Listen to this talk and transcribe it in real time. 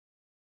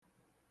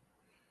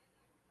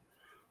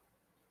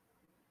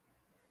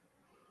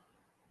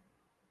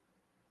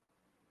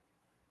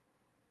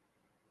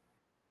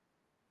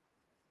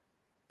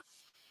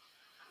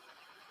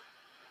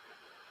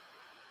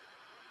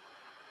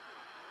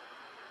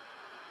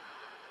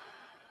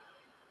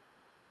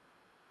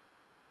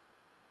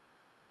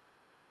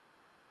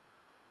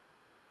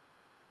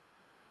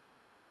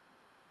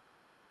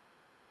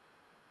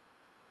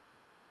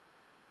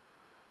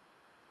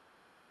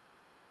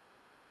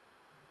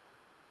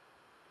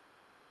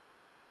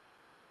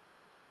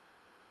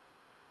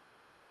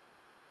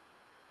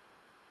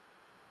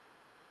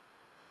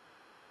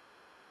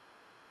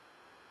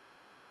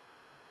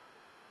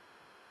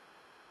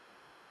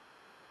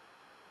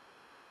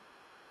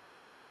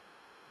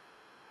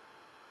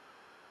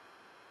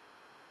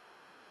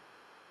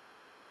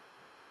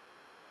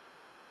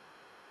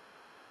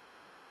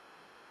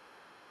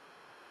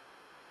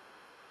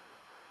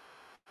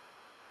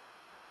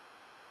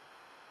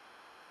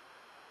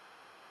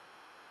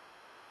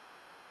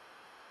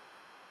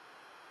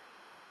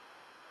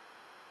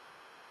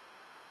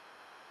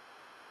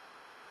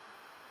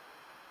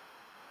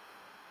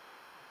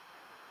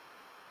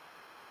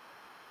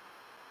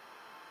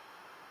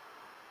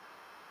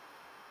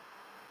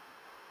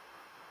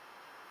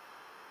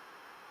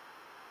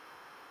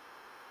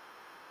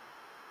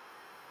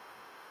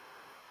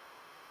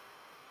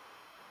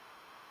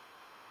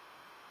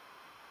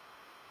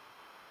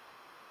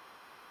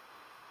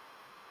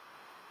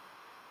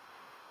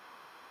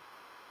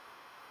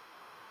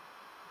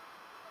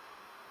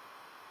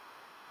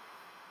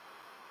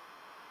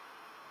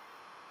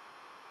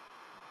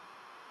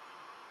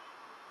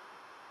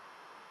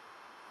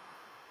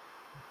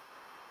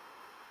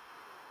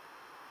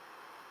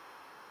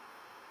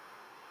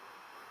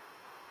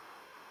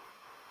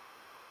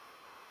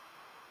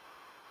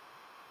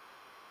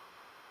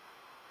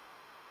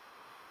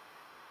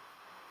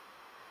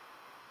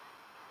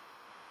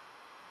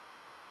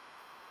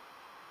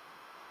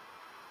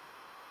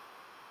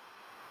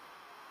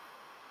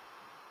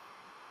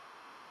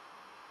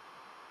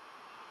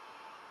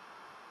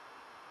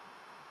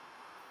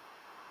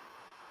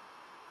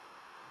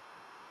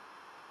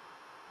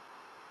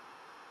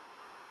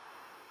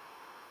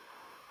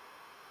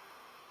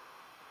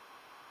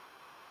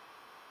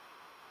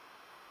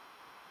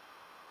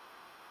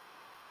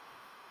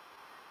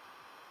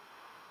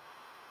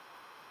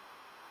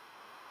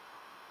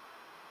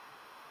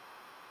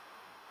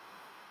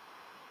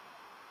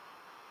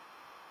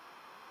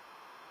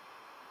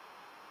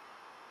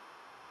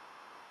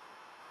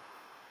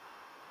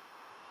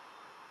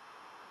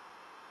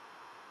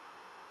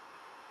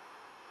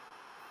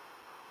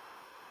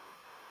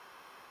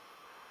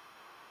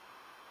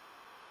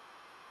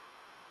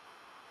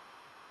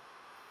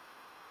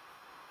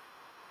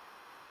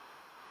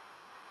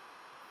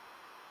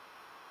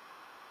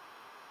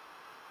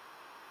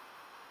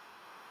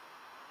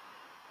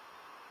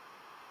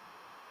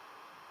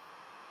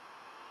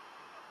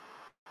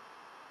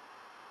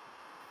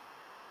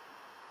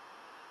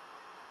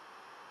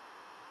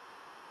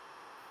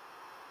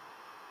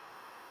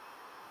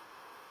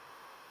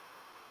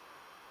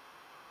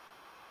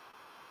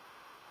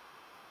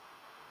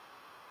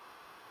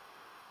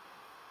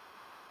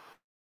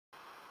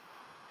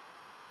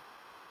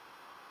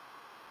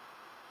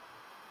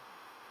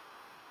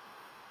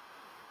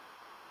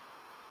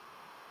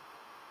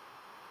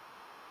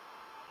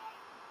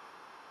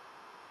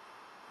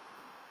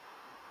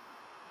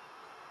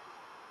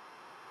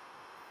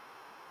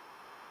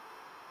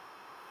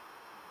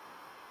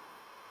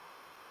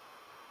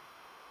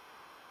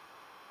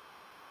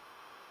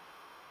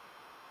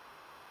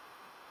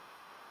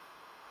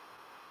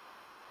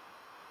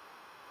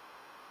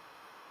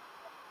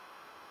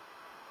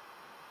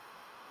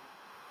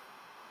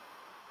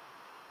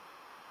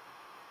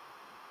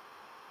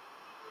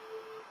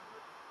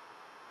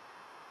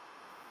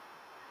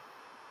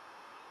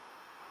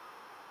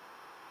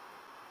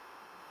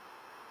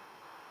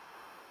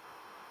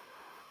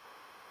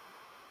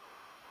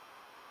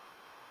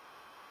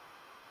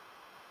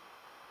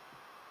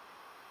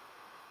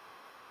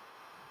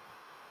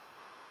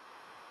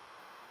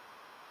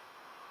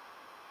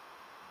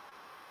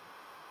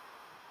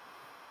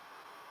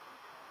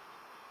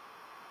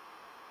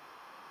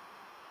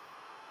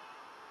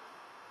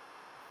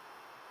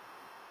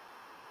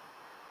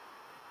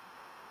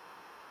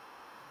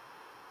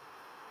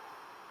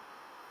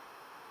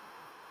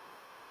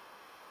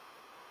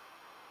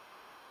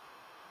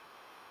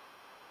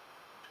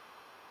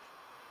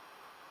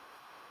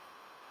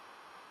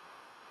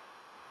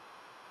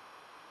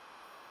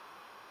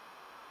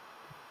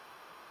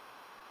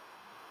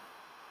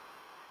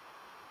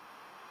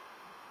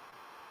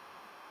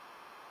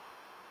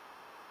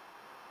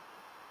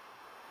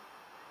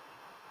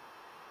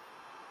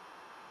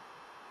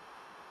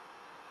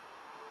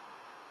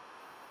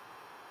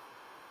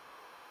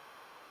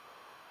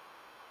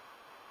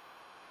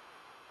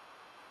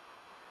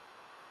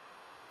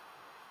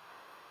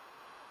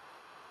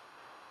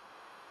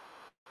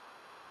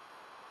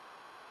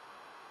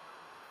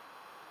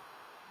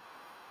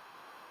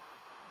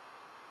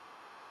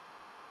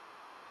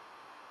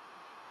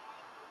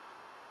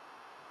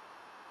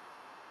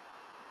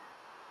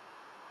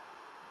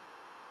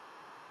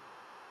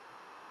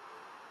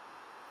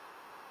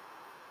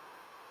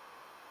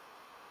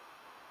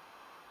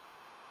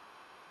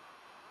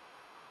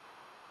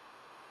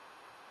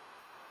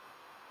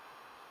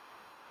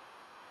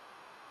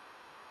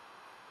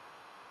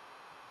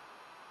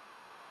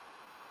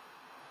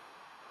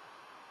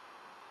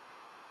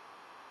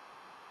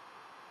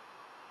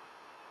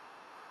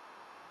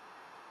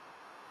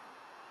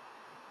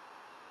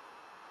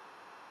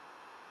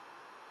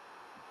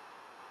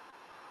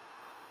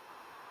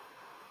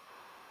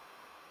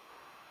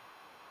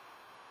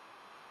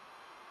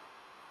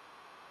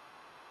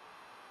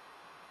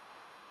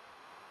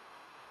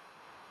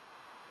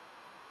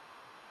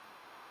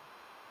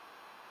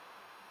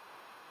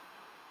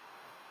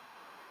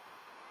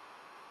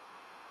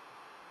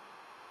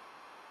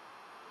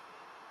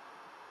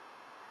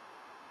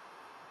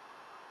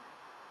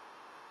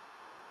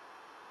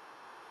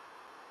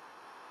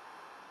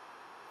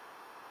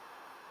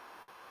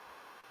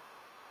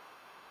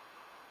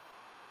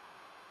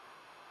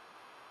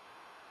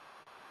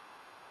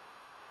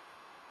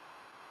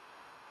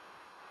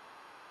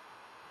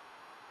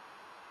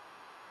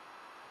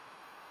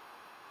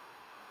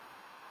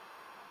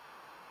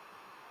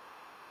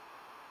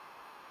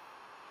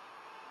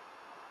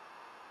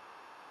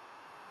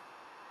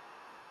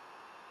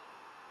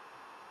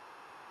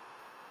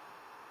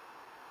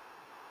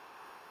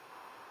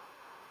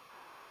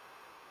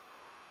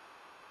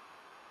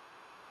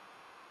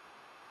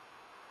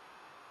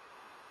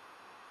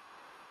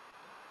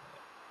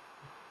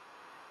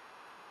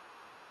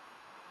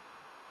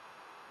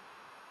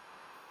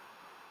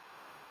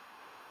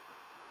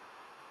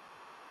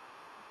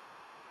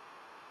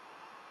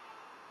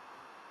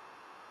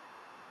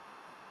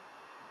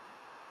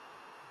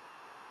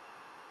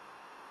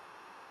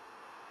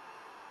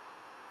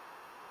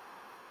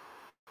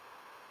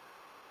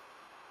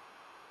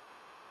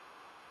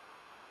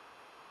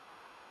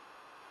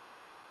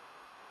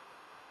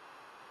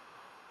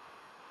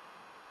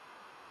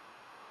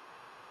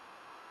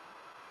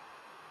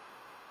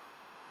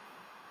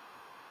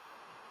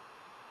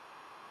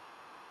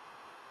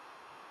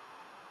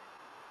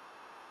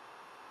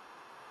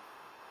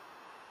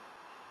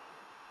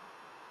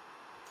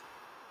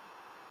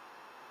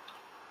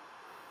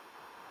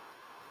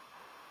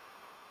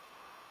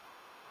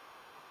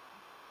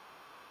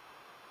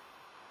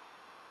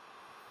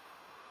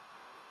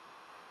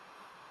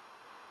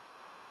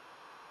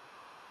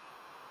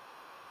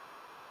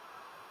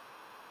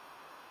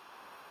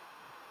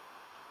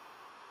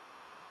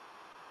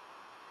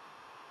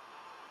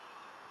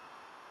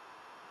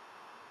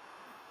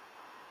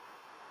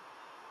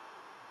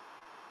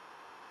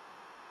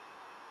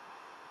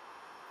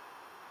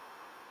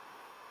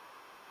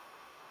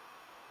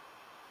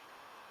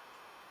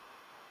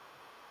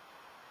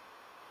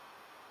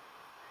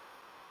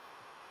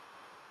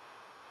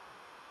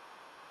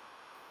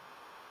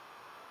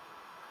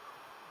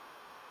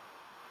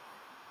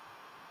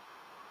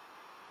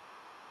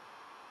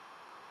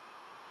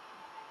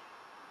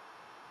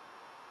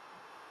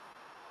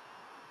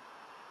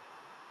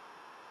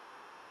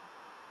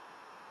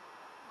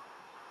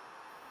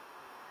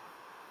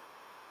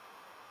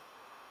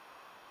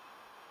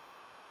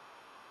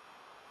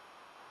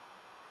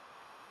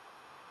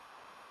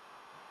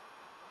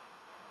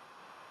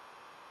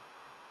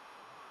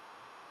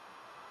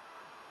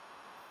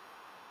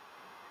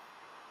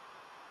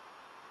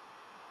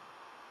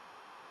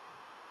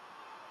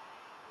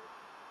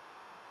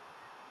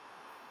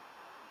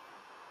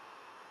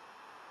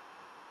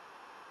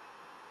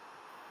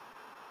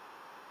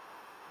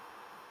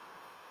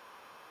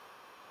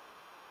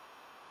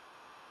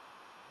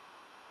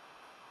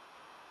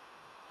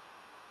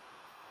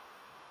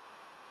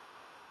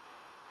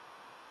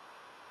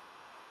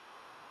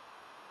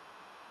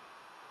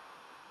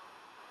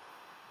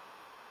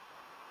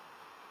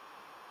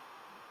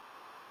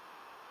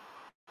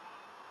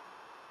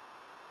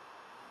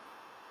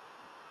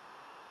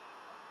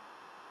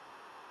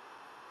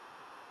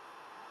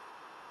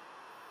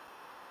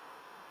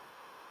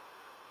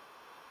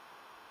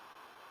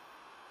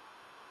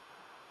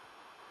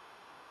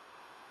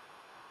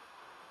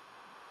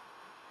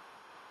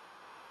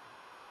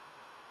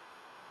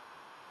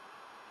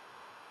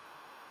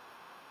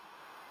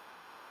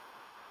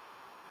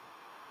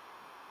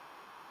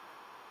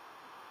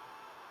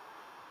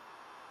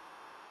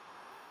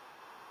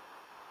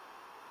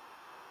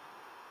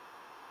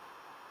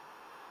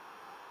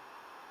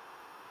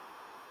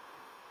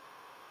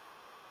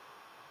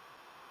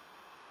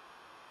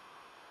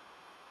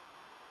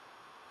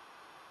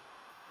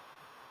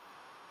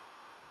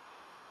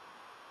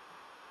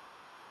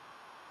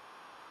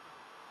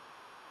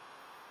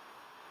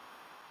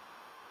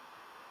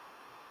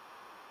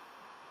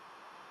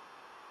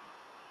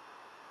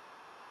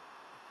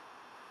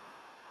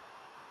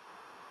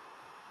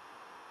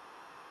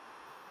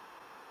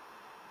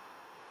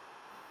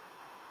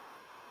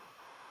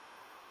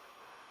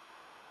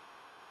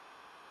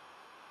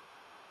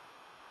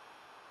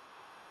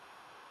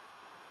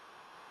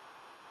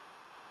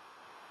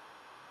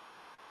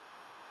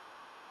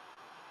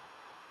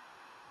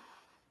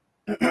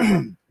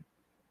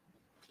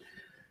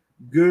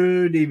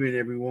Good evening,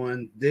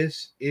 everyone.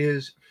 This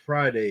is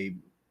Friday,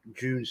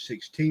 June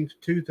 16th,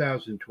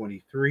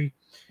 2023.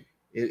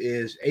 It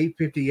is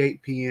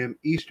 8:58 p.m.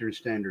 Eastern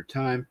Standard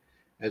Time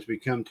as we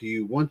come to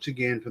you once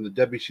again from the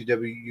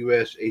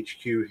WCWUS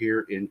HQ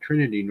here in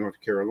Trinity,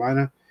 North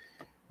Carolina,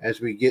 as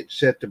we get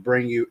set to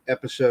bring you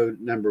episode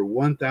number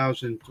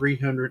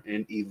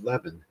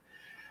 1311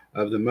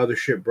 of the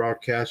mothership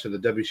broadcast of the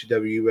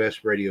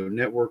WCWUS Radio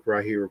Network,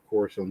 right here, of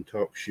course, on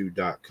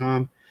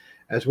TalkShoe.com,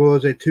 as well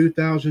as a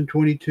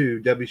 2022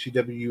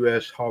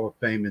 WCWUS Hall of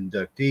Fame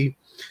inductee.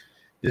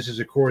 This is,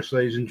 of course,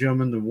 ladies and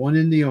gentlemen, the one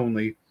and the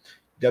only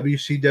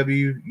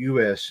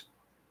WCWUS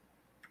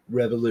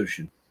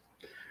Revolution.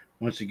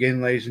 Once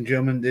again, ladies and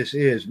gentlemen, this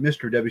is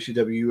Mr.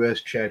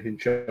 WCWUS Chad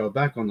Hinshaw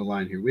back on the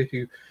line here with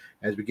you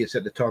as we get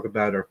set to talk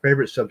about our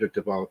favorite subject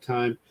of all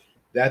time,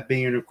 that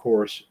being, of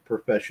course,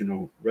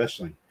 professional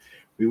wrestling.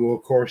 We will,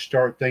 of course,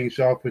 start things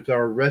off with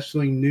our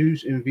wrestling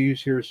news and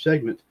views here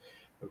segment,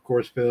 of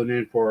course, filling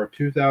in for our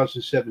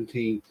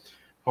 2017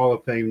 Hall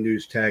of Fame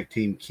News Tag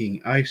Team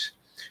King Ice,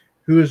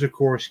 who is, of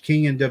course,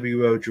 King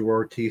NWO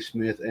Gerard T.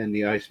 Smith and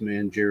the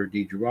Iceman Jared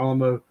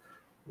DiGirolamo,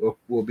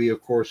 will be,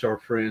 of course, our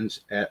friends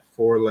at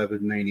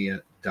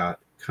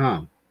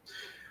 411mania.com.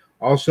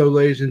 Also,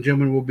 ladies and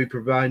gentlemen, we'll be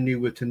providing you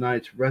with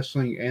tonight's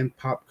wrestling and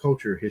pop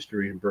culture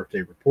history and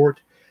birthday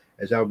report,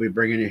 as I'll be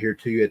bringing it here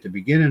to you at the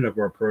beginning of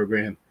our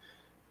program.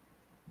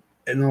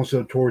 And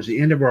also towards the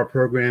end of our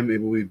program,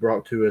 it will be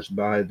brought to us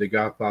by the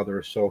Godfather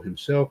of Soul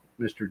himself,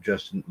 Mr.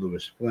 Justin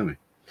Lewis Fleming.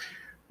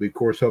 We, of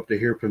course, hope to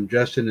hear from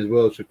Justin as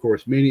well as, of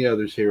course, many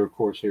others here, of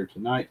course, here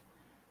tonight.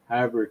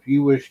 However, if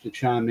you wish to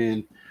chime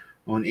in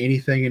on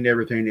anything and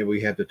everything that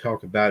we have to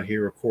talk about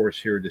here, of course,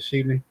 here this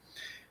evening,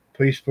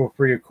 please feel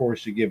free, of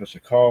course, to give us a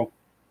call.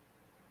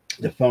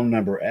 The phone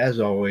number, as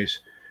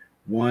always,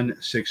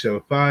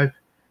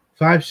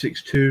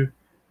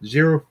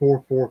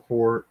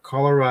 1-605-562-0444,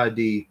 caller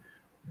ID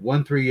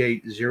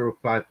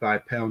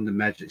 138055, pound the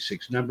magic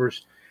 6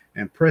 numbers,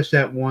 and press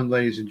that 1,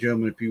 ladies and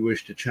gentlemen, if you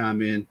wish to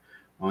chime in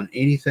on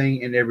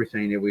anything and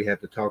everything that we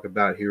have to talk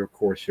about here, of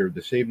course, here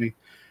this evening.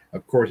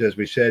 Of course, as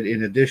we said,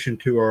 in addition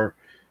to our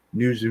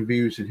news and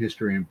views and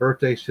history and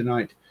birthdays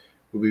tonight,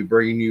 we'll be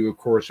bringing you, of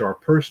course, our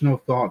personal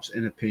thoughts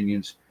and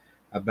opinions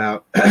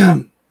about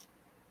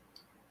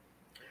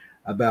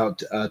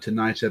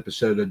tonight's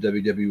episode of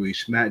WWE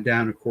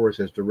Smackdown, of course,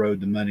 as the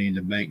road to Money in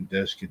the Bank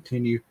does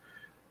continue.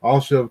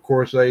 Also, of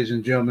course, ladies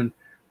and gentlemen,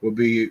 we'll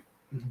be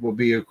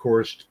of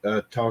course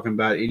talking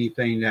about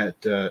anything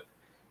that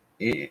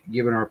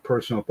giving our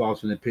personal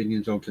thoughts and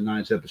opinions on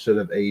tonight's episode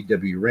of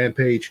AEW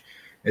Rampage,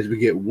 as we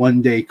get one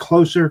day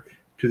closer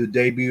to the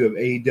debut of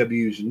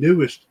AEW's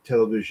newest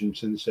television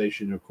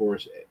sensation, of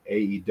course,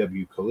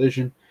 AEW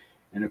Collision,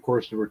 and of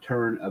course the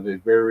return of a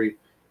very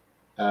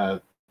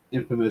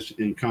infamous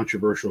and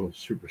controversial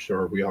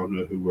superstar. We all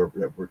know who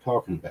we're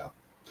talking about.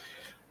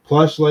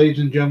 Plus, ladies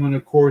and gentlemen,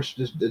 of course,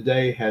 the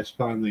day has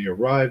finally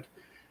arrived.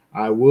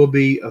 I will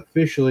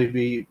officially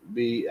be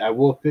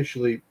able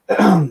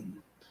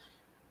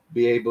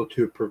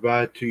to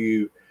provide to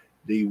you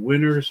the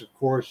winners, of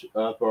course,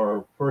 of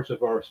our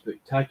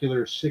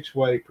spectacular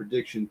 6-way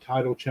prediction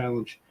title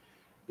challenge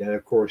that,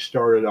 of course,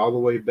 started all the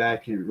way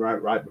back in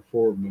right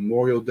before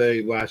Memorial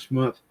Day last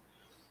month,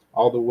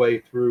 all the way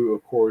through,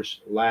 of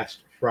course, last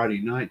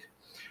Friday night,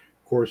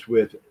 of course,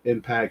 with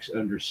Impact's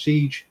Under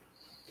Siege,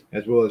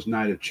 as well as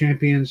Night of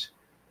Champions,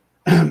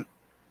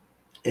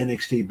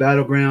 NXT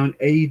Battleground,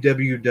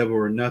 AEW Double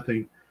or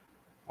Nothing.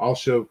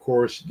 Also, of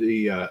course,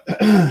 the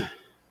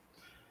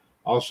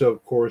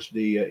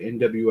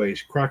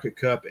NWA's Crockett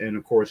Cup, and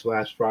of course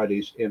last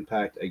Friday's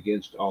Impact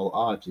Against All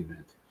Odds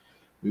event.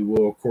 We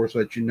will, of course,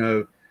 let you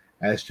know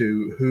as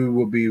to who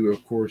will be,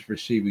 of course,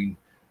 receiving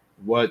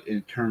what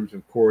in terms,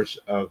 of course,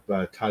 of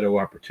title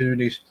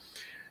opportunities,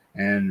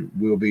 and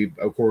we'll be,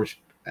 of course,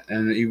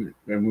 and we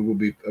will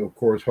be, of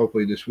course,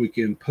 hopefully this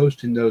weekend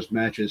posting those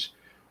matches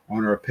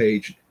on our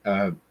page,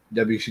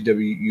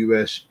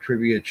 WCWUS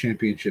Trivia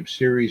Championship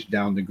Series,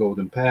 Down the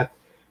Golden Path.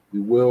 We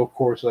will, of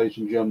course, ladies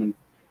and gentlemen,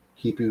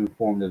 keep you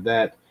informed of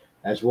that,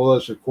 as well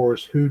as, of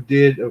course, who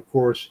did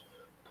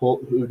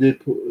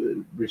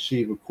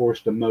receive, of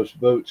course, the most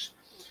votes,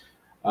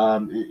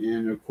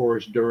 and of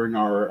course during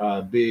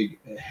our big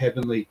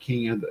Heavenly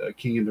King of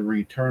the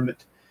Ring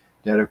tournament,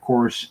 that of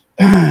course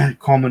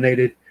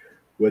culminated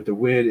with the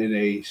win in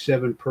a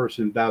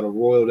 7-person battle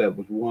royal that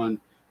was won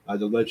by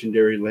the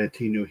legendary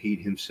Latino Heat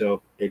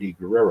himself, Eddie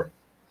Guerrero.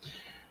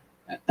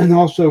 And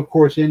also, of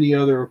course, any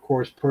other, of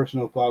course,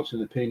 personal thoughts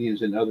and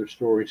opinions and other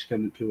stories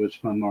coming to us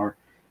from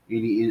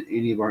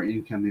any of our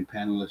incoming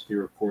panelists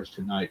here, of course,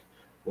 tonight.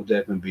 We'll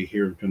definitely be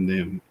hearing from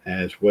them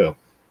as well.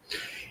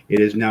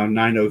 It is now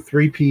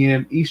 9:03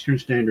 p.m. Eastern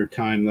Standard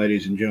Time,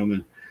 ladies and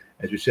gentlemen.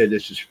 As we said,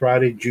 this is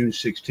Friday, June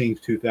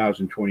 16th,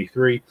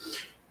 2023.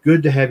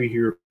 Good to have you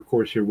here, of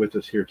course, here with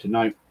us here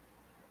tonight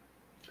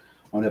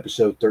on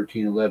episode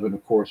 1311,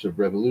 of course, of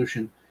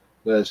Revolution.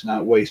 Let us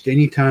not waste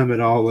any time at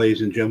all,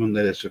 ladies and gentlemen.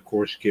 Let us, of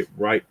course, get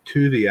right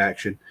to the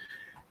action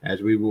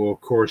as we will,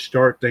 of course,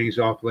 start things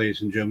off,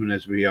 ladies and gentlemen,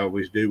 as we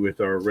always do with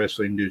our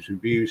wrestling news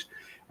and views.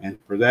 And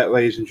for that,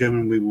 ladies and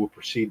gentlemen, we will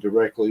proceed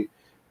directly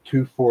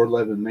to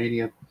 411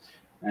 Mania.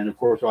 And of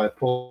course, I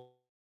pull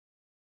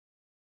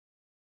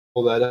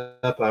that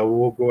up. I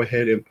will go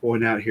ahead and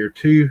point out here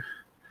too.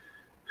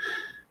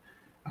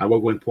 I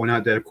will go and point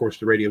out that, of course,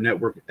 the radio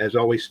network, as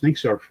always,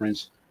 thanks our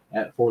friends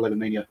at 411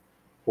 Mania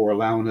for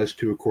allowing us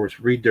to, of course,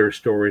 read their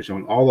stories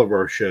on all of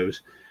our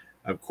shows.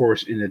 Of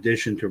course, in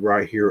addition to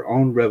right here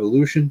on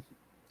Revolution,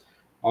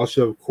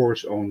 also, of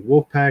course, on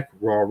Wolfpack,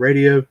 Raw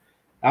Radio,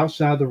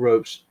 Outside the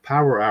Ropes,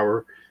 Power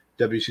Hour,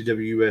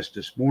 WCWUS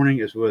This Morning,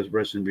 as well as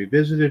Wrestling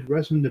Revisited,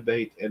 Wrestling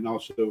Debate, and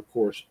also, of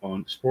course,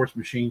 on Sports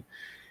Machine.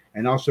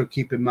 And also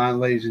keep in mind,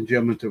 ladies and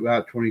gentlemen,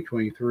 throughout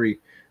 2023,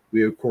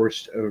 we, of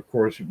course,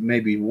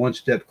 maybe one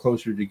step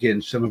closer to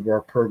getting some of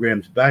our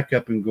programs back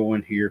up and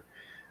going here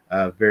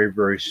very,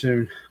 very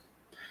soon.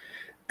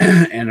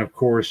 And, of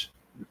course,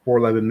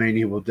 411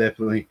 Mania will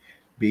definitely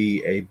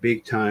be a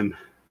big time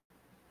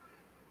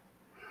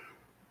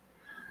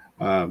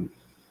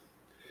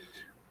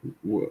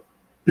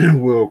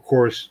will of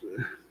course,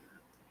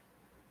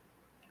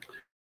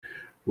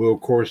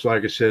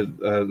 like I said,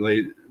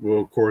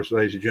 will of course,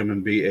 ladies and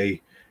gentlemen, be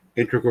a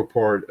integral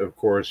part, of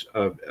course,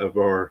 of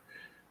our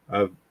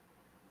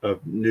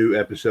new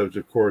episodes,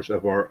 of course,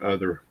 of our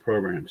other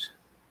programs.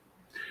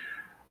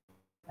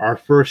 Our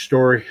first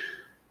story.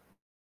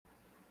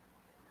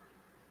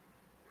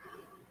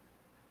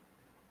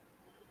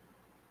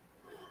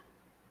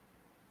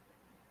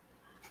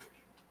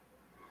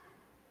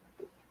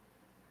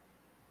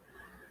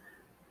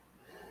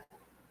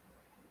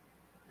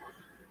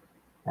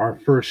 Our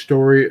first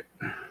story.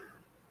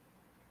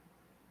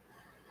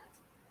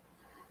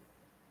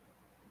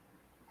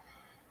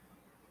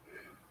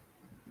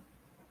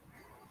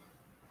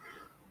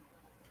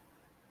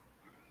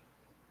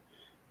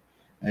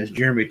 As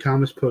Jeremy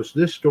Thomas posts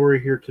this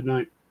story here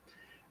tonight,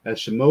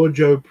 as Samoa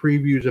Joe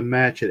previews a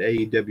match at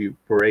AEW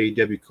for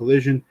AEW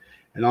Collision,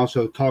 and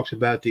also talks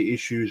about the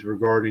issues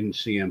regarding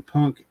CM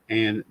Punk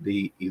and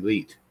the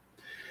Elite.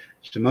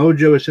 Samoa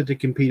Joe is set to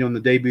compete on the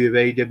debut of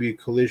AEW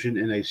Collision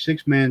in a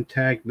six-man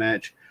tag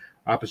match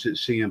opposite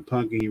CM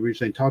Punk, and he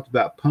recently talked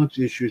about Punk's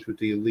issues with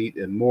the Elite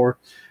and more.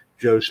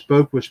 Joe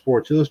spoke with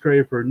Sports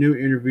Illustrated for a new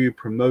interview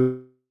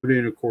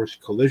promoting, of course,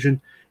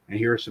 Collision, and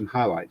here are some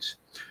highlights.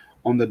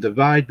 On the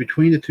divide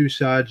between the two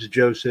sides,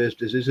 Joe says,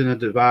 this isn't a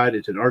divide,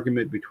 it's an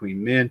argument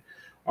between men.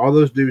 All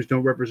those dudes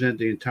don't represent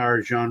the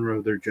entire genre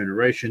of their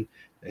generation.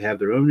 They have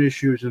their own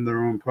issues and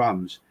their own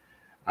problems.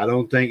 I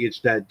don't think it's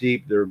that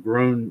deep. They're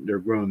grown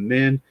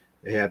men.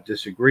 They have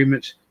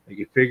disagreements. They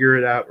can figure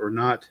it out or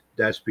not.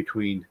 That's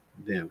between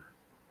them.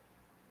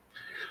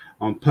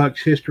 On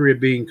Punk's history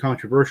of being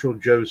controversial,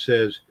 Joe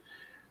says,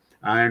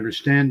 I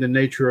understand the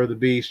nature of the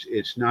beast.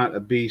 It's not a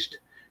beast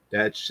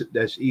that's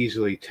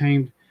easily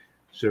tamed.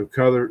 So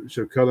color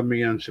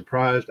me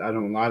unsurprised. I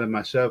don't lie to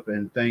myself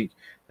and think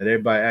that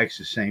everybody acts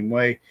the same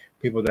way.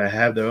 People that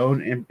have their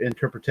own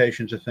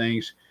interpretations of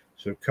things.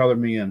 So color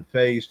me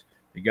unfazed.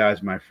 The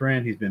guy's my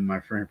friend. He's been my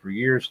friend for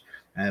years.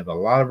 I have a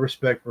lot of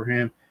respect for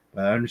him,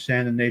 but I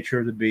understand the nature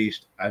of the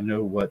beast. I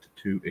know what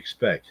to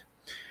expect.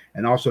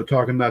 And also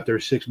talking about their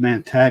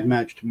six-man tag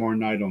match tomorrow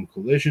night on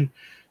Collision,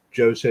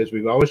 Joe says,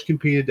 we've always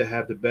competed to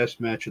have the best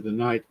match of the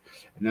night,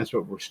 and that's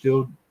what we're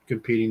still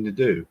competing to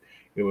do.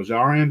 It was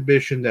our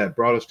ambition that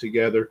brought us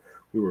together.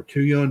 We were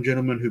two young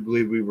gentlemen who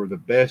believed we were the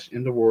best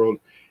in the world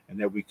and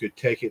that we could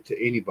take it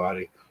to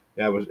anybody.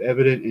 That was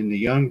evident in the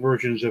young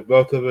versions of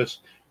both of us,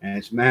 and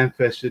it's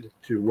manifested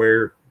to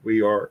where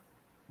we are,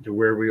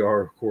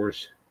 of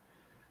course,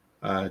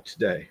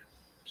 today.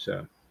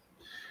 So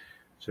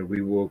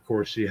we will, of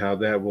course, see how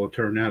that will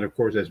turn out. Of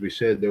course, as we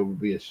said, there will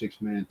be a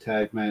six-man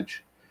tag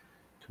match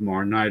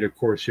tomorrow night, of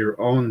course, here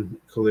on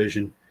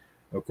Collision.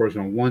 Of course,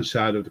 on one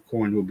side of the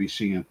coin will be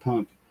CM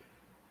Punk.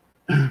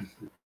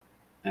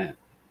 and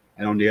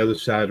on the other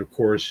side, of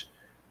course,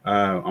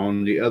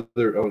 on the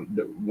other,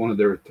 one of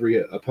their three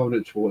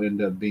opponents will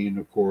end up being,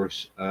 of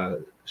course,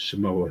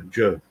 Samoa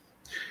Joe.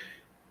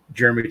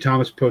 Jeremy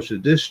Thomas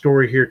posted this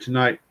story here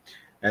tonight.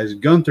 As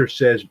Gunther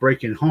says,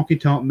 breaking Honky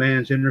Tonk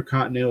Man's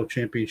Intercontinental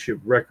Championship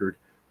record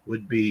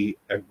would be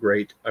a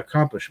great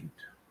accomplishment.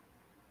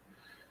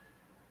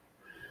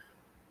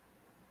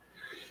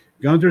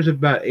 Gunther's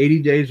about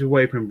 80 days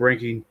away from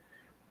breaking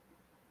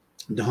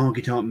the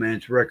Honky Tonk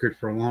Man's record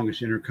for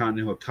longest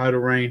Intercontinental title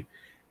reign,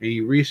 and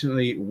he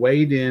recently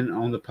weighed in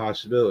on the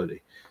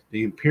possibility.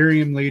 The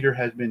Imperium leader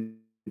has been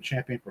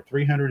champion for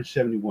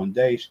 371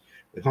 days,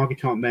 with Honky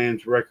Tonk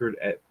Man's record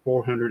at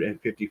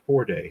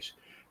 454 days.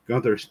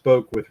 Gunther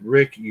spoke with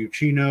Rick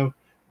Ucchino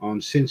on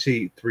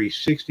Cincy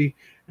 360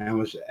 and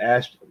was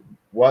asked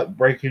what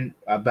breaking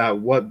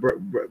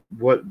the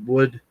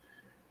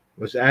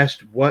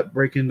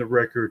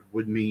record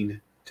would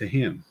mean to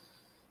him.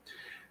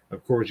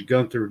 Of course,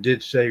 Gunther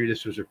did say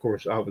this was, of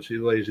course, obviously,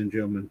 ladies and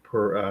gentlemen,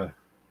 per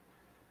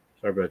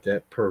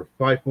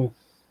Fightful.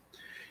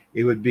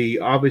 It would be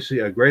obviously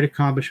a great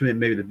accomplishment,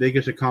 maybe the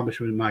biggest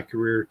accomplishment in my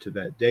career to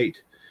that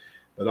date.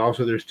 but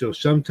also there's still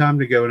some time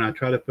to go, and I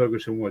try to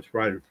focus on what's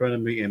right in front of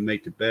me and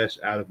make the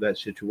best out of that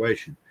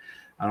situation.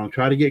 I don't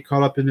try to get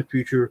caught up in the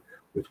future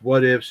with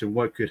what ifs and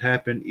what could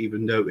happen,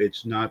 even though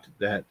it's not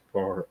that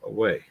far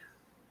away.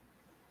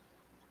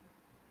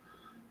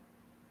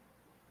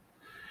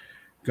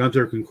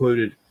 Gunther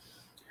concluded,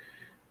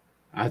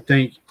 I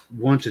think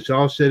once it's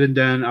all said and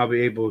done, I'll be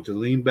able to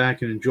lean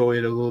back and enjoy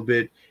it a little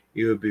bit.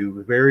 It would be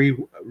very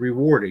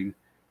rewarding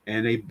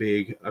and a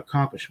big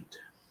accomplishment.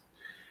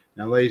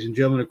 Now, ladies and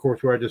gentlemen, of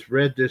course, where I just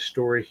read this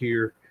story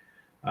here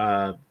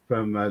from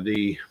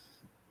the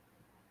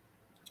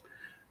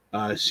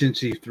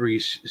Cincy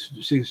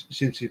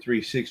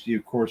 360,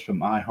 of course, from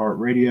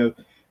iHeartRadio,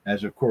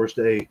 as of course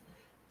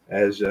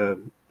as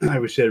I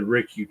would say,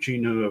 Rick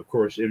Ucchino, of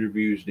course,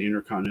 interviews the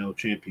Intercontinental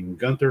Champion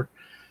Gunther.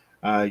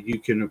 You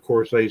can, of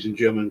course, ladies and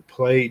gentlemen,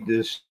 play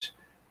this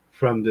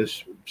from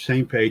this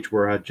same page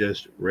where I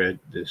just read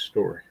this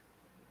story.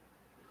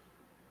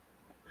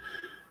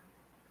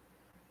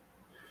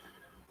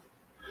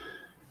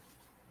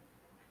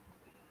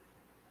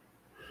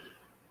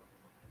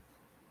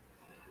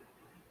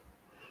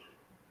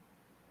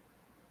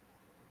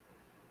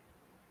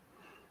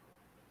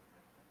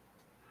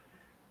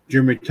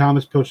 Jeremy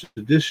Thomas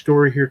posted this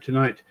story here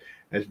tonight,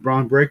 as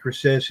Braun Breaker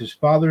says his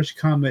father's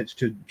comments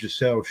to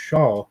Giselle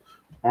Shaw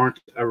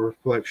aren't a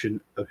reflection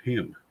of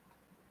him.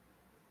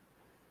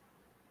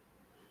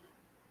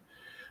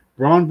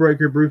 Braun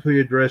Breaker briefly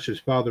addressed his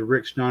father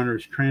Rick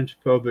Steiner's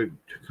transphobic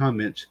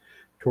comments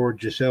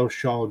toward Giselle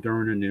Shaw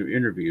during a new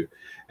interview.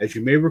 As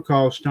you may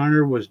recall,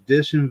 Steiner was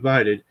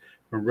disinvited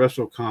from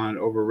WrestleCon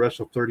over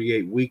Wrestle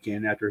 38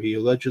 weekend after he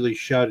allegedly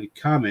shouted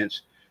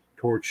comments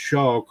towards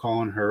Shaw,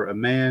 calling her a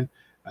man,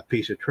 a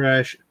piece of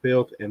trash,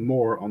 filth, and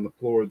more on the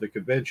floor of the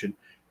convention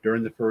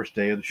during the first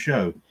day of the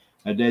show,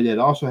 a day that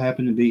also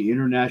happened to be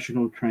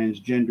International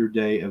Transgender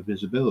Day of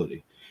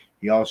Visibility.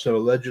 He also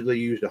allegedly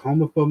used a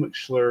homophobic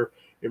slur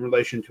in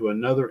relation to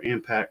another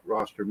Impact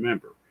roster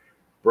member.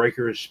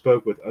 Breaker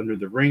spoke with Under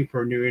the Ring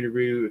for a new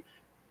interview,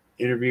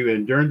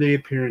 and during the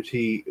appearance,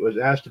 he was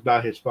asked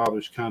about his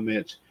father's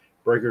comments.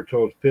 Breaker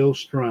told Phil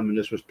Strum, and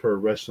this was per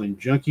Wrestling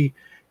Junkie,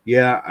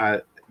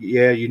 I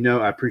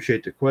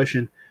appreciate the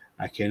question.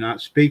 I cannot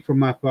speak for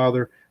my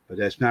father, but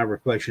that's not a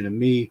reflection of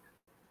me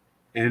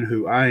and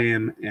who I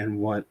am and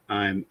what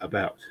I'm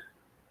about.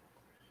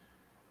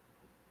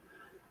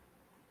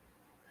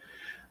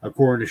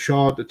 According to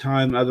Shaw, at the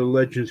time, other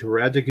legends who were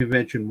at the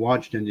convention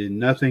watched and did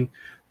nothing,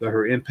 though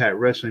her Impact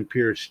Wrestling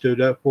peers stood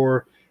up for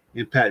her.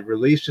 Impact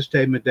released a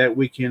statement that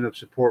weekend of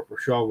support for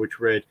Shaw, which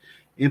read,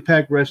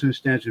 Impact Wrestling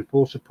stands in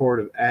full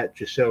support of at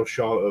Giselle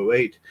Shaw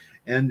 08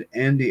 and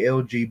the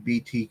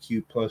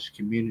LGBTQ plus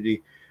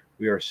community.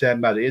 We are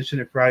saddened by the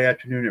incident Friday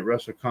afternoon at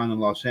WrestleCon in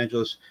Los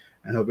Angeles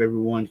and hope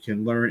everyone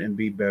can learn and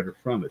be better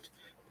from it.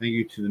 Thank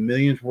you to the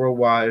millions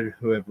worldwide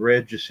who have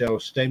read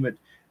Giselle's statement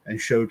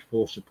and showed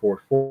full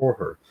support for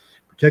her.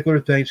 Particular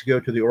thanks go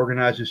to the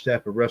organizing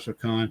staff of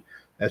WrestleCon,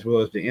 as well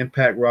as the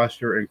Impact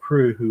roster and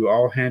crew who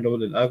all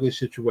handled an ugly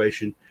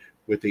situation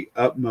with the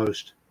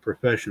utmost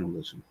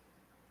professionalism.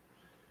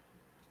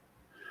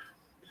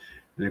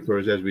 And of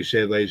course, as we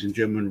said, ladies and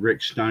gentlemen,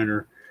 Rick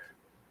Steiner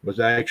was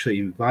actually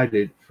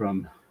invited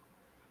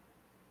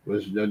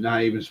was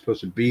not even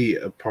supposed to be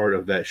a part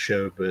of that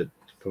show, but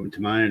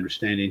to my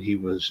understanding, he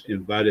was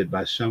invited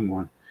by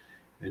someone.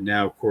 And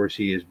now, of course,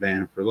 he is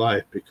banned for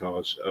life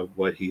because of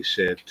what he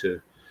said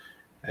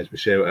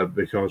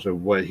because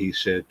of what he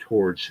said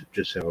towards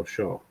Giselle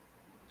Shaw.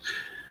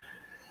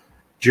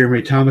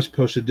 Jeremy Thomas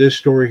posted this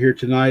story here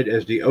tonight,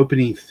 as the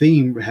opening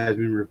theme has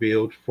been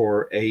revealed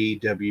for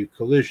AEW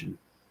Collision.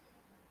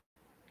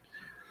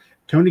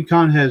 Tony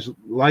Khan has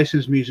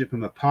licensed music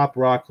from a pop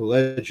rock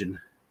legend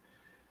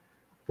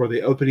for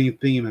the opening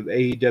theme of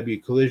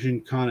AEW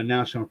Collision. Khan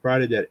announced on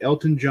Friday that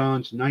Elton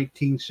John's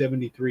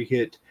 1973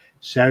 hit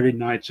Saturday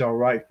Night's All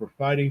Right for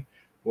Fighting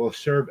will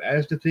serve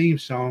as the theme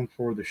song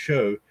for the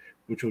show,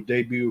 which will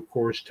debut, of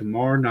course,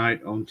 tomorrow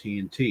night on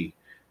TNT.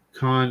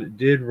 Khan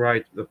did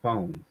write the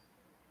following.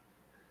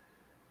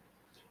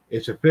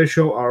 It's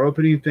official. Our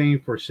opening theme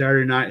for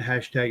Saturday night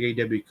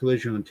 #AEW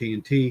Collision on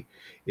TNT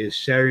is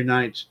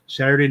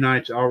Saturday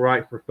Night's All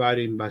Right for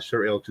Fighting by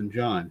Sir Elton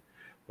John.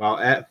 While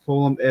at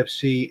Fulham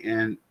FC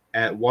and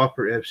at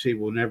Watford FC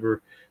will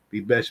never be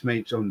best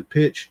mates on the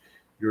pitch,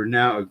 you're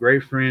now a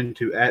great friend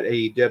to at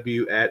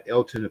AEW at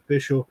Elton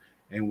Official,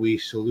 and we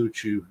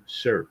salute you,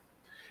 sir.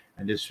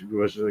 And this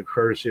was a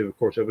courtesy, of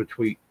course, of a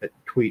tweet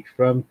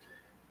from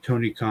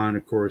Tony Khan,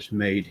 of course,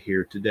 made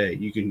here today.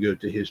 You can go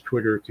to his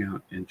Twitter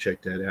account and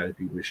check that out if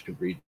you wish to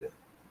read it.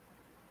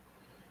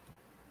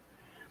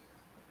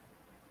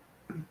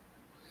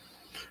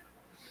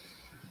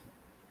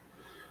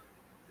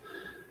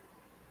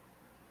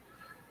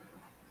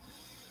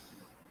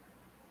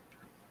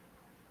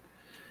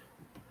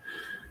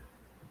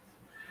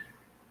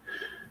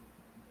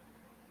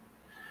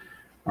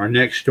 Our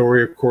next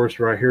story, of course,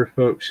 right here,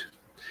 folks.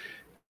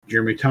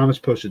 Jeremy Thomas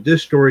posted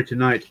this story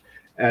tonight,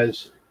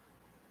 as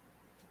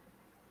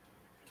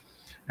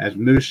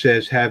Moose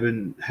says,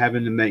 having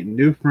to make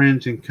new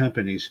friends and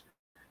companies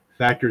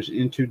factors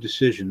into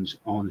decisions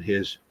on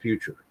his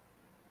future.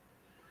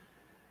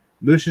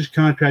 Moose's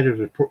contract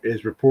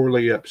is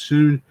reportedly up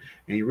soon,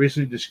 and he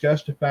recently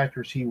discussed the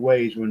factors he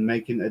weighs when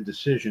making a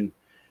decision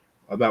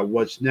about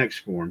what's next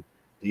for him.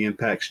 The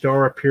Impact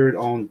star appeared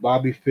on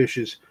Bobby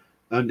Fish's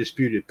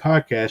Undisputed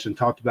podcast and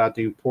talked about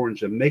the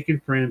importance of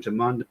making friends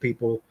among the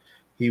people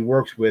he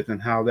works with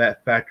and how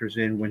that factors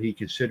in when he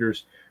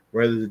considers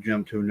whether to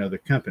jump to another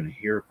company.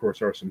 Here, of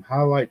course, are some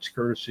highlights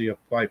courtesy of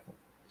Fightful.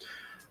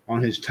 On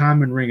his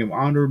time in Ring of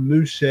Honor,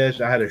 Moose says,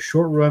 I had a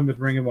short run with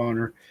Ring of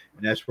Honor,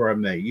 and that's where I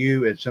met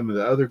you and some of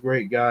the other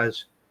great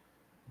guys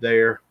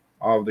there.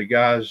 All the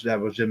guys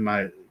that was in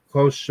my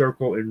close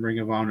circle in Ring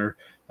of Honor,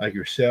 like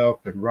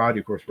yourself and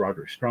Roddy, of course,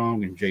 Roderick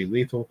Strong and Jay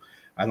Lethal.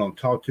 I don't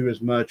talk to as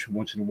much.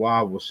 Once in a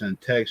while, we'll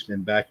send texts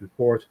and back and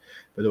forth.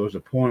 But there was a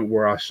point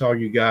where I saw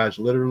you guys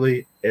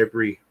literally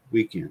every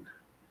weekend.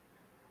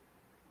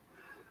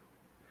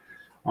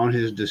 On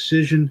his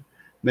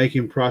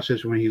decision-making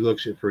process when he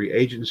looks at free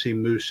agency,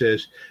 Moose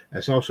says,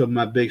 that's also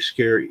my big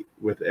scare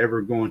with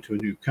ever going to a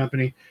new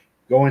company,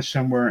 going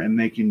somewhere and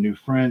making new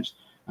friends.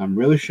 I'm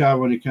really shy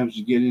when it comes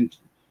to getting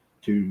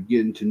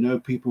to know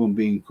people and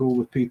being cool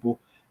with people.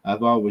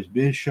 I've always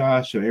been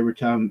shy, so every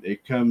time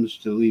it comes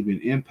to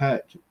leaving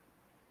Impact,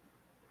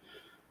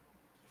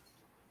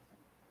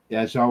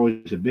 that's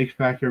always a big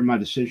factor in my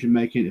decision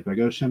making. If I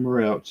go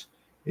somewhere else,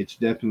 it's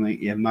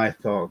definitely in my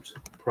thought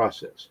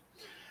process.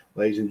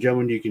 Ladies and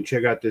gentlemen, you can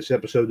check out this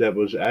episode that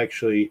was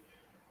actually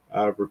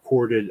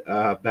recorded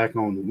back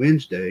on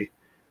Wednesday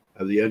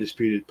of the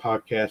Undisputed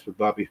podcast with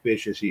Bobby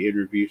Fish as he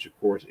interviews, of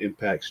course,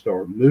 Impact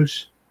star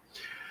Moose.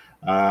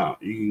 You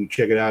can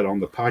check it out on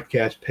the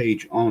podcast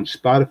page on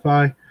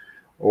Spotify,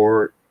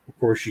 or, of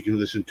course, you can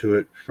listen to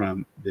it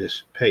from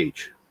this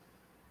page.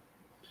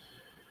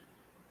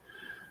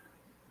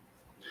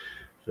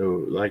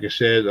 So, like I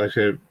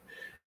said,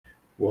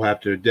 we'll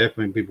have to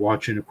definitely be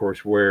watching, of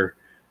course, where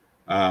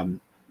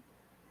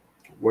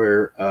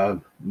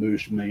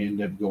Moose may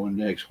end up going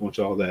next. Once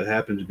all that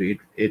happens, it'll be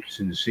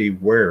interesting to see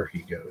where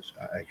he goes.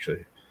 I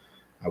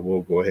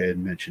will go ahead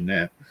and mention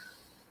that.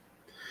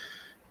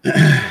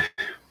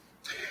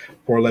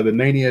 411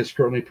 Mania is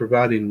currently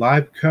providing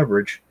live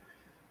coverage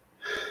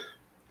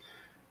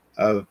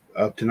of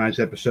tonight's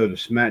episode of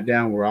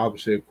Smackdown, where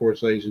obviously, of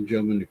course, ladies and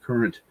gentlemen, the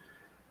current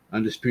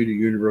Undisputed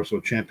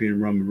Universal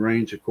Champion Roman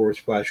Reigns, of course,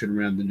 flashing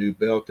around the new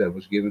belt that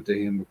was given to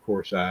him, of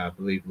course, I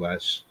believe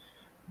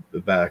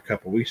about a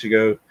couple weeks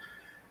ago.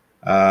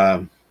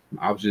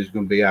 Obviously, it's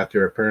going to be out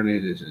there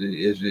apparently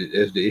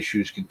as the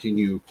issues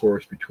continue, of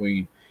course,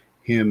 between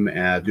him and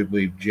I do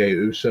believe Jey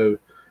Uso.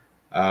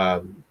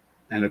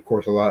 And, of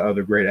course, a lot of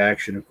other great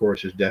action, of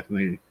course, is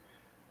definitely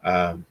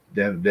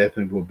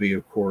will be,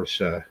 of course,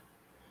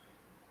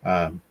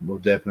 will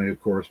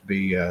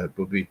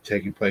be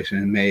taking place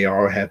and may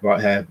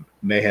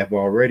have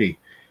already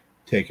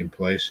taken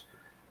place.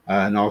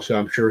 And also,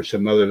 I'm sure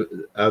some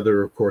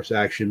other, of course,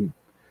 action,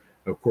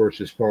 of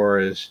course, as far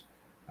as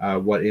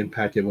what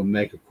impact it will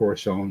make, of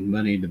course, on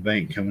Money in the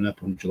Bank coming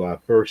up on July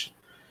 1st.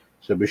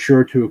 So be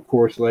sure to, of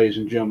course, ladies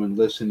and gentlemen,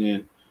 listen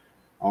in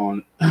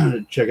on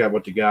check out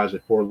what the guys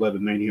at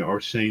 411 Mania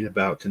are saying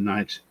about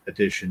tonight's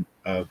edition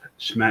of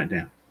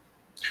SmackDown.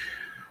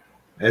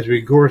 As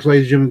we, of course,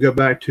 ladies and gentlemen, go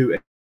back to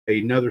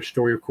another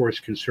story, of course,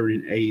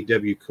 concerning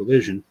AEW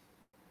Collision.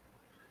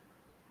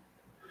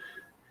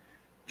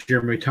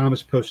 Jeremy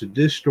Thomas posted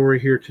this story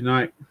here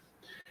tonight,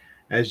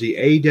 as the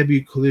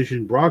AEW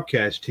Collision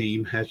broadcast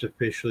team has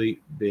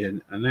officially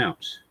been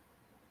announced.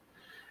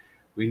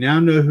 We now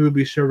know who will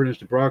be serving as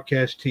the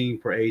broadcast team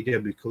for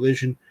AEW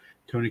Collision.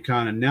 Tony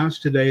Khan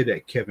announced today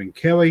that Kevin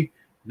Kelly,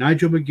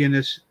 Nigel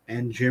McGuinness,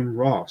 and Jim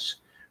Ross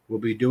will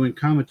be doing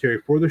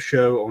commentary for the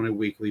show on a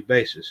weekly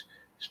basis,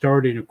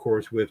 starting, of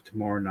course, with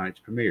tomorrow night's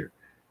premiere.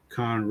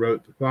 Khan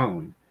wrote the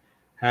following: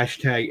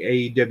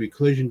 hashtag AEW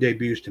Collision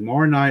debuts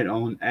tomorrow night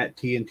on at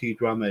TNT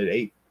Drama at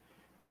 8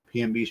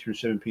 p.m. Eastern,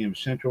 7 p.m.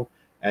 Central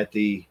at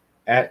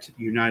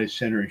United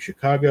Center in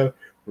Chicago.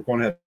 We're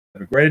going to have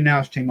a great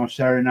announce team on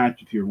Saturday night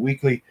with your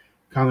weekly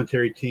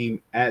commentary team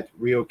at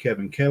Rio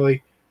Kevin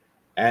Kelly,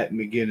 at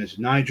McGuinness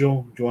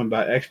Nigel, joined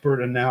by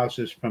expert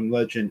analysis from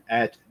legend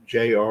at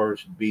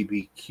JR's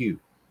BBQ.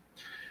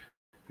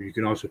 You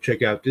can also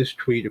check out this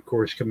tweet, of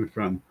course, coming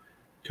from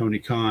Tony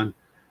Khan,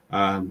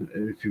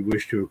 if you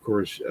wish to, of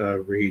course,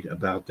 read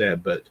about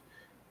that. But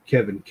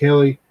Kevin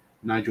Kelly,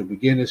 Nigel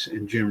McGuinness,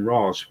 and Jim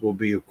Ross will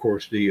be, of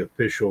course, the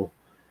official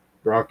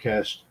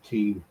broadcast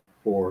team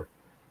for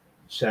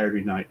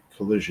Saturday Night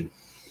Collision,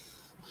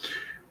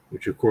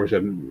 which, of course,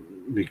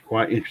 I'd be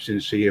quite interested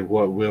to see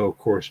what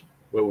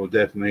will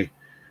definitely,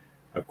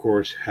 of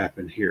course,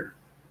 happen here.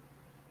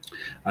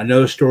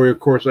 Another story, of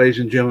course, ladies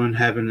and gentlemen,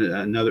 having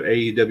another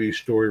AEW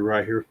story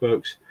right here,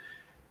 folks.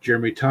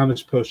 Jeremy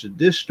Thomas posted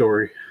this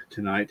story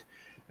tonight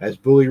as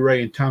Bully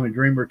Ray and Tommy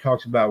Dreamer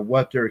talks about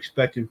what they're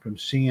expecting from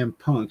CM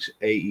Punk's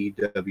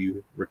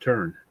AEW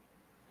return.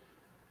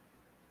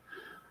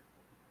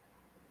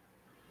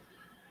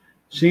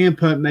 CM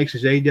Punk makes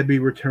his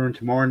AEW return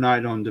tomorrow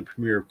night on the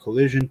premiere of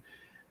Collision.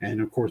 And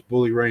of course,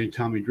 Bully Ray and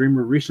Tommy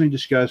Dreamer recently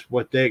discussed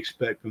what they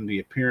expect from the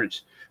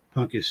appearance.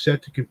 Punk is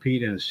set to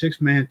compete in a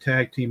 6-man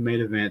tag team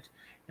main event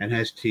and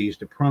has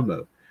teased a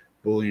promo.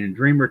 Bully and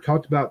Dreamer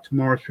talked about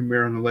tomorrow's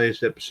premiere on the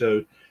latest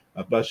episode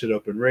of Busted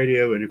Open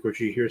Radio, and of course,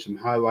 you hear some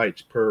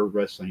highlights per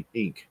Wrestling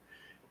Inc.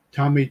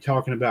 Tommy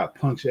talking about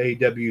Punk's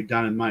AEW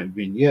Dynamite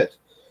vignette.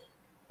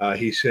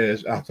 He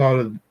says, I thought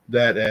of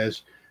that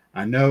as,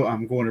 I know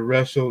I'm going to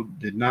wrestle.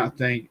 Did not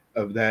think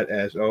of that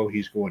as, oh,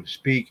 he's going to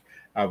speak.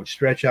 I would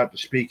stretch out the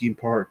speaking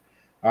part.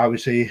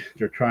 Obviously,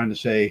 they're trying to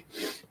say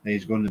that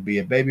he's going to be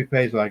a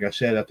babyface. Like I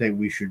said, I think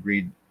we should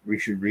read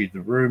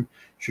the room.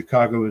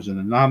 Chicago is an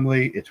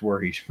anomaly. It's where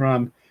he's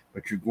from,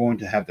 but you're going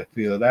to have to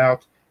feel it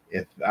out.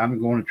 If I'm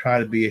going to try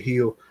to be a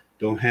heel,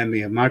 don't hand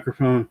me a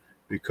microphone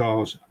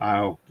because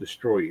I'll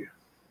destroy you.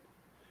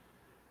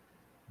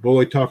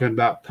 Bully talking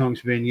about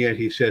Punk's vignette.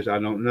 He says, I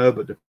don't know,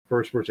 but the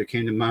first words that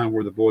came to mind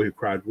were the boy who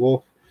cried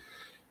wolf.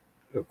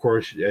 Of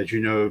course, as you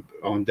know,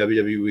 on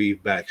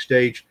WWE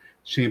Backstage,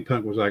 CM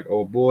Punk was like,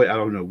 oh boy, I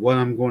don't know what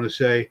I'm going to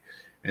say.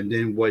 And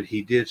then what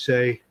he did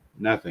say,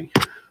 nothing.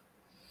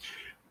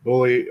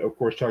 Bully, of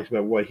course, talks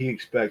about what he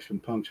expects from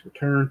Punk's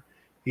return.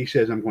 He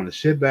says, I'm going to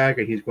sit back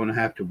and he's going to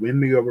have to win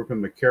me over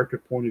from a character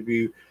point of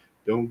view.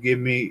 Don't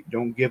give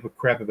a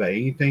crap about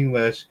anything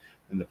less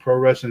than the pro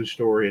wrestling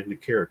story and the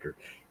character.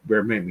 You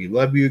better make me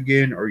love you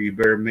again, or you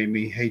better make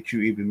me hate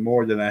you even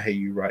more than I hate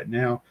you right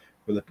now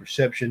for the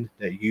perception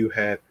that you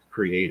have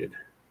created.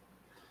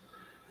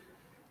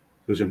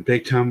 Those are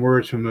big time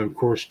words from, of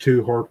course,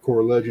 two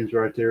hardcore legends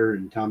right there,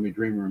 and Tommy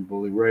Dreamer and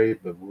Bully Ray.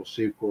 But we'll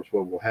see, of course,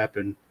 what will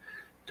happen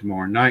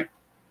tomorrow night.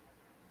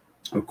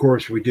 Of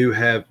course, we do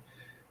have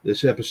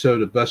this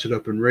episode of Busted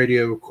Open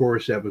Radio, of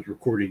course, that was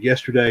recorded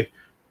yesterday.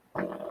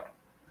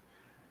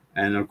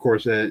 And of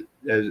course, that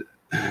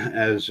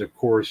as of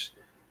course,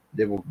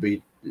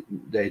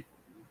 they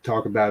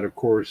talk about, of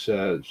course,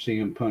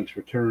 CM Punk's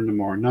return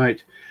tomorrow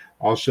night.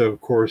 Also,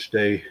 of course,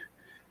 they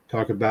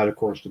talk about, of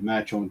course, the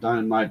match on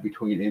Dynamite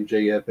between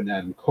MJF and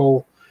Adam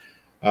Cole.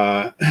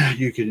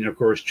 You can, of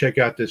course, check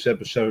out this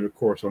episode, of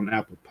course, on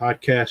Apple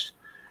Podcasts,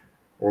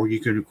 or you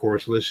can, of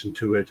course, listen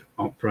to it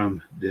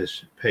from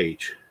this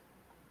page.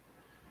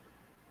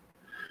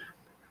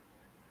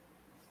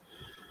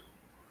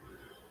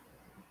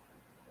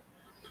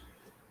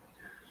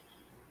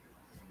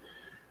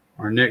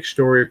 Our next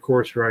story, of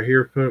course, right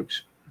here,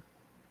 folks.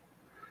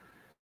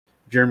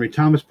 Jeremy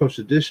Thomas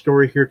posted this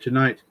story here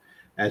tonight.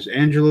 As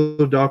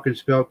Angelo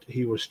Dawkins felt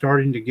he was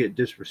starting to get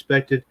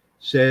disrespected,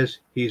 says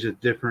he's a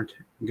different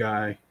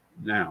guy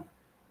now.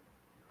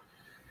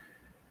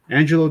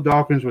 Angelo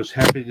Dawkins was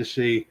happy to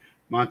see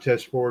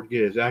Montez Ford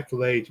get his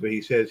accolades, but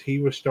he says he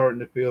was starting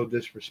to feel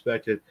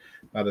disrespected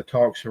by the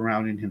talk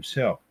surrounding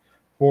himself.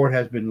 Ford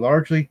has been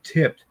largely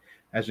tipped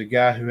as a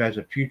guy who has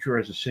a future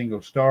as a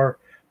single star,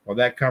 while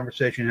that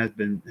conversation has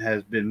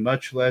been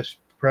much less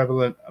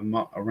prevalent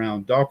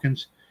around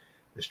Dawkins.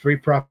 The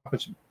Street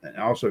Profits, and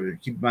also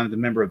keep in mind the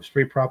member of the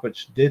Street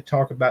Profits, did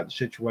talk about the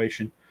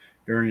situation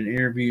during an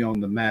interview on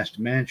the Masked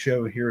Man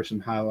show. Here are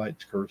some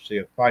highlights courtesy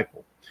of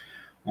Fightful.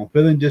 On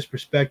feeling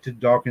disrespected,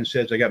 Dawkins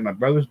says, I got my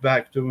brother's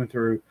back through and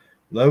through.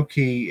 Low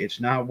key, it's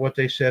not what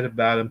they said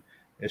about him,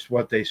 it's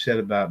what they said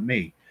about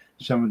me.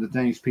 Some of the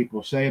things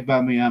people say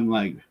about me, I'm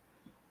like,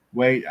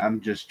 wait,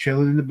 I'm just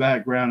chilling in the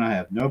background. I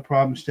have no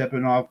problem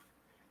stepping off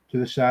to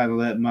the side and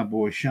letting my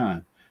boy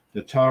shine.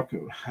 The talk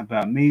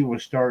about me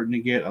was starting to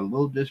get a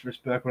little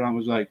disrespectful. I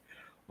was like,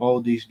 oh,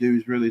 these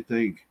dudes really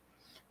think.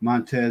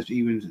 Montez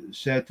even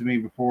said to me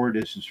before,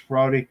 this is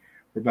fraudy.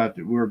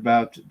 We're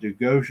about to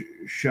go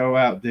show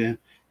out. Then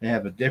they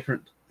have a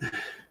different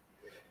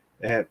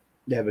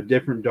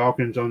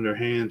Dawkins on their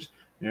hands.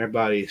 And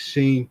everybody is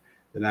seeing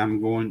that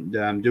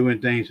I'm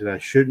doing things that I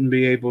shouldn't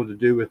be able to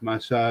do with my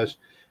size.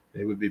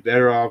 They would be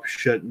better off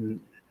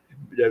shutting.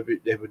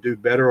 They would do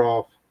better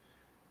off.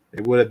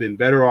 They would have been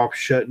better off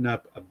shutting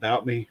up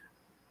about me,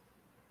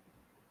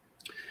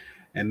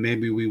 and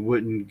maybe we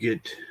wouldn't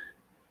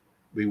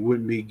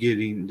be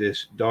getting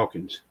this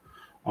Dawkins.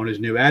 On his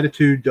new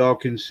attitude,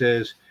 Dawkins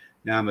says,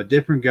 now I'm a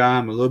different guy.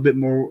 I'm a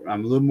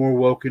little more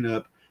woken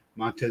up.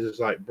 Montez is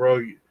like, bro,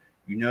 you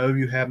know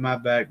you have my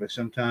back, but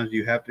sometimes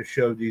you have to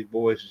show these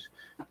boys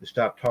to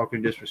stop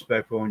talking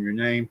disrespectful on your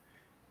name.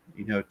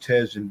 You know,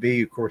 Tez and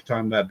B, of course,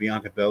 talking about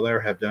Bianca Belair,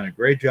 have done a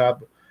great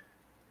job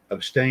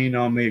of staying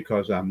on me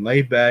because I'm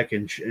laid back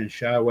and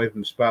shy away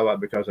from the spotlight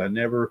because I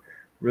never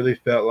really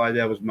felt like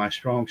that was my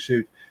strong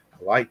suit.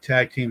 I like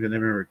tag teams. I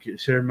never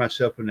considered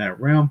myself in that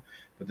realm,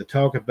 but the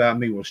talk about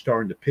me was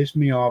starting to piss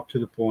me off to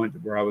the point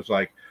where I was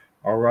like,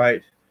 all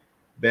right,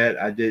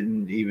 bet I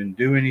didn't even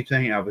do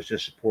anything. I was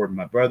just supporting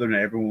my brother, and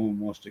everyone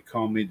wants to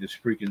call me this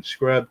freaking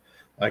scrub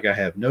like I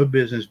have no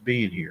business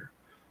being here.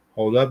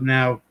 Hold up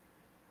now.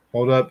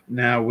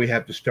 We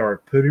have to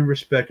start putting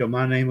respect on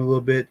my name a little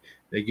bit.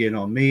 They get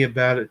on me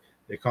about it.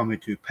 They call me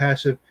too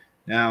passive.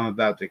 Now I'm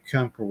about to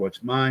come for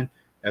what's mine.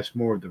 That's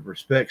more of the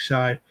respect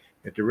side.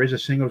 If there is a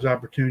singles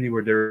opportunity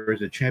where there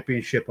is a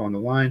championship on the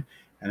line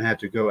and I have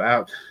to go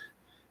out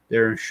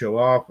there and show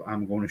off,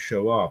 I'm going to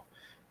show off.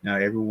 Now,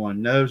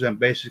 everyone knows I'm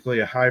basically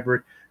a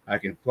hybrid. I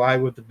can fly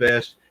with the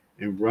best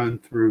and run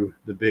through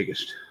the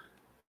biggest.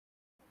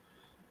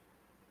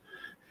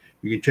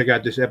 You can check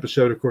out this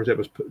episode, of course, that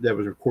was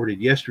recorded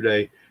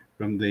yesterday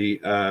from the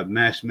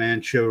Masked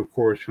Man show, of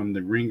course, from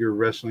the Ringer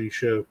Wrestling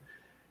show.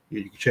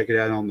 You can check it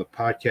out on the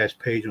podcast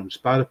page on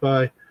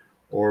Spotify,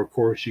 or, of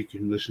course, you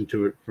can listen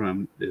to it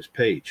from this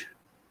page.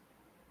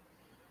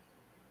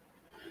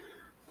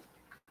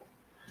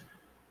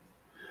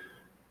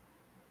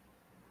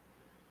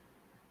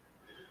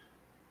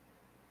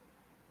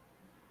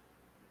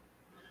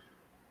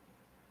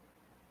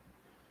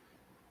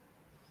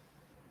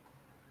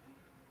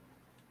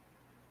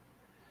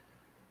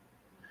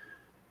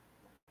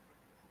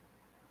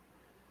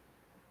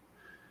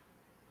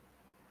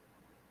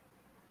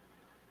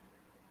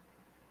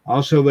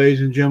 Also,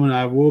 ladies and gentlemen,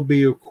 I will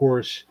be, of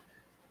course,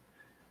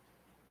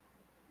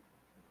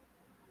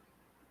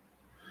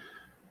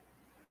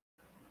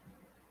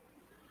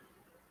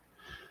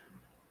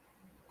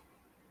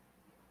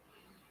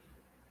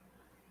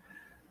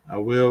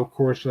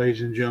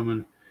 ladies and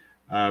gentlemen,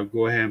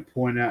 go ahead and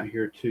point out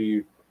here to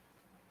you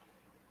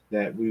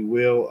that we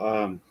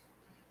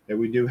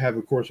do have,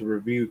 of course, a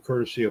review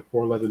courtesy of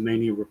 411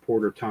 Mania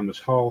reporter Thomas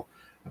Hall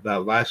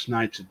about last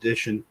night's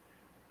edition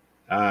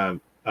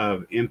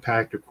of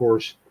Impact, of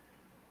course.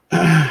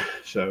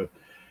 So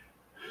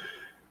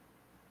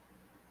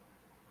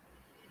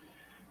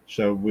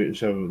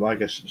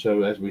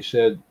as we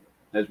said,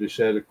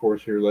 of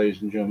course, here,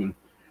 ladies and gentlemen,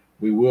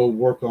 we will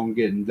work on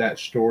getting that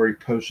story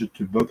posted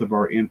to both of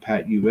our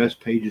Impact US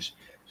pages,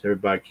 so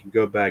everybody can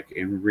go back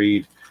and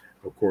read,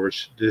 of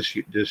course, this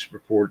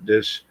report,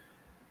 this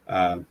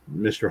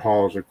Mr.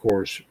 Hall's, of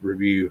course,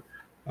 review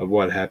of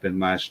what happened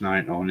last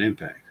night on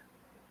Impact.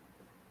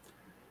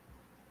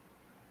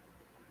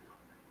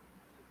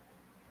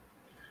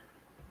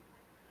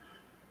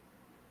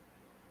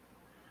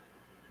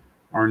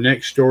 Our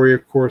next story,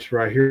 of course,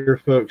 right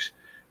here, folks,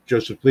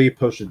 Joseph Lee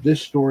posted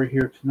this story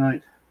here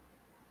tonight.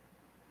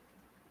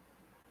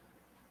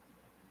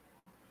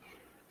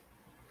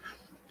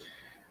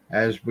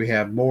 As we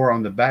have more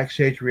on the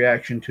backstage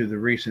reaction to the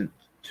recent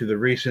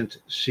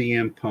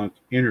CM Punk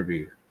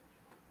interview.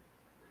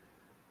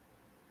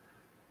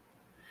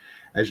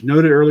 As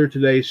noted earlier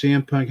today,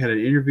 CM Punk had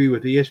an interview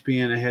with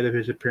ESPN ahead of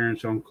his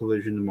appearance on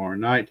Collision tomorrow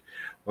night.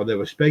 While there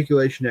was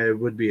speculation that it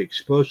would be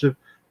explosive,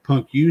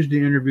 Punk used the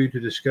interview to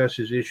discuss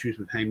his issues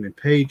with Hangman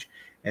Page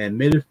and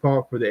admitted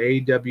fault for the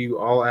AEW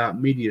All-Out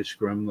Media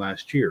Scrum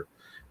last year.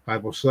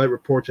 Fightful Select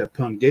reports that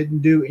Punk didn't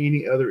do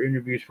any other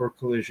interviews for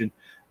Collision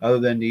other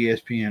than the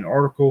ESPN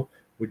article,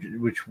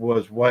 which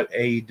was what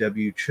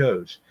AEW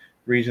chose.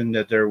 The reason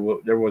that there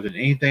wasn't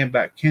anything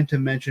about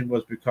Kenta mentioned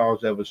was because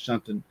that was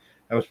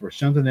for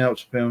something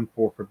else filmed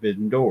for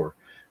Forbidden Door.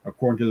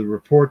 According to the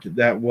report,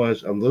 that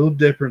was a little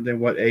different than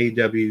what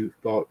AEW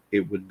thought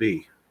it would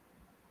be.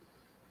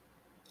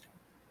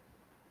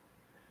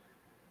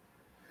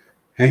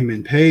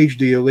 Hangman Page,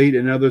 the Elite,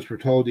 and others were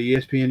told the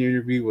ESPN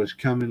interview was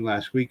coming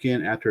last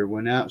weekend. After it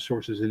went out,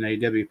 sources in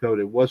AEW felt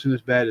it wasn't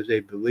as bad as they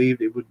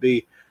believed it would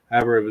be.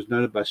 However, it was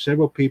noted by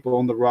several people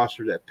on the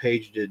roster that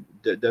Page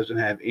doesn't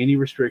have any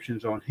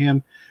restrictions on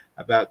him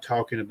about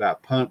talking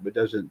about Punk, but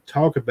doesn't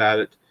talk about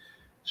it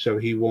so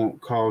he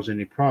won't cause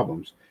any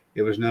problems.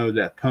 It was noted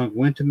that Punk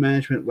went to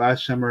management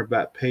last summer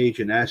about Page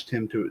and asked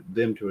them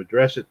to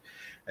address it.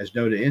 As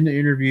noted in the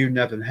interview,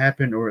 nothing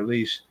happened, or at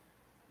least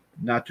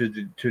not to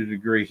the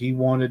degree he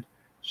wanted,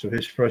 so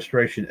his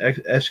frustration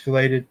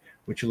escalated,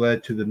 which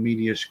led to the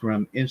media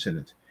scrum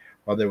incident.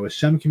 While there was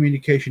some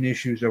communication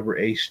issues over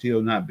Ace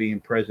Steel not being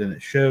present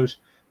at shows,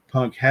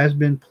 Punk has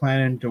been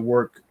planning to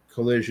work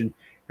Collision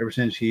ever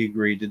since he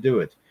agreed to do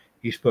it.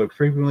 He spoke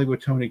frequently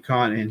with Tony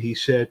Khan, and he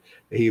said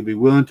that he would be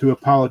willing to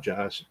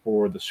apologize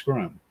for the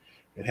scrum.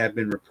 It had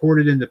been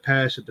reported in the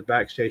past that the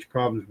backstage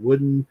problems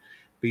wouldn't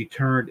be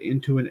turned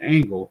into an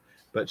angle,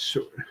 but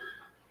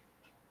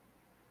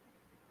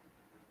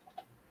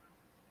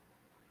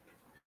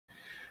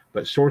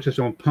sources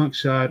on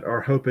Punk's side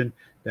are hoping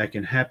that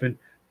can happen.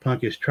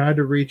 Punk has tried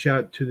to reach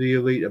out to the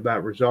Elite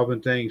about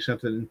resolving things,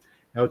 something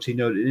else he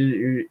noted in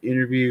an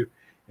interview.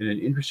 In an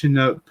interesting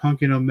note,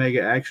 Punk and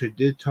Omega actually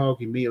did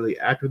talk immediately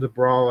after the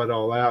brawl at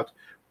All Out,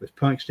 with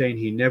Punk saying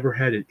he never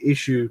had an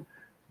issue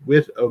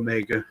with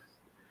Omega.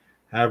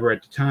 However,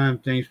 at the time,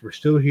 things were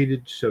still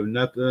heated, so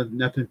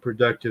nothing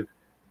productive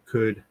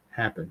could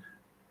happen.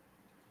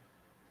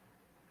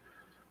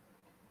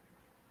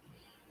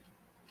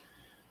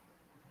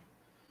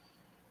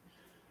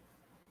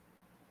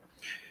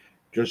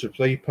 Joseph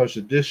Lee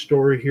posted this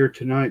story here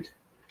tonight,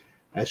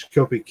 as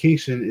Kofi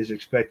Kingston is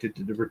expected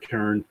to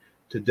return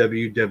to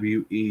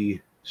WWE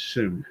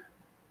soon.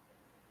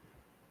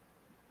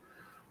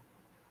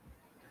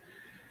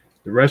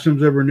 The Wrestling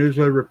Observer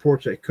newsletter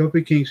reports that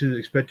Kofi Kingston is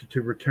expected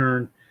to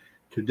return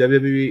to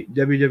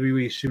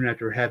WWE soon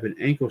after having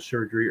ankle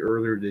surgery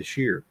earlier this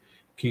year.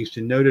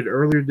 Kingston noted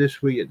earlier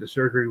this week that the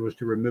surgery was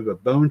to remove a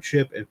bone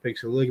chip and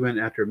fix a ligament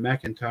after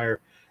McIntyre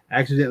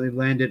accidentally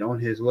landed on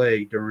his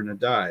leg during a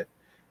dive.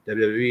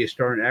 WWE is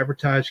starting to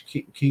advertise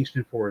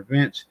Kingston for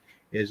events.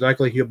 It is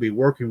likely he'll be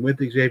working with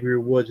Xavier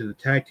Woods in the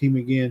tag team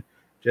again,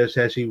 just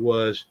as he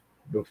was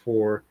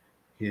before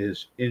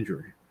his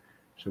injury.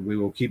 So we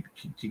will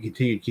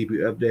continue to keep you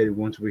updated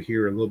once we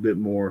hear a little bit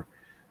more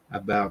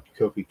about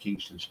Kofi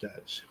Kingston's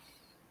status.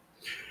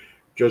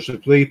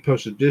 Joseph Lee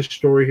posted this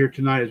story here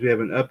tonight as we have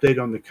an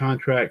update on the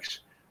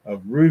contracts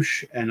of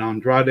Rush and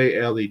Andrade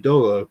El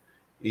Idolo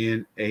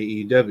in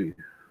AEW.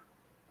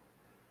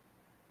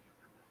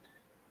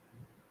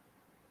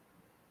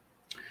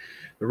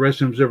 The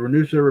Wrestling Observer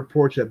Newsletter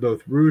reports that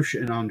both Rush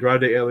and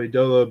Andrade El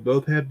Idolo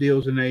both have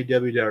deals in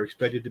AEW that are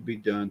expected to be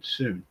done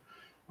soon.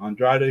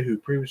 Andrade, who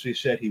previously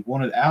said he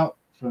wanted out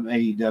from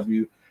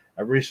AEW,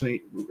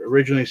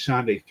 originally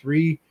signed a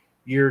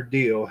 3-year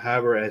deal.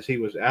 However, as he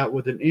was out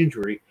with an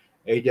injury,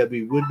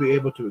 AEW would be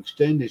able to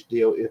extend his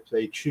deal if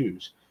they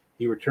choose.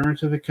 He returns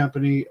to the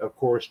company, of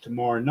course,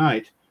 tomorrow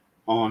night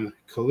on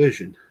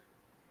Collision.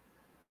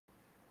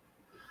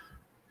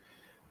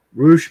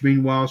 Rush,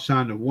 meanwhile,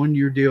 signed a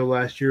 1-year deal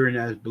last year and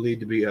is believed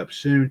to be up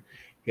soon.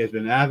 He has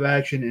been out of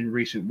action in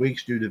recent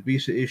weeks due to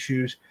visa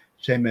issues,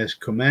 same as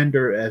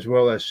Commander, as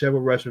well as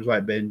several wrestlers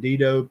like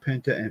Bandito,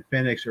 Penta, and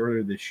Phoenix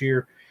earlier this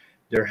year.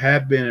 There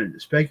have been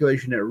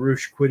speculation that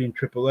Rush quitting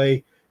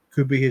AAA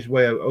could be his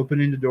way of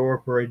opening the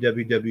door for a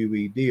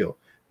WWE deal.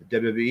 The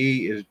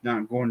WWE is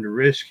not going to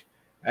risk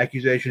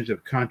accusations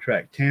of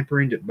contract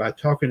tampering by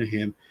talking to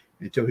him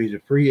until he's a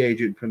free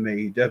agent from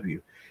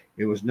AEW.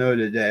 It was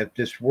noted that if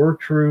this were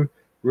true,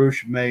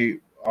 Rush may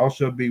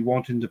also be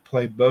wanting to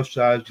play both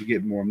sides to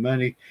get more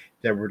money.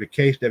 If that were the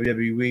case,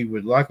 WWE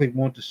would likely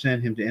want to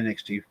send him to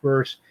NXT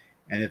first,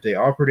 and if they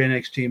offered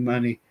NXT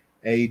money,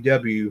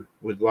 AEW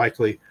would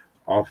likely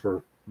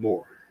offer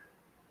more.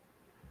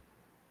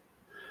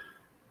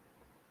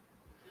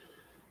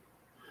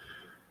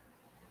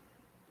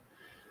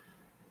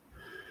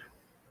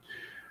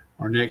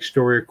 Our next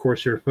story, of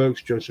course, here,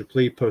 folks, Joseph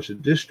Lee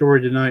posted this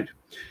story tonight.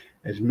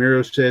 As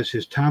Miro says,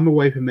 his time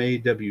away from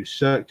AEW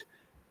sucked,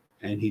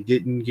 and he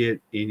didn't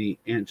get any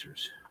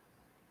answers.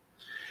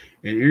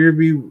 In an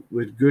interview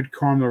with Good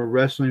Karma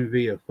Wrestling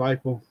via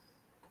Fightful,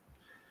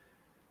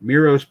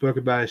 Miro spoke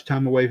about his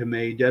time away from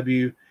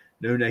AEW,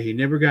 knowing that he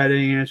never got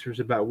any answers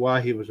about why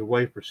he was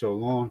away for so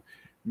long.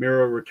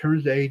 Miro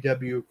returns to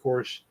AEW, of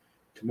course,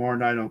 tomorrow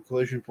night on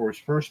Collision for his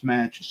first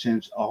match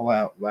since All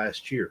Out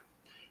last year.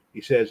 He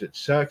says, it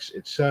sucks,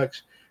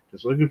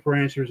 just looking for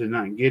answers and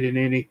not getting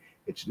any.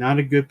 It's not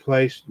a good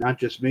place, not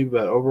just me,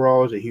 but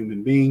overall as a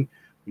human being.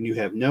 When you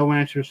have no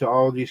answers to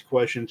all of these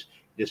questions,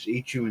 it just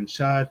eats you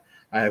inside.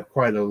 I have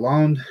quite a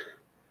long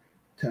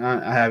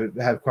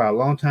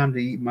time to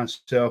eat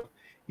myself.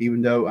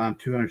 Even though I'm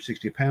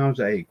 260 pounds,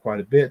 I ate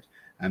quite a bit.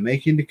 I'm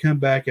aching to come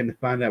back and to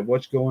find out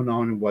what's going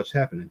on and what's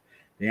happening.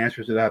 The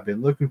answers that I've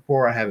been looking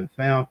for, I haven't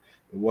found.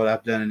 But what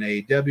I've done in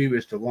AEW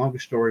is the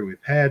longest story we've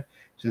had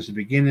since the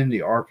beginning,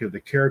 the arc of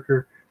the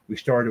character. We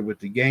started with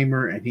the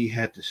gamer, and he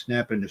had to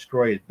snap and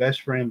destroy his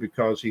best friend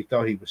because he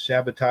thought he was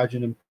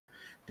sabotaging him,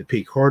 to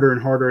peak harder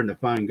and harder and to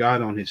find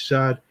God on his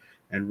side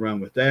and run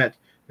with that.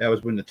 That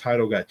was when the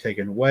title got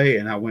taken away,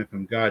 and I went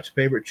from God's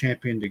favorite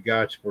champion to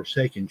God's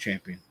forsaken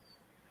champion.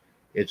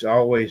 It's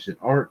always an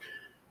art.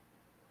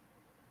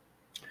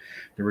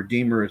 The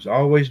Redeemer is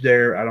always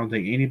there. I don't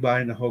think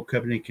anybody in the whole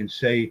company can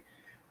say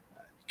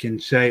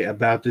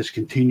about this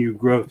continued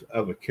growth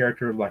of a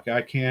character like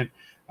I can.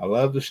 I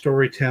love the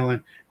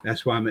storytelling.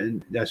 That's why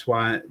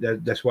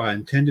I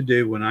intend to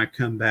do when I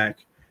come back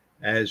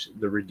as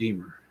the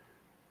Redeemer.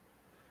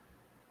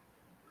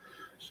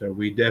 So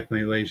we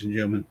definitely, ladies and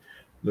gentlemen,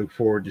 look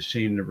forward to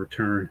seeing the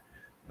return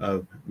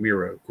of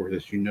Miro. Of course,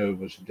 as you know,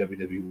 was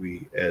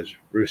WWE as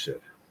Rusev.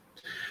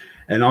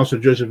 And also,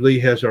 Joseph Lee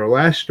has our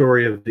last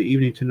story of the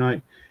evening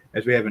tonight,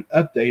 as we have an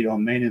update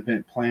on main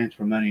event plans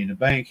for Money in the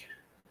Bank.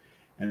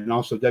 And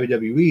also,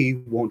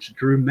 WWE wants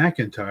Drew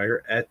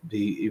McIntyre at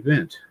the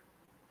event.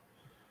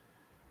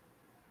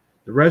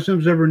 The Wrestling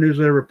Observer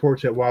Newsletter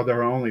reports that while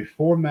there are only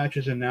 4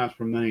 matches announced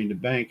for Money in the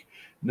Bank,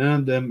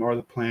 none of them are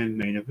the planned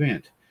main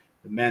event.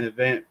 The main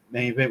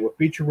event will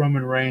feature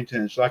Roman Reigns,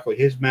 and it's likely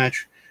his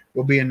match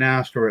will be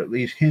announced or at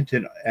least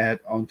hinted at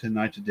on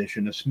tonight's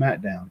edition of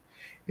Smackdown.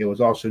 It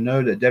was also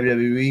noted that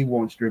WWE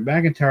wants Drew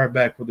McIntyre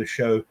back for the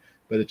show,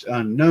 but it's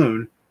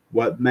unknown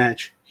what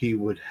match he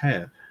would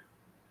have.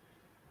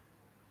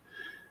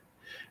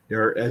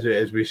 There are,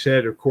 as we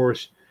said, of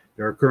course,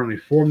 there are currently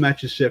 4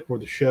 matches set for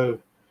the show,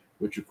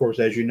 which, of course,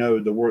 as you know,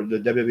 the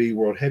WWE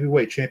World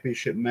Heavyweight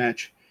Championship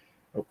match,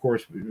 of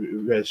course,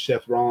 as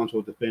Seth Rollins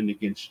will defend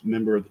against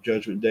member of the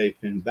Judgment Day,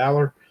 Finn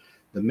Balor.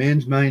 The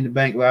men's Money in the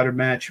Bank ladder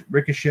match,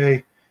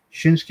 Ricochet,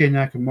 Shinsuke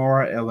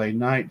Nakamura, LA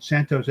Knight,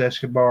 Santos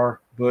Escobar,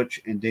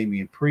 Butch, and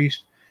Damian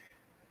Priest.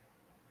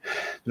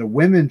 The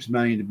women's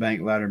Money in the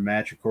Bank ladder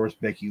match, of course,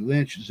 Becky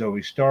Lynch,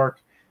 Zoe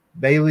Stark,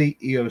 Bayley,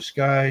 Io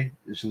Sky,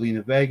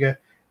 Zelina Vega,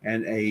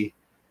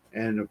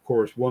 and of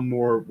course one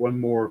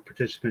more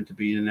participant to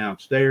be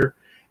announced there,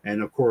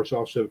 and of course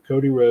also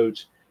Cody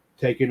Rhodes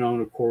taking on,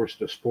 of course,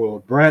 the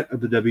spoiled brat of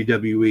the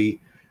WWE,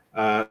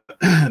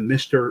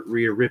 Mr.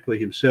 Rhea Ripley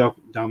himself,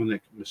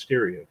 Dominic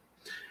Mysterio.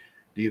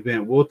 The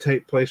event will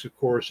take place, of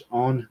course,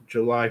 on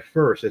July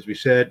 1st, as we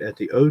said, at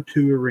the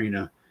O2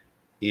 Arena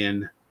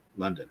in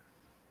London.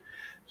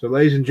 So,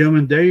 ladies and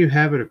gentlemen, there you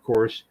have it, of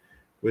course,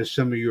 with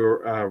some of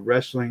your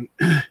wrestling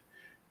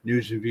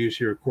news and views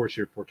here, of course,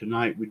 here for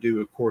tonight. We do,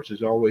 of course,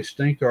 as always,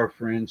 thank our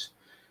friends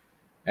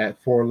at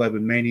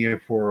 411 Mania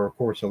for, of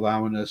course,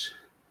 allowing us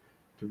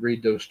to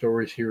read those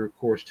stories here, of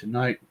course,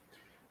 tonight.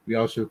 We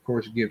also, of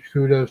course, give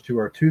kudos to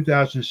our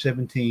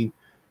 2017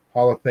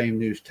 Hall of Fame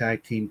News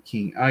Tag Team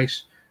King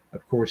Ice.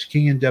 Of course,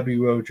 King and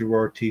WO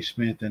Gerard T.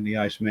 Smith and the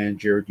Iceman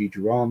Jared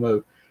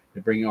DiGirolamo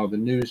to bring all the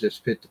news that's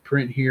fit to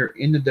print here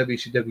in the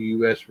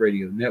WCWUS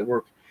Radio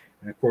Network.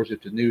 And of course,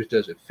 if the news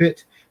doesn't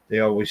fit, they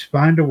always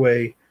find a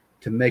way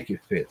to make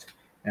it fit.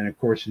 And of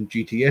course, in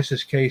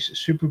GTS's case,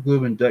 super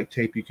glue and duct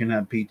tape, you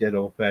cannot beat that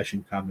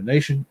old-fashioned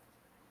combination.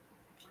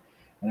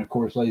 And of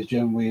course, ladies and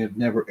gentlemen, we have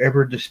never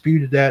ever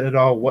disputed that at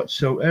all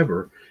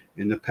whatsoever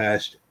in the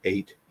past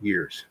 8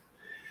 years.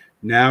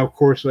 Now, of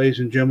course, ladies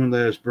and gentlemen,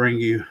 let us bring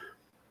you,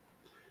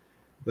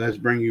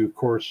 of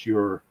course,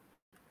 your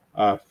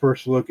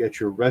first look at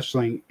your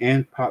wrestling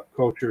and pop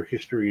culture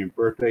history and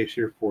birthdays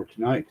here for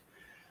tonight.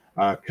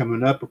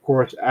 Coming up, of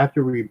course,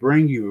 after we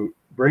bring you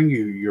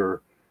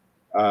your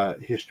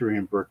history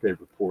and birthday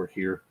report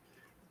here,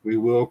 we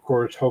will, of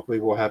course,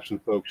 hopefully we'll have some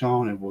folks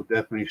on, and we'll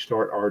definitely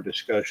start our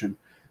discussion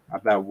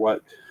about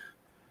what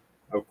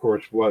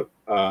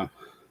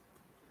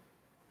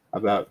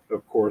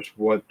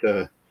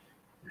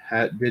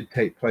did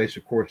take place,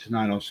 of course,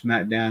 tonight on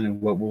Smackdown,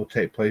 and what will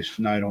take place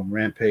tonight on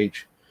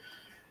Rampage.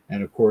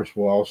 And of course,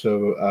 we'll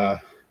also,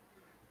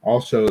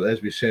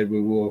 as we said,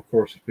 we will, of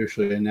course,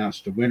 officially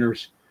announce the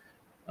winners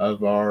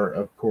of our,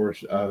 of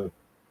course,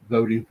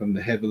 voting from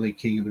the Heavenly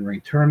King of the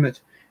Ring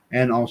tournament,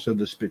 and also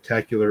the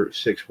spectacular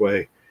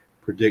 6-way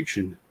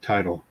prediction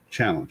title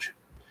challenge.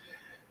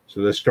 So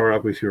let's start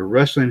off with your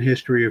wrestling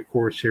history, of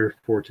course, here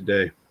for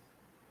today.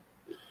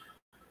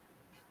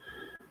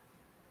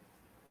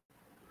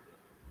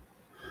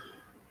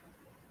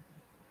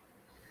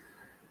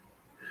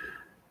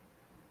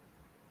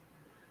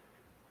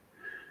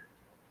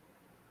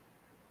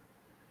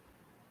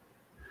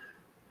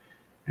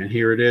 And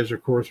here it is,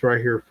 of course,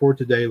 right here for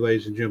today,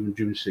 ladies and gentlemen,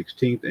 June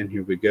 16th. And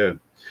here we go.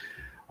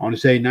 On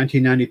this day,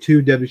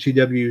 1992,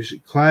 WCW's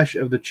Clash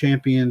of the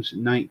Champions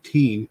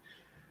 19,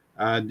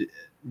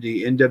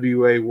 the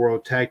NWA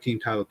World Tag Team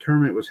Title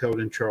Tournament was held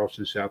in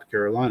Charleston, South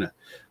Carolina.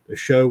 The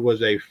show was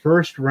the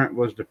first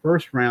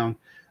round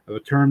of a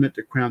tournament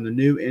to crown the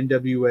new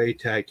NWA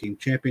Tag Team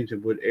Champions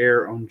and would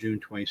air on June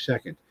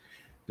 22nd.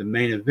 The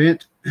main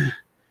event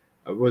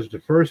was the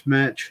first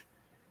match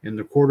in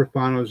the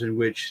quarterfinals, in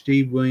which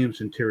Steve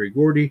Williams and Terry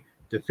Gordy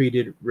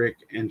defeated Rick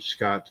and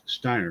Scott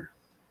Steiner.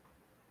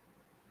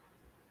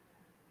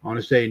 On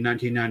this day in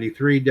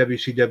 1993,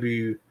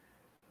 WCW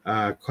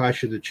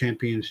Clash of the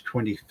Champions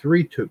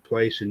 23 took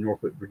place in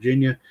Norfolk,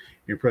 Virginia,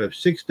 in front of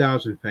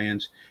 6,000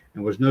 fans,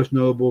 and was most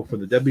notable for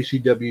the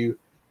WCW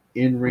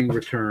in-ring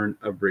return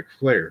of Ric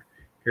Flair.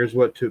 Here's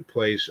what took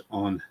place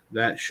on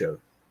that show.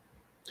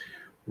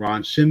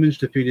 Ron Simmons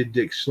defeated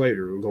Dick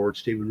Slater. Lord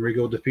Steven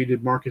Regal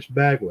defeated Marcus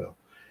Bagwell.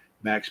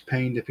 Max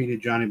Payne defeated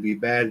Johnny B.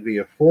 Bad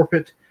via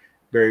forfeit.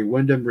 Barry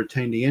Windham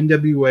retained the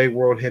NWA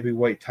World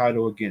Heavyweight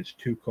title against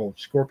Too Cold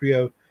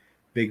Scorpio.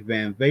 Big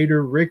Van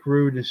Vader, Rick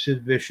Rude, and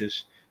Sid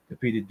Vicious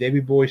defeated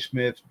Davey Boy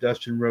Smith,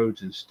 Dustin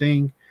Rhodes, and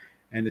Sting.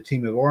 And the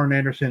team of Arn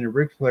Anderson and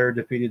Ric Flair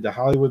defeated the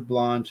Hollywood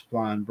Blondes,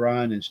 Flying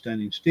Brian and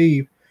Stunning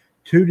Steve,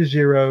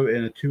 2-0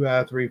 in a 2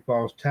 out of 3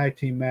 falls tag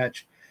team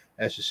match.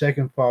 As the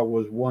second fall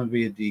was won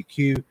via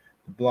DQ,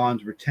 the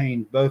Blondes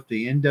retained both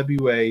the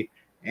NWA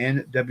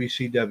and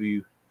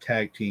WCW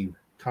tag team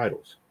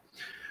titles.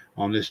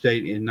 On this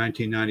date in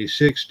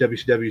 1996,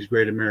 WCW's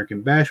Great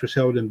American Bash was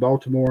held in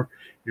Baltimore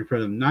in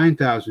front of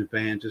 9,000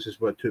 fans. This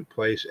is what took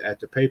place at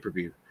the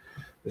pay-per-view.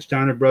 The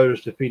Steiner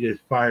brothers defeated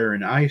Fire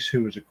and Ice,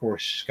 who was, of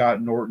course,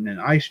 Scott Norton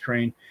and Ice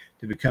Train,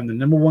 to become the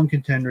number one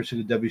contenders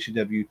to the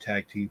WCW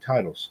tag team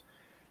titles.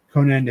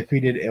 Conan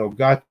defeated El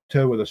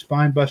Gato with a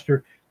spine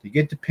buster to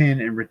get the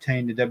pin and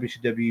retain the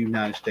WCW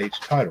United States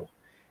title.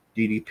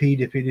 DDP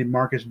defeated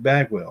Marcus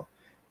Bagwell.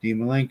 Dean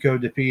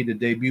Malenko defeated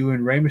the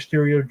debuting Rey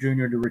Mysterio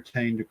Jr. to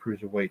retain the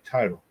Cruiserweight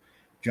title.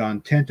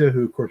 John Tenta,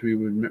 who of course we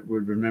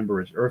would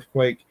remember as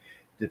Earthquake,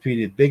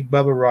 defeated Big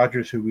Bubba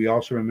Rogers, who we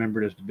also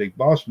remembered as the Big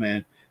Boss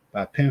Man,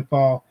 by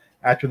pinfall.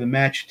 After the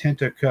match,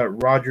 Tenta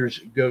cut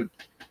Rogers'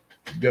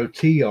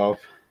 goatee off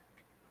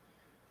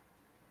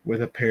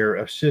with a pair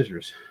of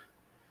scissors.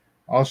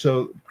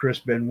 Also, Chris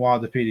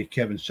Benoit defeated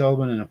Kevin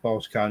Sullivan in a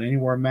Falls Count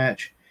Anywhere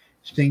match.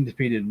 Sting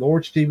defeated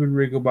Lord Steven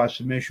Regal by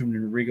submission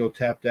when Regal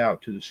tapped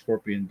out to the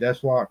Scorpion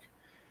Deathlock.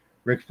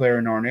 Ric Flair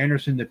and Arn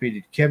Anderson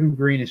defeated Kevin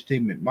Green and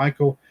Steve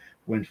McMichael.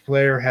 When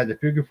Flair had the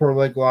figure 4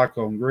 leg lock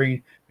on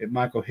Green,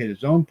 McMichael hit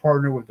his own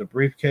partner with the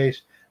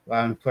briefcase,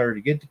 allowing Flair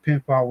to get the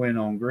pinfall win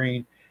on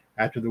Green.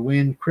 After the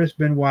win, Chris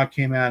Benoit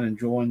came out and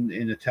joined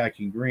in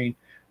attacking Green.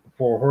 The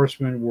Four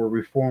Horsemen were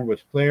reformed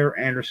with Flair,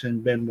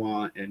 Anderson,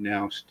 Benoit, and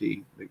now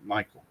Steve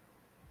McMichael.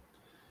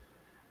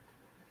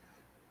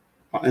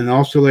 And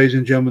also, ladies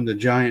and gentlemen, the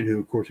Giant, who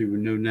of course we would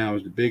know now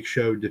as the Big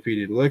Show,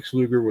 defeated Lex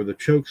Luger with a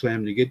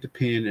chokeslam to get the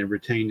pin and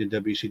retain the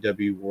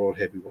WCW World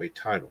Heavyweight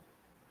title.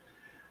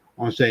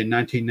 On say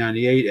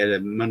 1998, at a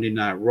Monday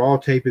Night Raw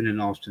taping in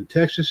Austin,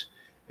 Texas,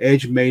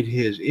 Edge made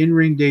his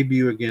in-ring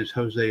debut against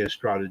Jose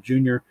Estrada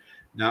Jr.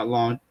 Not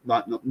long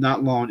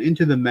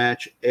into the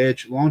match,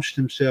 Edge launched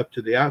himself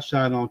to the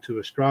outside onto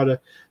Estrada,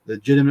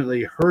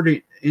 legitimately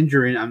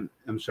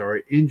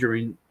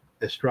injuring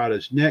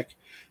Estrada's neck,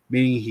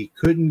 meaning he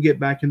couldn't get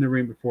back in the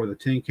ring before the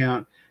 10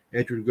 count.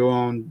 Edge would go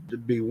on to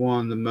be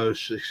one of the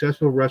most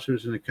successful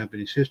wrestlers in the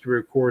company's history,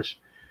 of course,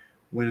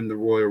 winning the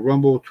Royal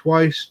Rumble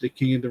twice, the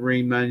King of the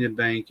Ring, Money in the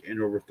Bank,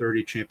 and over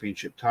 30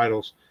 championship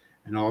titles.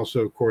 And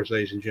also, of course,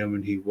 ladies and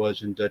gentlemen, he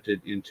was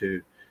inducted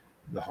into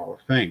the Hall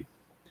of Fame.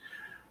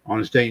 On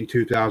his date in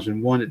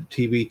 2001 at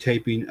the TV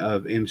taping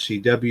of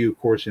MCW, of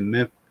course, in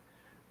Memphis,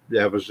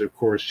 that was, of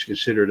course,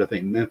 considered, I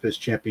think, Memphis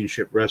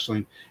Championship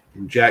Wrestling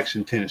in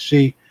Jackson,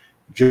 Tennessee.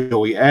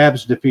 Joey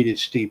Abs defeated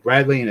Steve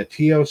Bradley in a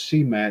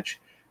TLC match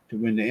to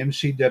win the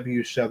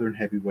MCW Southern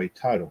Heavyweight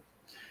title.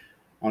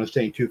 On his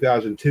date in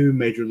 2002,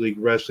 Major League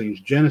Wrestling's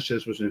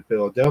Genesis was in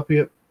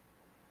Philadelphia.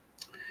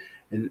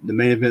 And the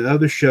main event of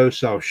the show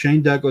saw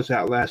Shane Douglas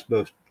outlast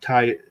both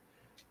Tayo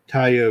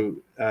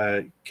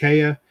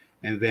Kea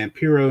and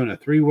Vampiro in a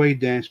three-way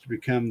dance to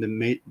become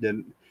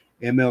the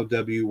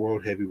MLW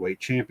World Heavyweight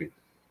Champion.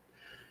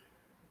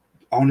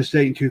 On his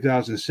date in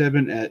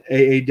 2007, at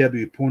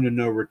AAW Point of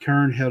No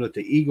Return, held at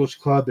the Eagles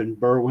Club in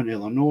Berwyn,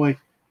 Illinois,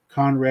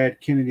 Conrad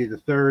Kennedy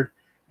III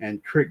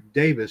and Trick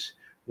Davis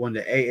won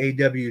the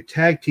AAW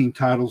Tag Team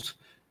titles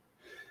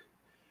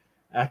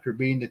after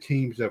beating the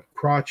teams of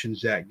Crotch and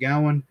Zach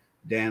Gowen,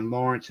 Dan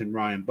Lawrence and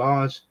Ryan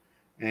Boz,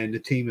 and the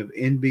team of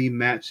NB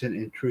Matson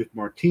and Truth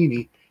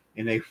Martini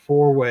in a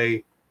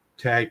four-way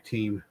tag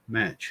team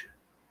match.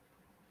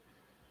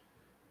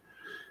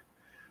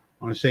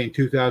 On his day in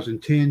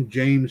 2010,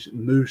 James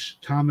Moose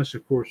Thomas,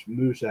 of course,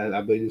 Moose,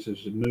 I believe this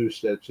is Moose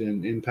that's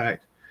in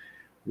Impact,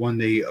 won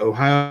the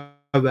Ohio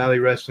Valley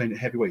Wrestling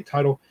Heavyweight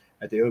title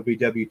at the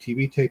OVW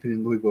TV taping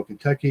in Louisville,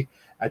 Kentucky,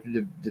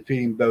 after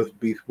defeating both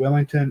Beef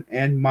Wellington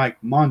and Mike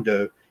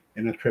Mondo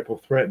in a triple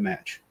threat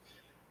match.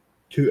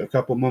 A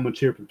couple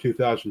moments here from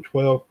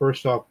 2012.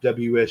 First off,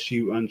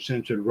 WSU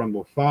Uncensored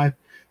Rumble 5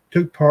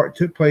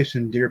 took place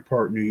in Deer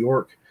Park, New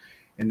York.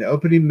 In the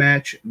opening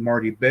match,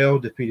 Marty Bell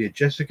defeated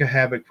Jessica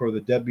Havoc for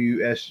the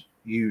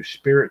WSU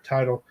Spirit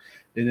title.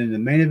 Then in the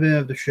main event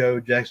of the show,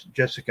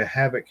 Jessica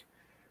Havoc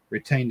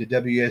retained the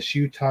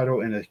WSU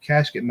title in a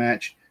casket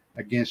match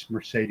against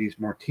Mercedes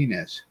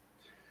Martinez.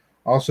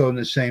 Also on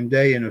the same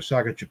day in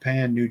Osaka,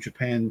 Japan, New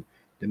Japan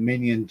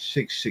Dominion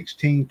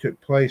 616 took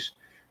place.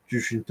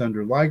 Jushin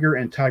Thunder Liger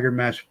and Tiger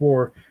Mask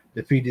 4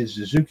 defeated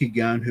Suzuki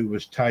Gun, who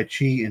was Tai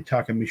Chi and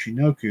Taka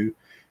Michinoku,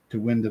 to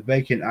win the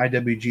vacant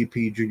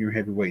IWGP Junior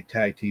Heavyweight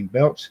Tag Team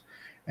belts.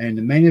 And in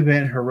the main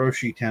event,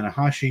 Hiroshi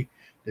Tanahashi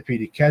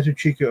defeated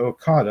Kazuchika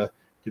Okada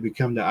to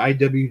become the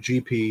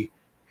IWGP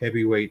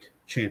Heavyweight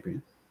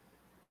Champion.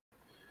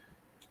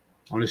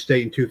 On his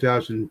date in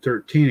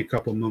 2013, a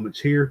couple moments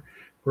here.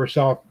 First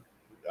off,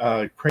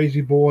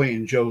 Crazy Boy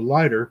and Joe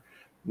Leiter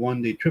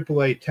won the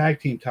AAA Tag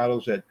Team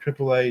titles at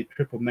AAA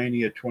Triple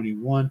Mania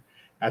 21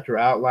 after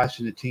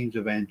outlasting the teams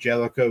of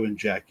Angelico and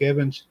Jack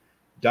Evans,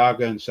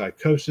 Daga and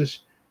Psychosis,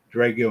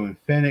 Drago and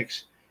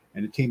Phoenix,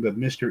 and the team of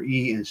Mr.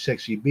 E and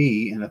Sexy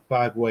B in a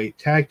five-way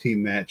tag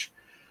team match.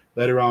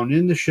 Later on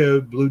in the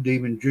show, Blue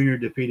Demon Jr.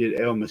 defeated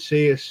El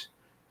Messias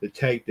to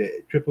take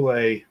the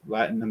AAA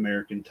Latin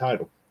American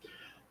title.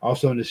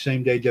 Also on the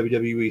same day,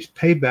 WWE's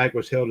Payback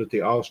was held at the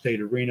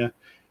Allstate Arena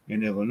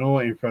in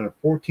Illinois in front of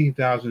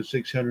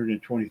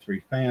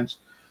 14,623 fans.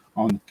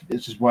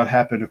 This is what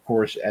happened, of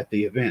course, at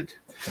the event.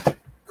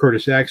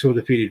 Curtis Axel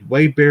defeated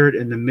Wade Barrett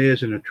and The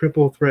Miz in a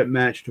triple threat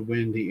match to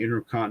win the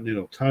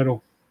Intercontinental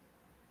title.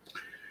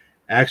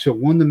 Axel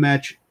won the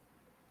match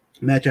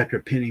after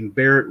pinning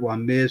Barrett, while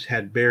Miz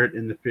had Barrett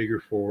in the figure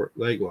 4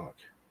 leg lock.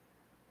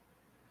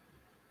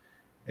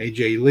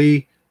 AJ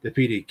Lee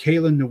defeated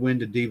Caitlyn to win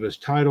the Divas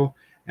title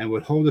and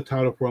would hold the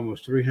title for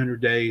almost 300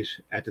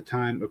 days. At the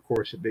time, of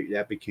course,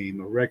 that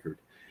became a record.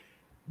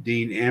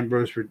 Dean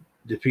Ambrose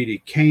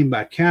defeated Kane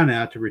by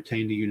countout to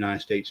retain the United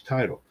States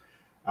title.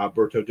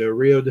 Alberto Del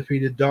Rio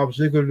defeated Dolph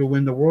Ziggler to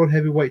win the World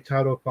Heavyweight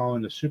title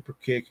following a super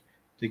kick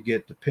to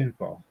get the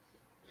pinfall.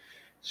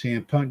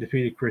 CM Punk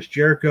defeated Chris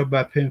Jericho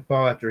by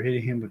pinfall after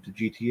hitting him with the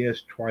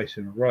GTS twice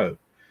in a row.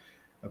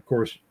 Of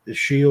course, The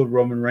Shield,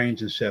 Roman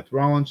Reigns, and Seth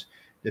Rollins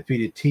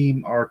defeated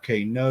Team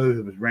RK No,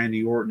 who was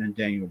Randy Orton and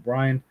Daniel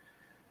Bryan,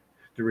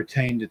 to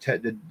retain the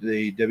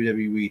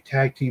WWE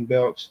Tag Team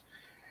belts.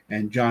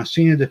 And John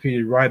Cena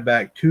defeated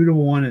Ryback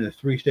 2-1 in the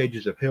 3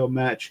 Stages of Hell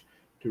match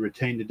to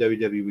retain the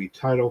WWE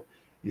title.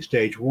 In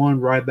Stage 1,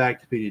 Ryback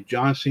defeated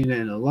John Cena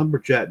in a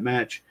lumberjack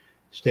match.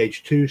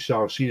 Stage 2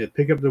 saw Cena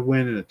pick up the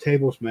win in a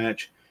tables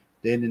match.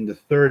 Then in the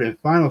third and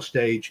final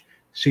stage,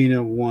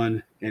 Cena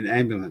won an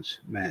ambulance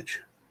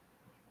match.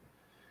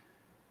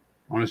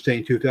 On his day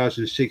in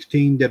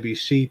 2016,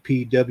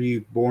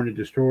 WCPW Born to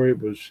Destroy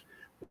was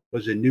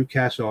was in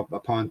Newcastle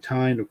upon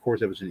Tyne. Of course,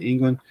 that was in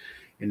England.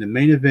 In the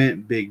main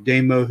event, Big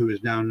Damo, who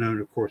is now known,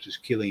 of course, as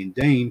Killian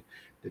Dane,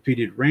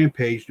 defeated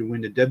Rampage to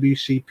win the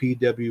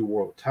WCPW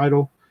World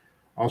Title.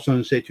 Also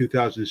in, say,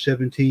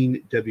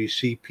 2017,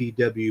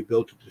 WCPW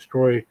Built to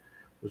Destroy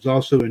was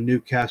also in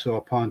Newcastle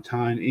upon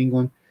Tyne,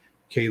 England.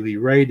 Kaylee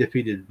Ray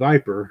defeated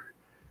Viper.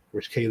 Of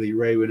course, Kaylee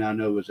Ray we now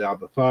know was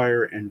Alba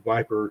Fire, and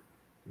Viper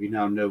we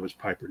now know was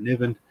Piper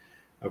Niven.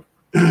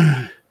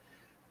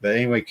 But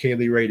anyway,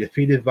 Kaylee Ray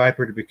defeated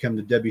Viper to become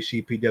the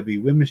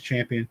WCPW Women's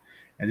Champion.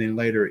 And then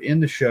later in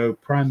the show,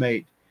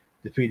 Primate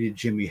defeated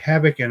Jimmy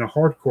Havoc in a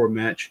hardcore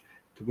match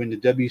to win the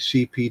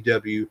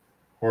WCPW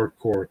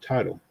Hardcore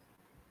title.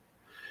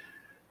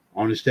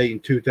 On this date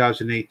in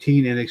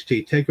 2018,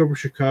 NXT TakeOver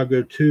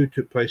Chicago 2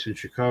 took place in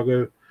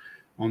Chicago.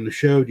 On the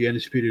show, the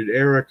Undisputed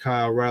Era,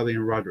 Kyle O'Reilly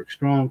and Roderick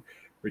Strong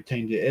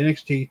retained the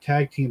NXT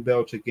Tag Team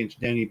belts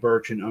against Danny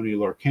Burch and Oni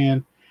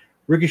Lorcan.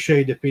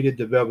 Ricochet defeated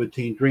the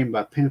Velveteen Dream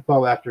by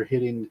pinfall after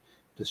hitting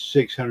the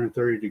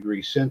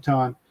 630-degree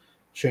senton.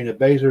 Shayna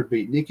Baszler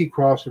beat Nikki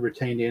Cross to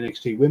retain the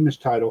NXT Women's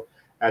title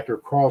after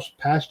Cross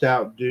passed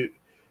out due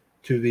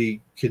to the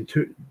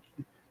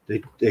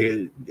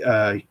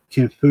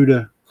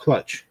Kinfuda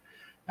clutch.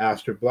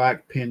 Aleister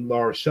Black pinned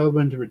Lars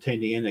Sullivan to retain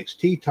the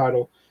NXT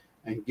title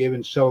and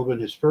given Sullivan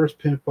his first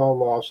pinfall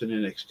loss in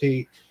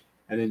NXT.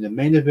 And in the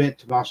main event,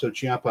 Tommaso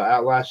Ciampa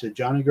outlasted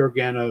Johnny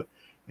Gargano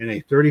in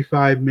a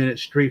 35-minute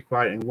street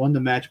fight and won the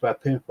match by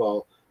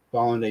pinfall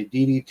following a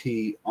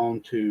DDT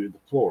onto the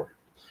floor.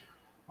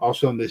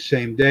 Also on this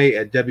same day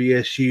at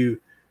WSU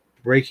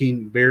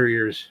Breaking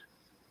Barriers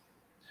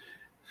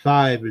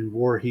 5 in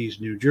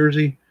Voorhees, New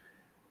Jersey,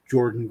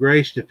 Jordan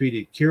Grace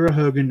defeated Kiera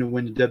Hogan to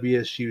win the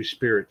WSU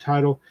Spirit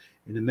title.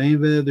 In the main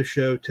event of the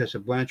show, Tessa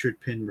Blanchard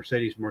pinned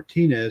Mercedes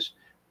Martinez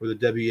for the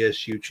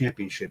WSU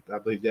Championship. I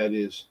believe that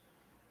is,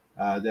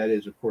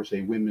 of course,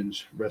 a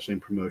women's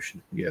wrestling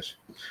promotion. Yes.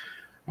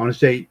 On this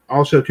date,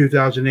 also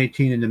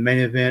 2018, in the main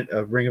event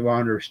of Ring of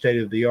Honor State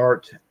of the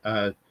Art,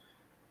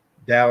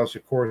 Dallas,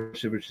 of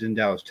course, which is in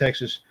Dallas,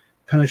 Texas,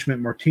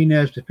 Punishment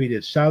Martinez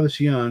defeated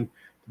Silas Young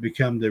to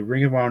become the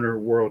Ring of Honor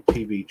World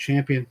TV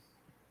Champion.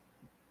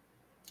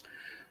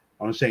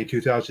 On this date,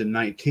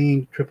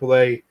 2019,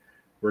 AAA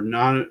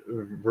Vernano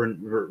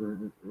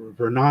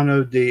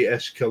de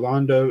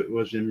Escalando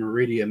was in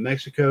Merida,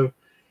 Mexico.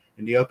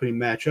 In the opening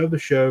match of the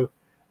show,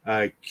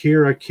 Kira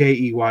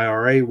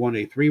Keyra won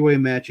a three-way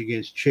match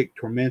against Chick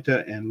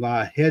Tormenta and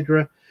La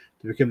Hedra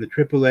to become the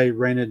AAA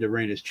Reina de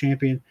Reinas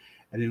champion.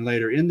 And then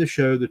later in the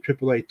show, the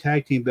AAA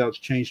tag team belts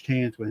changed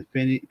hands when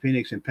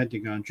Phoenix and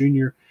Pentagon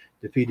Jr.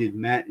 defeated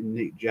Matt and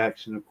Nick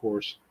Jackson, of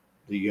course,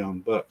 the Young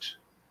Bucks.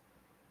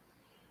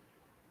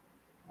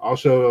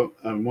 Also,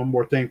 one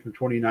more thing from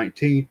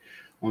 2019,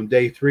 on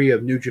day 3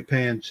 of New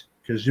Japan's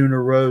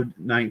Kazuna Road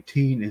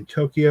 19 in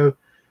Tokyo,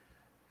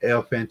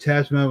 El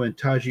Phantasmo and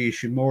Taiji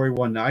Ishimori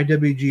won the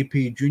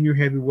IWGP Junior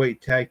Heavyweight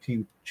Tag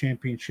Team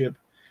Championship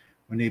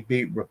when they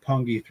beat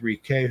Roppongi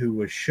 3K, who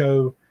was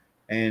Sho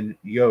and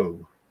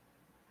Yo.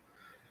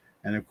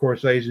 And of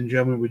course, ladies and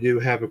gentlemen, we do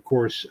have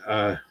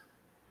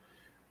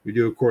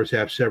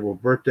several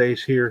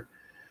birthdays here.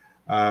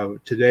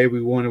 Today,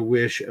 we want to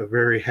wish a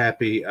very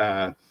happy.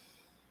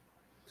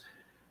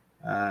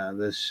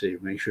 Let's see,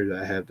 make sure that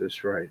I have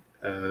this right.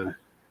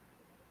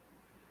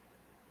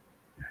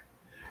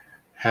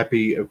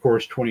 Happy, of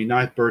course,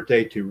 29th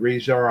birthday to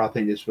Rezar. I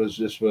think this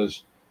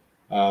was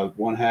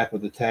one half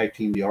of the tag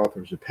team, the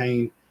Authors of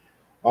Pain.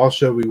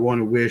 Also, we want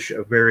to wish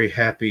a very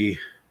happy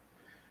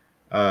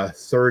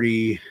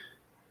 32nd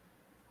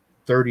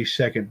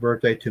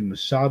birthday to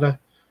Masada.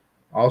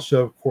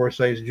 Also, of course,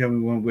 ladies and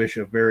gentlemen, we want to wish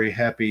a very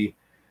happy,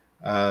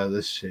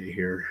 let's see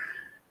here.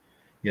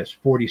 Yes,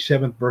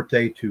 47th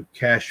birthday to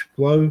Cash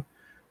Flow.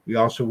 We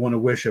also want to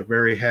wish a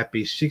very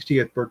happy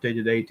 60th birthday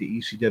today to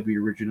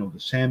ECW Original The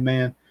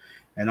Sandman.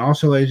 And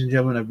also, ladies and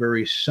gentlemen, a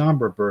very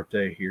somber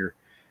birthday here,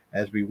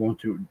 as we want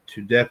to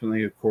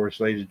definitely, of course,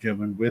 ladies and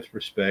gentlemen, with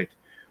respect,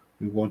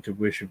 we want to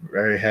wish a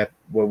very happy,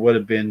 what would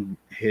have been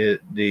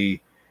the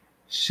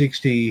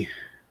 64th,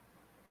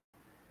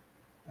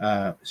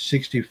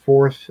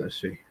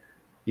 let's see,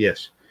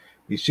 yes,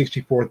 the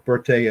 64th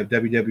birthday of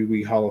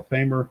WWE Hall of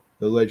Famer,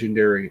 the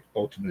legendary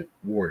Ultimate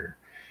Warrior.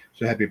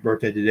 So happy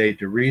birthday today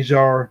to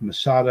Rezar,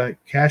 Masada,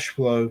 Cash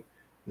Flow,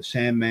 the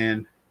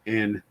Sandman,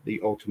 and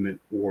the Ultimate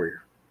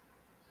Warrior.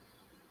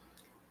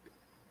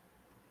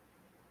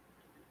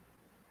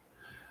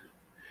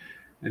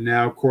 And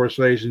now, of course,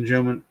 ladies and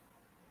gentlemen,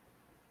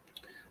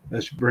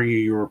 let's bring you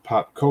your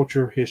pop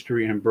culture,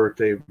 history, and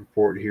birthday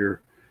report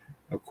here,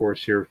 of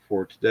course, here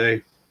for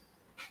today.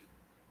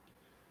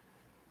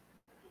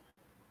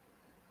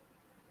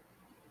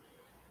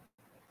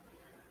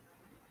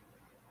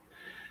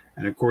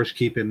 And of course,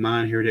 keep in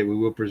mind here that we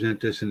will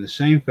present this in the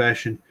same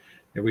fashion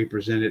that we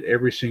present it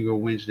every single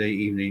Wednesday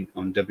evening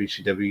on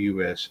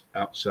WCWUS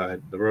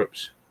Outside the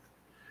Ropes.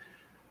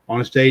 On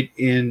this date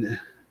in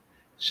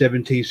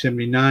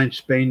 1779,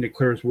 Spain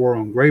declares war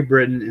on Great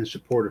Britain in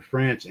support of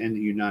France and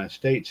the United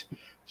States,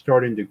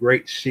 starting the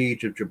Great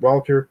Siege of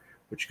Gibraltar,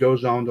 which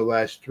goes on to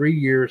last 3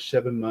 years,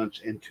 7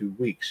 months, and 2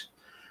 weeks.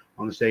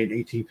 On this day in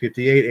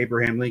 1858,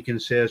 Abraham Lincoln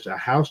says, "A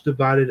house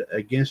divided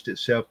against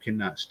itself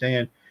cannot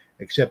stand,"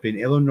 accepting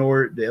the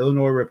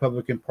Illinois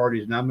Republican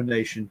Party's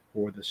nomination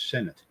for the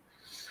Senate.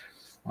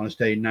 On this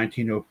day in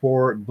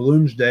 1904,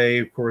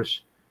 Bloomsday, of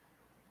course,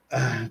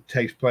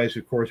 takes place,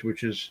 of course,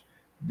 which is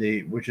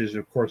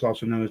of course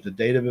also known as the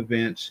date of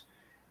events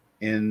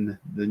in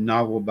the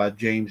novel by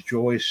James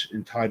Joyce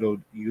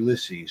entitled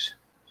Ulysses.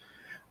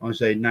 On this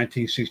day in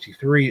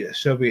 1963,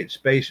 Soviet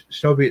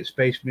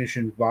space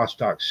mission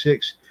Vostok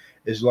 6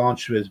 is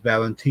launched with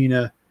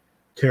Valentina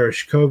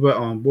Tereshkova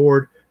on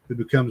board, who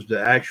becomes the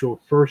actual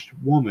first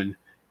woman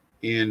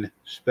in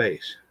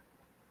space.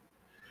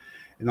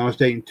 And on this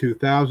date in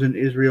 2000,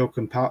 Israel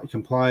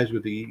complies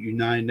with the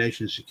United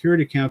Nations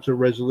Security Council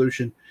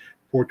Resolution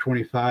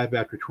 425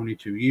 after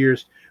 22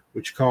 years,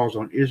 which calls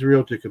on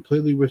Israel to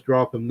completely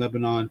withdraw from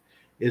Lebanon.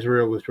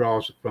 Israel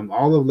withdraws from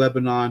all of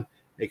Lebanon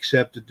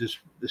except the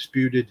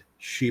disputed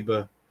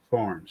Sheba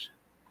farms.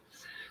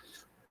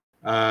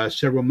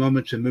 Several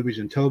moments in movies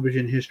and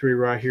television history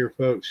right here,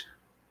 folks.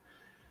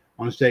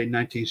 On this date in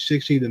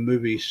 1960, the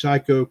movie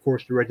Psycho, of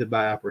course, directed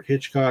by Alfred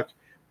Hitchcock,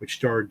 which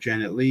starred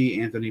Janet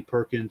Leigh, Anthony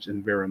Perkins,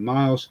 and Vera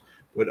Miles,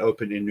 would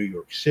open in New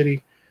York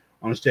City.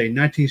 On this day in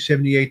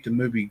 1978, the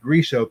movie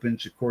Grease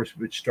opens, of course,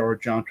 which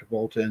starred John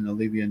Travolta and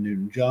Olivia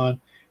Newton-John.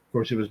 Of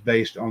course, it was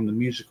based on the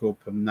musical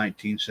from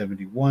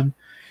 1971.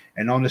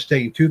 And on this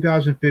date in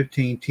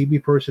 2015, TV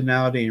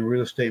personality and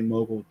real estate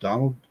mogul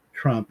Donald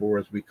Trump, or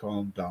as we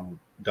call him, Donald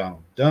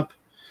Dump,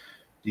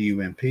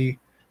 D-U-M-P,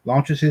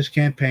 launches his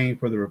campaign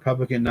for the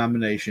Republican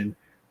nomination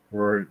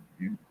for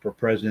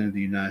President of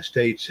the United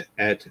States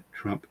at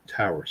Trump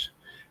Towers.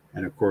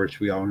 And of course,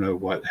 we all know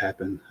what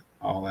happened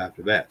all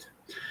after that.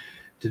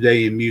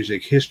 Today in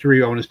music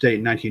history, on this date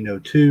in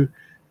 1902,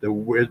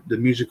 the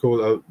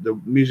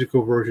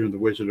musical version of The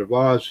Wizard of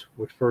Oz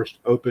was first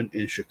opened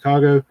in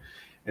Chicago.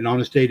 And on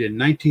this date in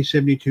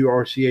 1972,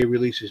 RCA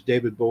releases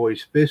David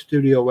Bowie's fifth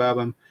studio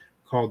album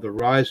called The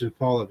Rise and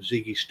Fall of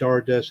Ziggy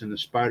Stardust and the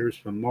Spiders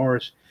from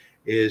Mars.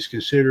 It is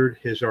considered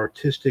his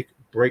artistic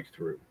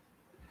breakthrough.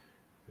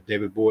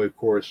 David Bowie, of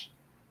course,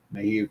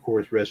 may he, of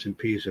course, rest in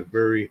peace, a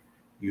very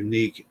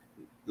unique,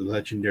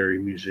 legendary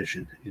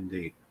musician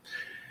indeed.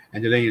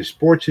 And today in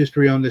sports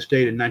history, on this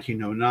date in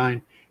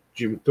 1909,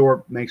 Jim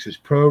Thorpe makes his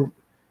pro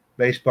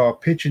baseball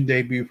pitching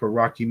debut for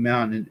Rocky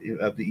Mountain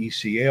of the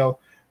ECL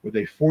with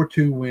a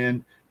 4-2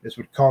 win. This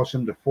would cause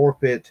him to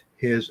forfeit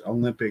his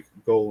Olympic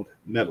gold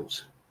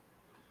medals.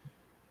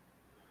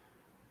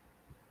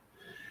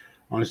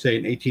 On this day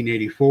in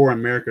 1884,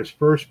 America's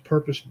first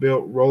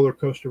purpose-built roller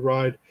coaster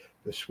ride,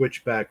 the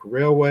Switchback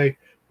Railway,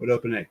 would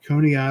open at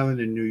Coney Island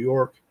in New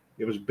York.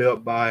 It was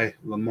built by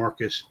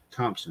LaMarcus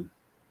Thompson.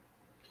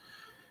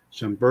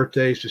 Some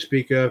birthdays to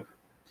speak of.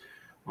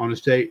 On this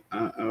date,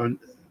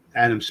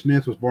 Adam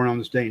Smith was born on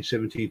this date in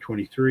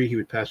 1723. He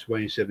would pass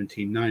away in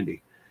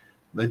 1790.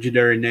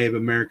 Legendary Native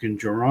American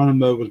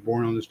Geronimo was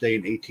born on this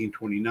date in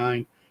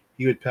 1829.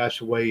 He would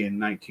pass away in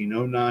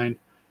 1909.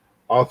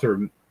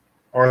 Arthur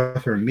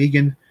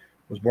Meighan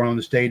was born on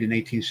this date in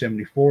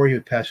 1874. He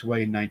would pass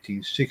away in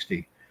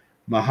 1960.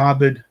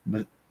 Mohammed,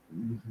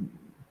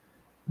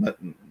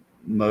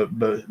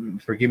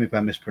 forgive me if I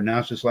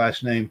mispronounce his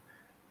last name,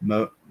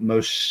 Mosadega,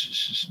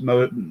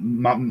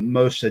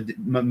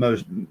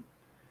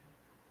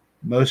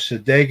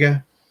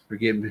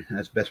 forgive me,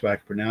 that's the best way I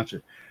can pronounce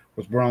it,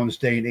 was born on this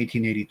day in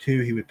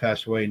 1882. He would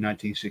pass away in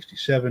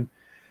 1967.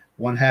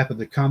 One half of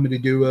the comedy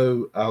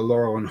duo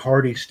Laurel and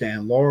Hardy,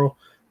 Stan Laurel,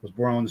 was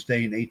born on this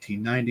day in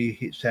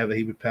 1890. Sadly,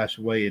 he would pass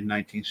away in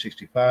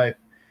 1965.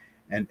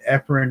 And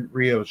Efren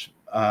Rios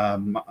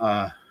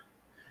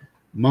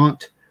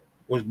Montt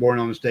was born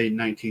on this day in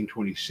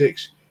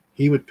 1926.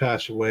 He would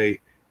pass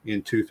away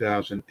in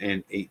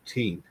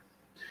 2018.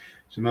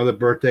 Some other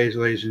birthdays,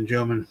 ladies and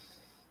gentlemen.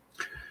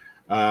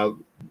 Of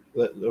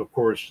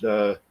course,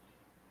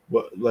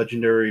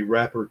 legendary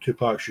rapper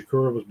Tupac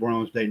Shakur was born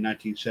on this day in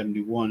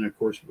 1971. Of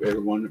course,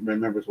 everyone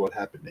remembers what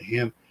happened to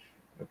him.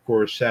 Of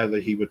course,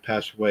 sadly, he would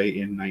pass away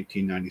in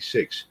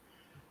 1996.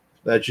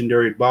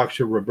 Legendary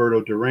boxer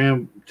Roberto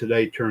Duran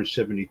today turns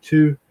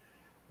 72.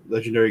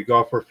 Legendary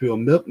golfer Phil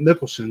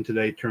Mickelson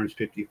today turns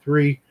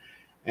 53.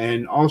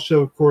 And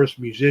also, of course,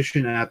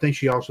 musician, and I think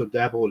she also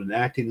dabbled in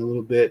acting a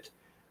little bit.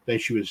 I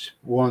think she was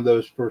one of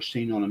those first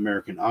seen on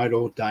American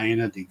Idol,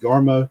 Diana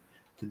DeGarmo,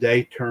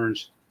 today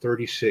turns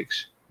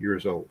 36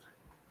 years old.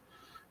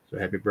 So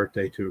happy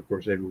birthday to, of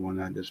course,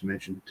 everyone I just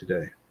mentioned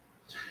today.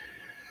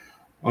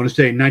 On this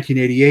day in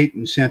 1988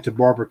 in Santa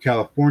Barbara,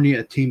 California,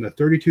 a team of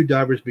 32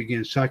 divers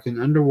began cycling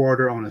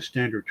underwater on a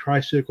standard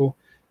tricycle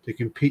to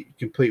complete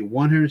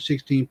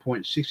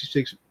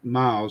 116.66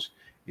 miles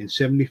in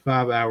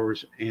 75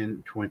 hours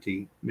and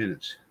 20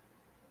 minutes.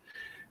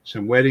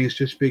 Some weddings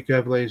to speak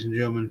of, ladies and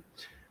gentlemen.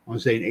 On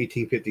this day in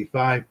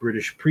 1855,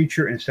 British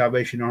preacher and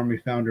Salvation Army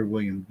founder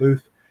William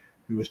Booth,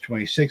 who was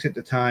 26 at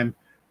the time,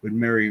 would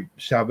marry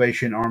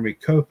Salvation Army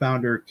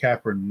co-founder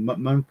Catherine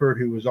Munford,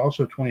 who was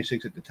also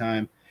 26 at the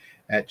time,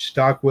 at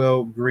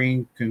Stockwell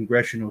Green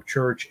Congregational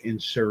Church in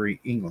Surrey,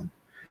 England.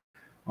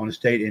 On this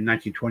date in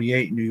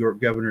 1928, New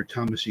York Governor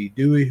Thomas E.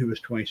 Dewey, who was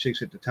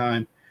 26 at the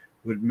time,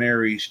 would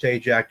marry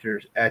stage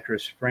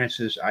actress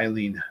Frances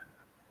Eileen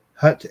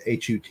Hutt,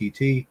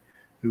 Hutt,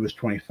 who was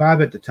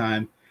 25 at the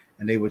time,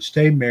 and they would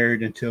stay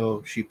married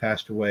until she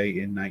passed away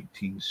in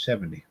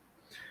 1970.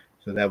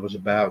 So that was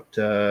about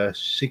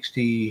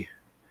 60.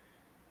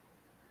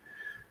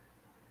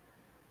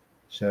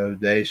 So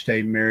they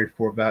stayed married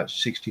for about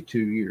 62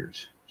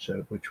 years.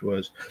 So, which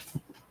was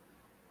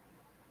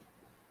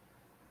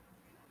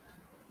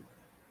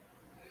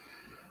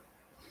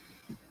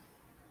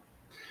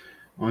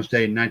on this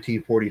day in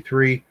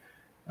 1943.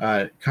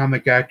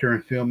 Comic actor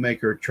and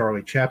filmmaker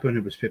Charlie Chaplin,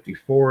 who was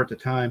 54 at the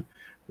time,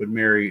 would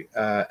marry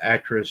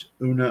actress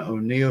Una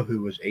O'Neill,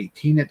 who was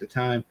 18 at the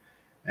time,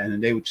 and then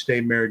they would stay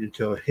married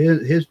until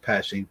his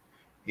passing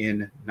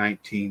in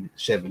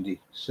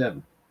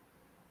 1977.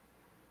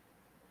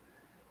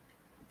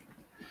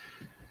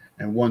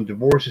 And one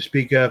divorce to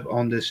speak of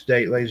on this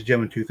date, ladies and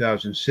gentlemen,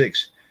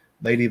 2006,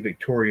 Lady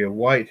Victoria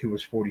White, who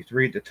was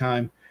 43 at the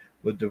time,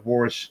 would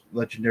divorce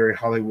legendary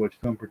Hollywood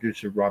film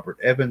producer Robert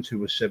Evans, who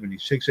was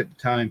 76 at the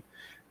time,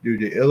 due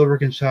to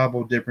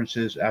irreconcilable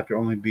differences after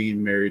only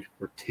being married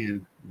for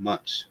 10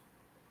 months.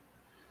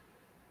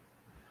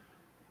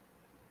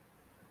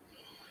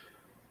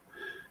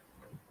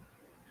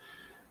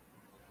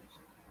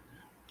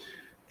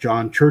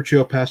 John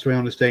Churchill passed away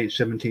on this date in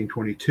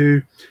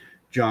 1722.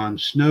 John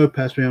Snow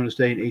passed away on this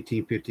date in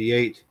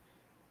 1858.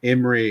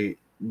 Emery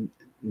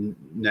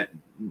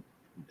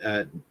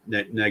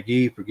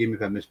Nagy, forgive me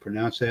if I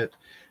mispronounce that,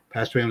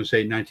 passed away on this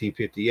date in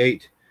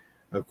 1958.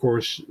 Of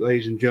course,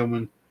 ladies and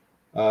gentlemen,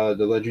 the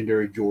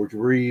legendary George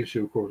Reeves,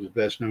 who of course is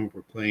best known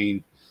for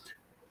playing,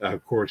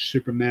 of course,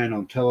 Superman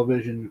on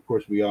television. Of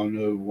course, we all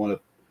know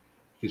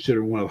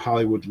considered one of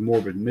Hollywood's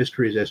morbid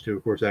mysteries as to,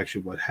 of course,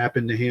 actually what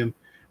happened to him.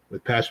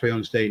 But passed away on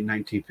this date in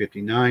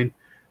 1959.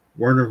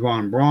 Werner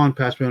von Braun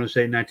passed away on this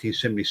date in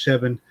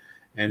 1977,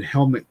 and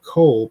Helmut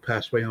Kohl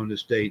passed away on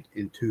this date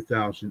in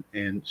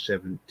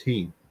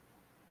 2017.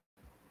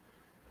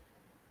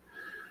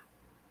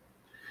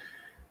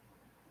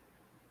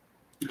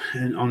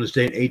 And on this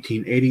date in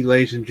 1880,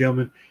 ladies and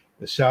gentlemen,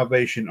 the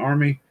Salvation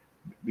Army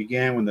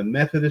began when the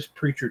Methodist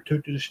preacher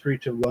took to the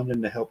streets of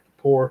London to help the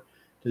poor.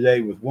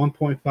 Today, with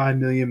 1.5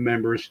 million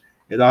members,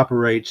 it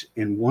operates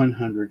in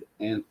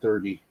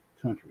 130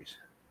 countries.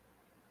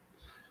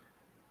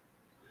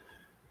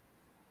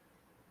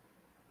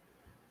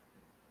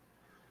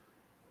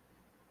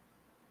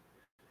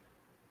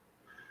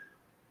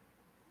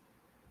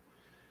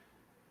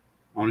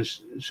 On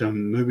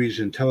some movies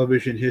and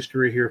television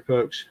history here,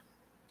 folks.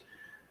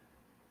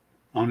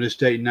 On this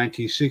date in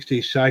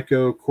 1960,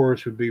 Psycho, of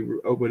course,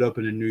 would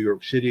open in New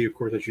York City. Of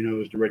course, as you know, it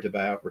was directed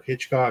by Alfred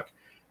Hitchcock,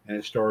 and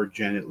it starred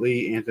Janet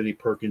Leigh, Anthony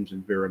Perkins,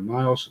 and Vera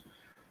Miles.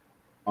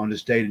 On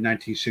this date in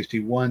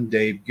 1961,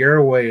 Dave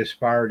Garroway is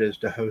fired as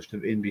the host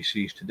of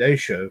NBC's Today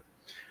Show.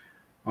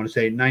 On this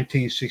date in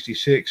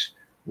 1966,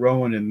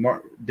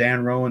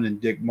 Dan Rowan and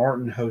Dick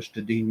Martin host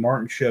the Dean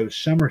Martin Show's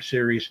summer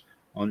series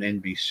on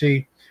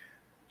NBC.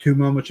 Two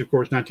moments, of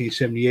course,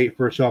 1978.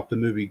 First off, the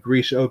movie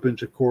Grease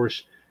opens, of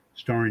course,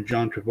 starring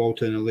John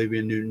Travolta and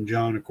Olivia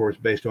Newton-John, of course,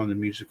 based on the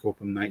musical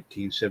from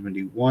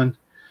 1971.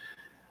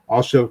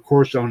 Also, of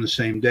course, on the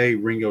same day,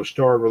 Ringo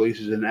Starr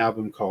releases an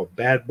album called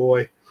Bad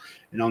Boy.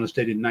 And on this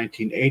date in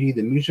 1980,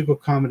 the musical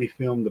comedy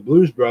film The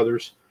Blues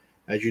Brothers,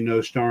 as you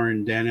know,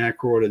 starring Dan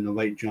Aykroyd and the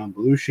late John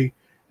Belushi,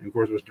 and of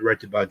course was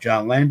directed by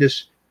John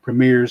Landis,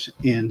 premieres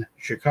in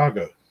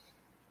Chicago.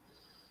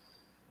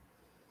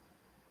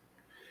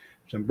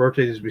 Some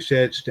birthdays, as we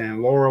said,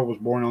 Stan Laurel was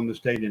born on this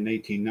date in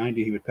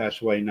 1890. He would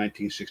pass away in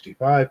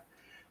 1965.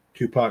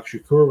 Tupac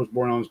Shakur was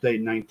born on this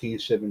date in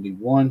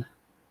 1971.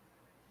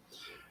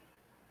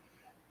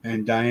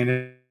 And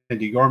Diana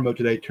DeGarmo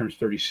today turns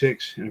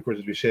 36. And of course,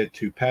 as we said,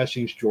 two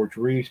passings. George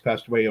Reeves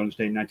passed away on this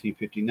date in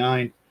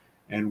 1959.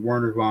 And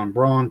Werner von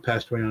Braun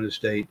passed away on this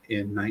date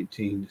in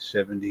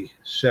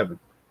 1977.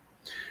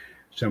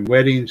 Some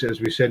weddings, as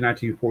we said,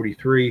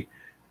 1943.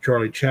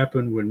 Charlie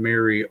Chaplin would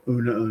marry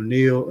Una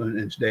O'Neill,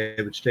 and they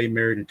would stay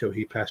married until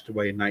he passed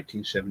away in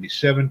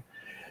 1977.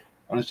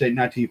 On this date,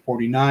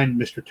 1949,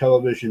 Mr.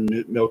 Television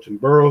Milton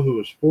Berle, who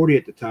was 40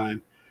 at the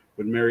time,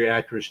 would marry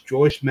actress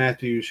Joyce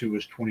Matthews, who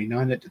was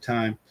 29 at the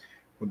time,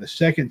 for the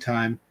second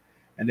time,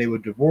 and they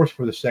would divorce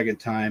for the second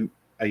time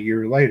a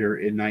year later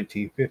in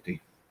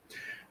 1950.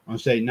 On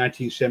this date,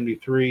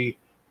 1973,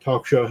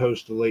 talk show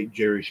host the late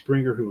Jerry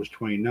Springer, who was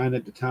 29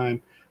 at the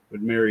time,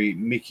 would marry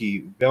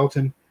Mickey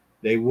Belton.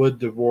 They would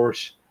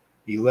divorce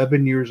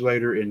 11 years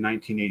later in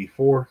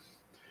 1984.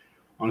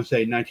 On this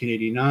day,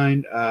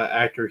 1989,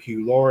 actor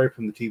Hugh Laurie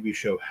from the TV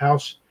show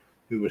House,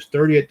 who was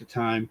 30 at the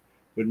time,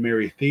 would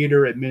marry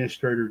theater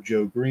administrator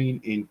Joe Green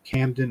in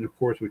Camden, of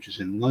course, which is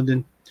in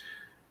London.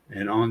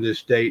 And on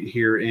this date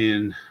here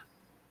in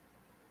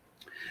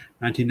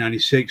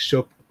 1996,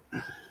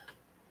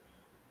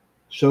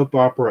 soap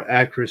opera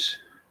actress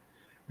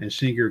and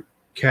singer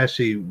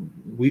Cassie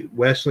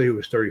Wesley, who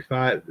was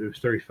 35,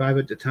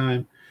 at the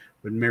time,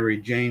 would marry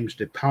James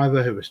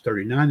DePaiva, who was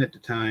 39 at the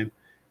time,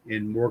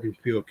 in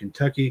Morganfield,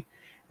 Kentucky.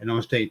 And on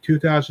this day,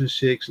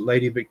 2006,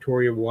 Lady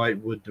Victoria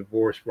White would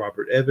divorce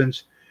Robert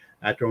Evans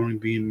after only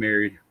being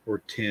married for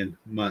 10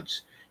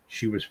 months.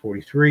 She was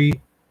 43.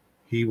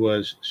 He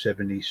was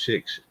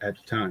 76 at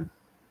the time.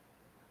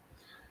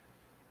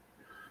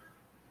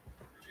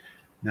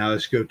 Now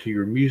let's go to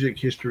your music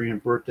history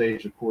and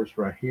birthdays, of course,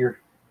 right here.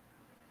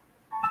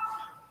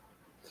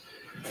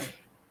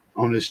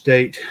 On this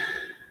date,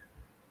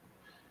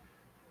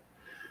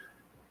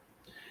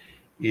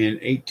 in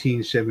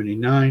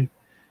 1879,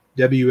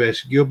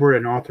 W.S. Gilbert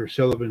and Arthur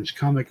Sullivan's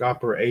comic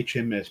opera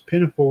HMS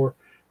Pinafore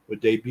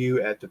would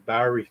debut at the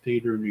Bowery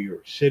Theater in New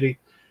York City.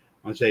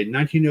 On stage in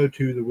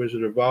 1902, The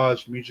Wizard of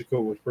Oz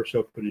musical was first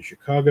opened in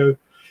Chicago.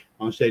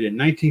 On stage in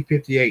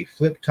 1958,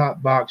 Flip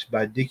Top Box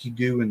by Dickie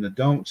Doo and the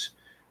Don'ts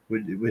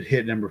would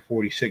hit number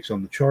 46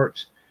 on the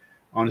charts.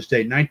 On the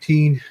stage in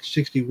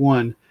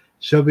 1961,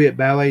 Soviet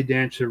ballet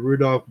dancer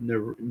Rudolf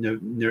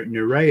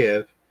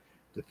Nureyev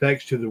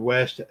defects to the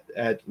West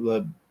at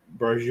Le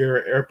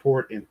Bourget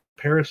Airport in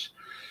Paris.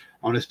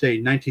 On this date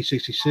in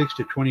 1966,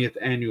 the 20th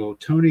annual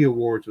Tony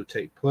Awards would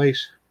take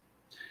place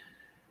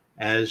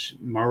as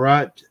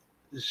Marat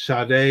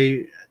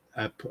Sade,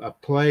 a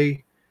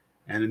play,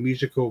 and the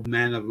musical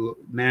Man of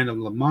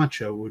La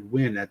Mancha would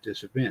win at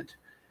this event.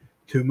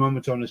 Two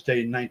moments on this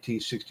date in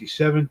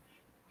 1967.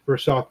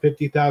 First off,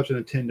 50,000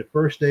 attend the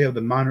first day of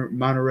the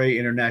Monterey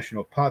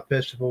International Pop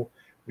Festival,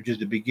 which is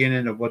the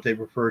beginning of what they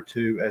refer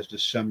to as the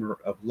Summer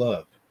of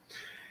Love.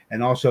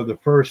 And also the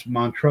first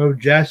Montreux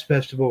Jazz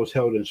Festival was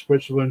held in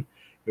Switzerland.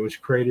 It was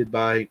created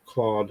by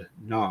Claude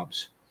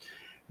Nobbs.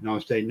 And on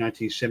this date in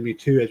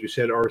 1972, as we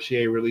said,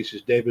 RCA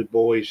releases David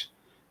Bowie's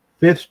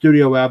fifth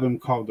studio album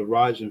called The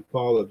Rise and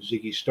Fall of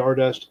Ziggy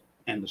Stardust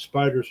and the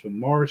Spiders from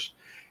Mars.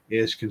 It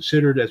is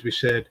considered, as we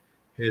said,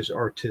 his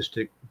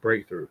artistic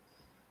breakthrough.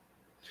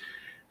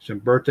 Some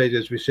birthdays,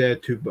 as we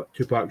said, Tupac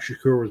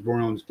Shakur was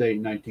born on this date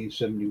in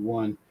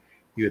 1971.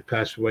 He had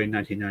passed away in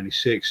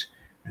 1996.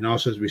 And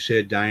also, as we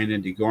said, Diana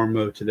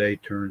DeGarmo today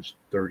turns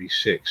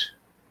 36.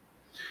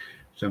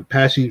 Some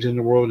passings in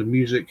the world of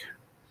music.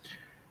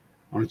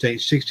 On this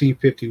date,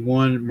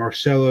 1651,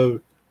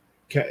 Marcello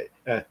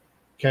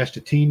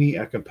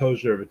Castatini, a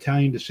composer of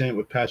Italian descent,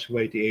 would pass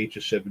away at the age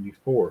of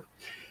 74.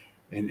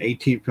 From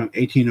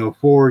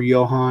 1804,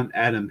 Johann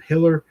Adam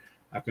Hiller,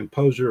 a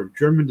composer of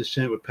German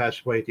descent, would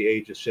pass away at the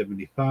age of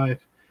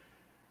 75.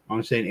 On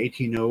this date, in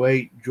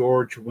 1808,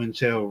 George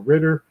Wenzel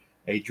Ritter,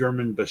 a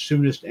German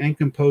bassoonist and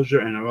composer,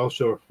 and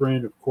also a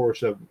friend, of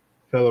course, of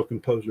fellow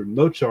composer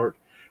Mozart,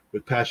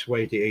 would pass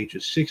away at the age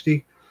of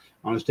 60.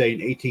 On this day in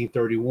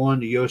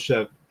 1831,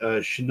 Josef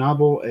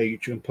Schnabel, a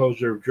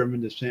composer of German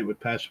descent, would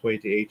pass away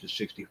at the age of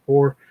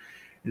 64.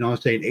 And on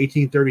this day in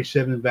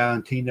 1837,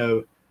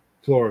 Valentino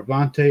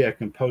Floravante, a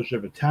composer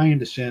of Italian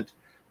descent,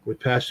 would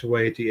pass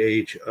away at the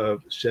age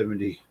of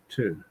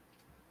 72.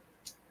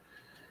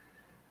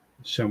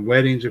 Some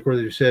weddings, of course,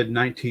 as you said,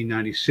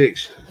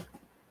 1996.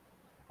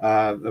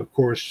 Of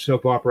course,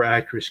 soap opera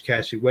actress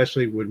Cassie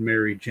Wesley would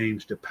marry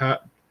James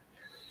DePaiva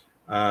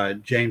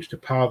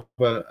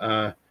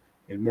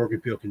in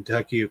Morganfield,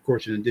 Kentucky. Of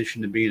course, in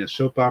addition to being a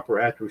soap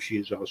opera actress, she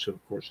is also,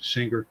 of course, a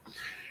singer.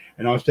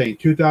 And I was saying, in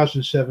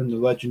 2007, the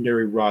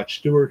legendary Rod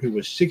Stewart, who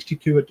was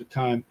 62 at the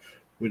time,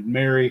 would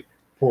marry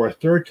for a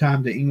third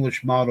time the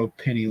English model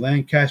Penny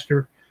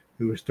Lancaster,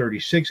 who was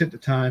 36 at the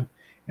time,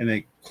 in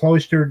a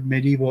cloistered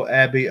medieval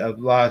abbey of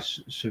La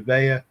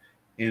Cervia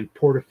in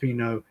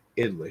Portofino,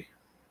 Italy.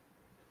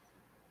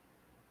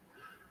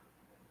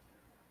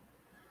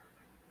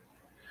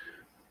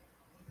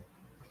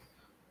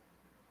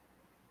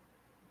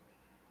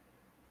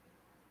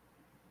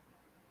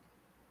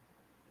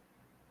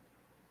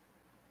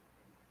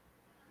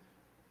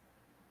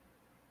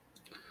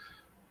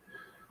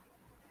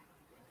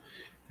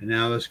 And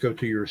now let's go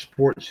to your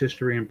sports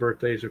history and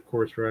birthdays, of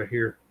course, right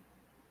here.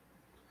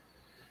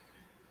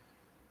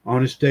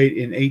 On this date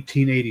in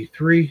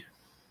 1883,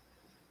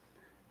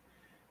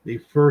 the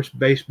first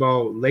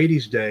baseball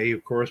ladies' day,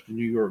 of course, the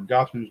New York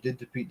Gothams did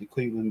defeat the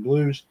Cleveland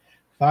Blues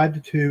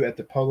 5-2 at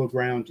the Polo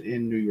Grounds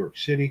in New York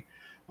City.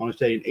 On this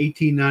date in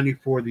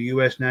 1894, the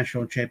U.S.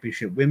 National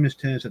Championship Women's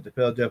Tennis at the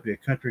Philadelphia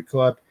Country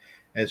Club,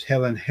 as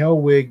Helen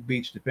Hellwig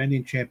beats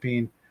defending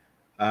champion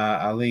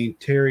Eileen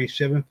Terry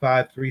 7-5,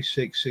 3-6,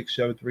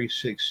 6-0,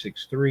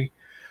 3-6, 6-3.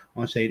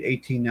 On this date,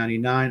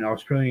 1899,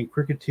 Australian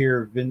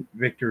cricketer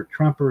Victor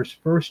Trumper's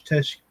first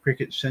Test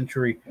cricket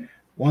century,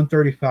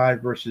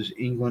 135 versus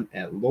England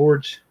at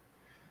Lord's.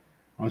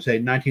 On this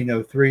date,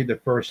 1903, the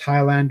first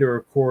Highlander,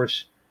 of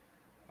course,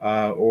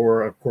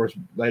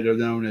 later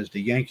known as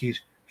the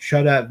Yankees,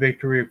 shutout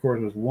victory, of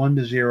course, was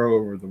 1-0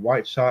 over the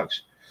White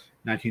Sox.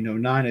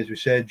 1909, as we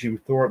said, Jim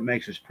Thorpe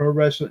makes his pro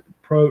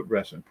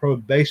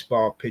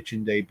baseball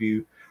pitching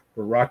debut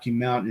for Rocky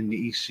Mountain in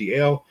the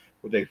ECL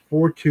with a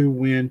 4-2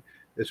 win.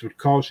 This would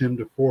cause him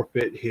to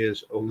forfeit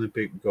his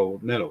Olympic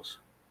gold medals.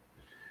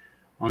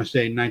 On this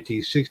day in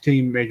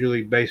 1916, Major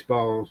League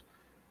Baseball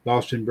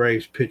Boston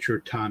Braves pitcher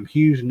Tom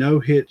Hughes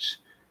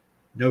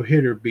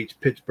no-hitter beats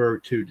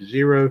Pittsburgh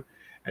 2-0.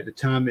 At the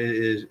time, it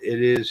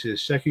is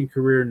his second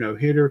career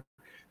no-hitter,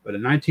 but a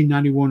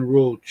 1991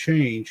 rule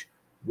change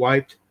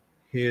wiped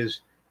his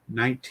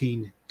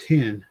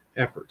 1910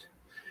 effort.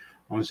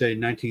 I want to say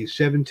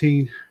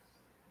 1917,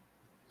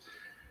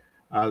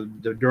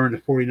 during the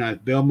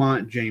 49th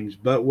Belmont, James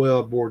Butwell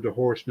aboard the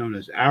horse known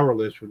as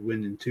Hourless would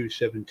win in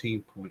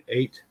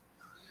 2:17.8.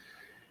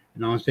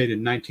 And on state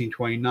in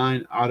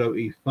 1929, Otto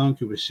E. Funk,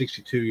 who was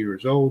 62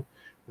 years old,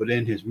 would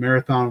end his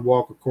marathon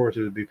walk. Of course,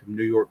 it would be from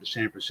New York to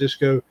San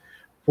Francisco,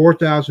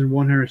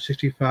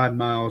 4,165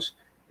 miles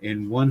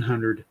in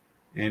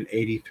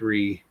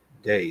 183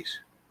 days.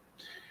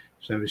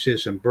 So we see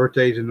some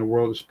birthdays in the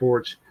world of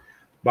sports.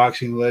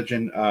 Boxing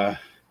legend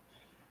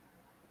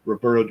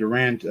Roberto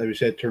Duran, as we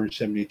said, turns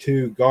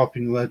 72.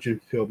 Golfing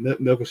legend Phil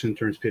Mickelson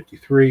turns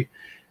 53.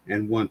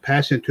 And one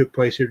passing took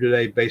place here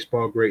today.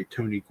 Baseball great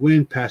Tony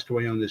Gwynn passed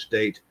away on this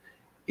date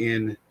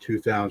in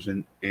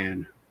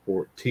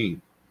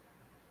 2014.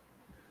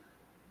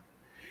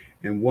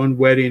 And one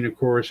wedding, of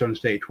course, on this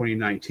date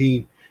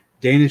 2019.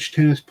 Danish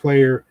tennis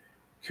player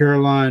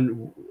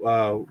Caroline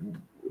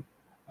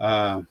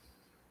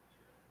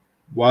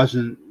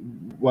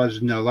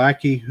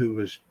Wozniacki, who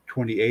was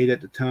 28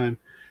 at the time,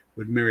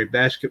 would marry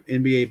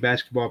NBA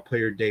basketball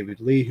player David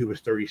Lee, who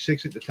was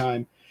 36 at the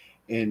time,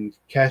 and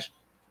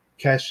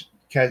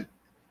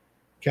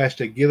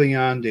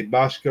Castiglione de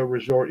Bosco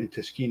Resort in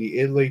Tuscany,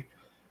 Italy.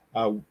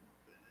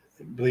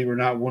 Believe it or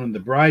not, one of the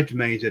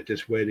bridesmaids at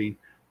this wedding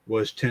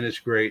was tennis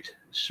great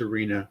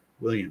Serena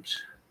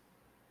Williams.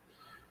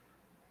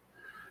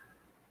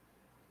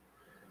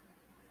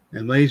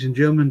 And ladies and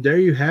gentlemen, there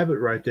you have it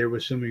right there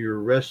with some of your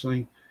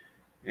wrestling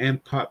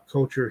and pop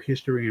culture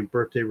history and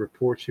birthday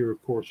reports here, of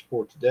course,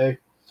 for today.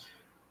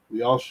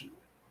 We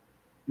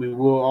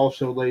will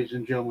also, ladies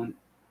and gentlemen,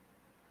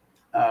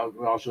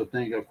 we also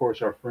thank, of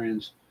course, our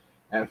friends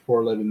at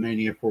 411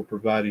 Mania for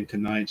providing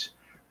tonight's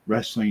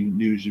Wrestling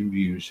News and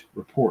Views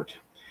report.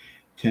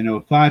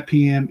 10:05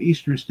 p.m.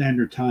 Eastern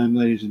Standard Time,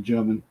 ladies and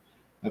gentlemen.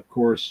 Of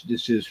course,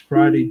 this is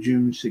Friday,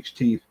 June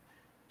 16th,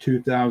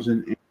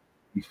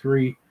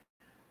 2023.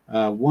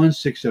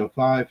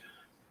 1605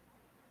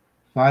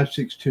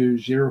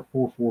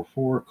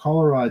 562-0444,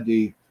 caller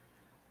ID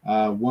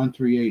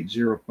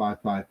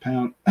 138055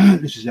 pound.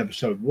 This is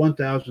episode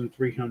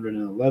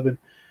 1311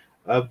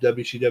 of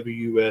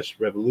WCWUS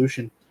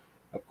Revolution.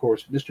 Of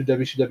course, Mr.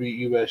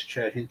 WCWUS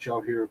Chad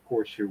Henshaw here, of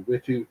course, here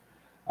with you.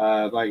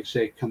 Like I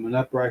say, coming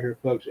up right here,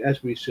 folks,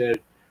 as we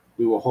said,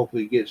 we will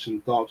hopefully get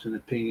some thoughts and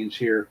opinions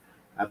here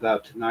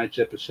about tonight's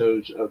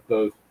episodes of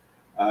both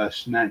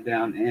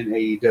Smackdown and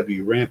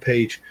AEW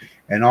Rampage.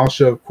 And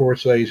also, of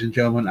course, ladies and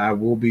gentlemen, I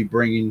will be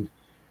bringing,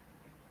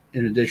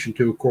 in addition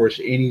to, of course,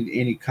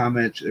 any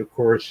comments, of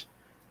course,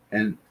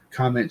 and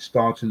comments,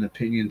 thoughts, and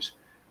opinions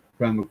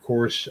from, of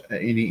course,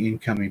 any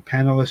incoming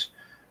panelists.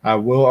 I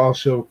will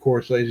also, of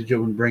course, ladies and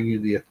gentlemen, bring you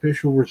the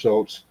official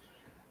results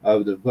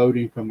of the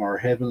voting from our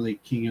Heavenly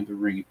King of the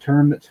Ring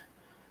tournament.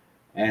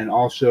 And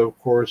also, of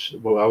course,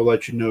 well, I'll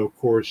let you know, of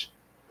course,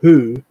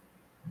 who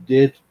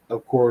did,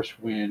 of course,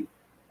 win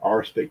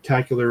our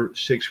spectacular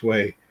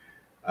six-way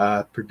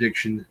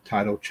prediction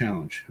title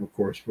challenge, of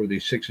course, for the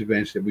 6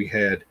 events that we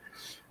had,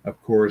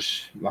 of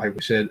course, like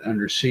we said,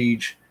 Under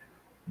Siege,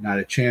 Night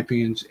of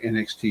Champions,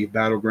 NXT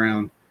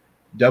Battleground,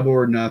 Double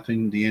or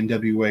Nothing, the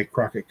NWA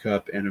Crockett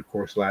Cup, and, of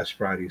course, last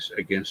Friday's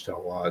Against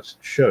All Odds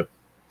show.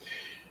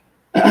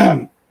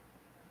 But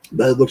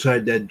it looks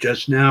like that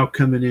just now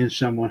coming in,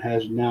 someone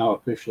has now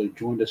officially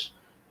joined us.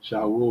 So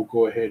I will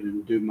go ahead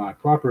and do my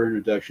proper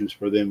introductions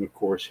for them, of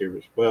course, here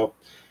as well.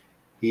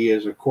 He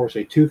is, of course,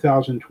 a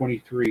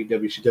 2023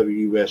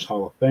 WCWUS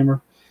Hall of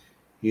Famer.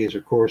 He is,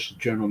 of course,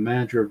 General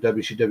Manager of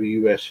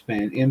WCWUS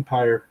Fan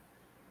Empire,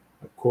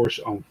 of course,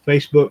 on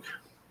Facebook.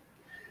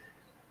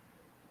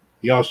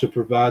 He also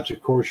provides,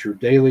 of course, your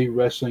daily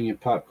wrestling and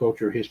pop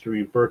culture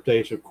history and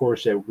birthdays, of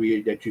course,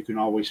 that you can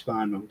always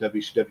find on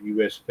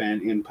WCWUS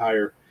Fan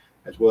Empire,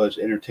 as well as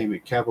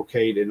Entertainment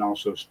Cavalcade and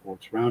also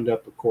Sports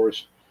Roundup, of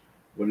course,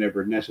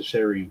 whenever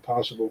necessary and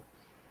possible.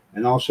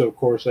 And also, of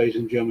course, ladies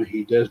and gentlemen,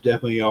 he does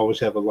definitely always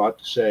have a lot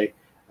to say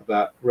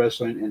about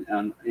wrestling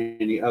and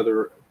any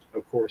other,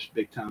 of course,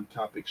 big-time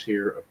topics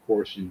here, of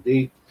course,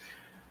 indeed.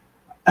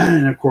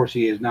 And, of course,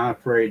 he is not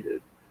afraid,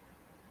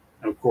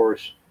 of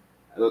course,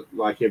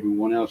 like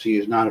everyone else, he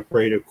is not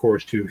afraid, of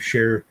course, to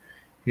share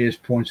his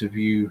points of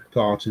view,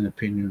 thoughts, and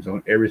opinions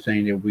on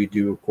everything that we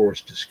do, of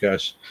course,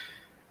 discuss,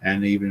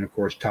 and even, of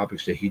course,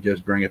 topics that he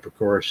does bring up, of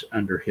course,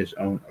 under his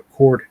own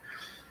accord.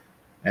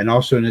 And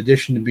also, in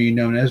addition to being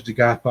known as the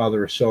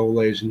Godfather of Soul,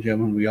 ladies and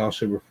gentlemen, we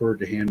also refer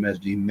to him as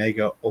the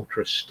Mega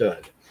Ultra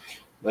Stud.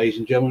 Ladies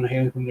and gentlemen,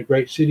 hailing from the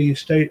great city and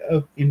state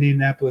of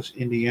Indianapolis,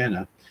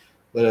 Indiana,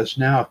 let us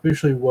now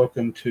officially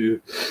welcome to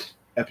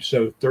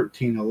episode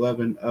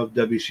 1311 of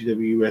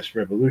WCWUS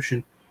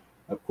Revolution.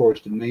 Of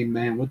course, the main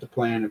man with the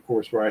plan, of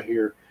course, right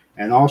here.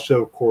 And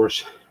also, of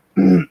course,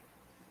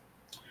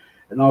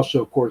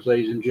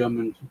 ladies and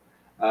gentlemen,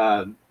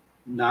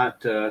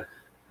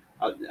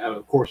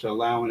 of course,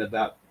 allowing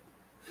about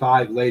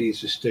 5 ladies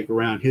to stick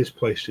around his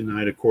place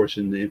tonight, of course,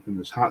 in the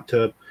infamous hot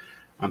tub.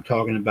 I'm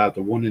talking about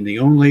the one and the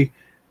only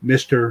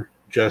Mr.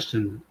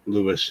 Justin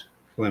Lewis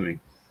Fleming.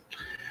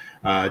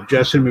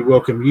 Justin, we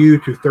welcome you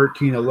to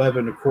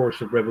 1311, of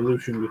course, of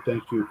Revolution. We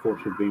thank you, of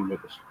course, for being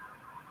with us.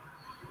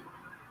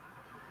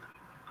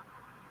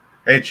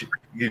 Hey,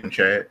 good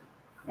Chad.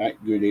 All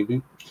right, good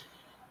evening.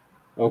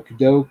 Okie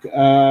doke.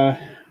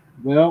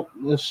 Well,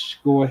 let's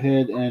go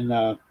ahead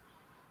and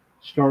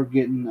start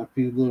getting a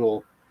few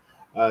little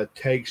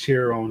takes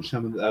here on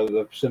some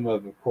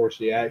of course,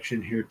 the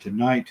action here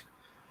tonight.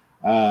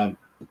 Um,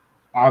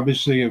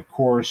 Obviously, of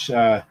course,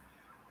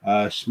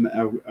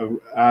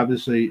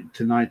 obviously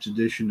tonight's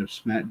edition of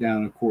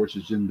Smackdown, of course,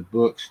 is in the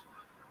books.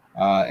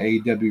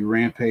 AEW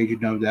Rampage,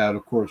 no doubt,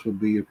 of course, will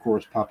be, of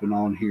course, popping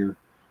on here.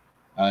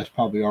 It's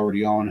probably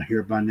already on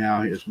here by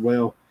now as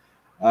well.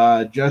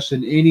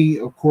 Justin, any,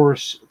 of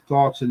course,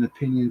 thoughts and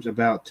opinions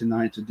about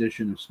tonight's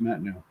edition of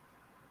SmackDown?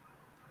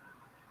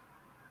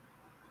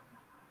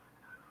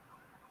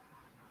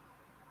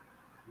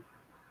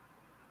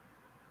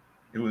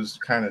 It was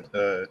kind of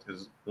it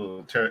was a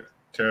little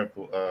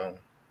terrible.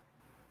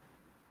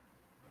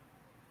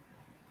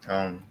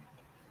 Um,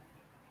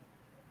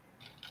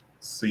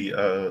 see,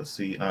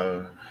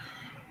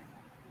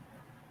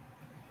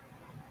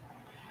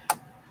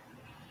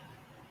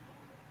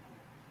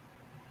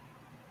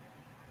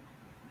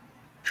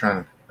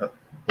 trying to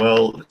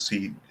well, let's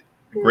see,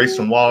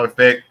 Grayson Waller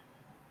effect.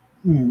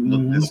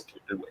 Look, this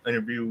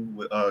interview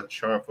with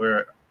Charlotte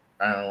Flair,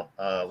 I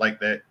don't like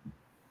that.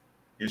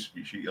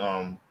 She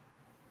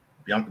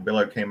Bianca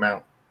Belair came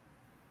out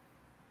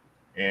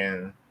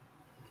and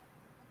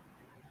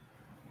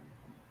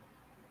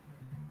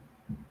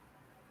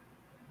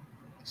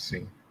let's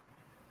see,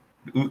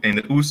 and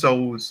the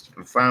Usos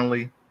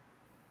finally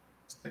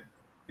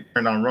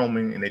turned on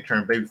Roman and they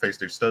turned babyface.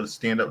 They're still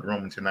stand up to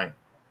Roman tonight.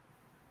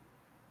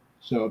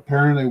 So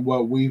apparently,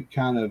 what we've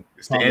kind of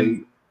it's the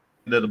end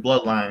of the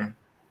bloodline.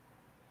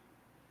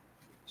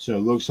 So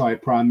it looks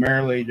like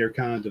primarily they're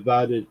kind of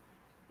divided,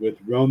 with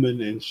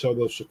Roman and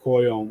Solo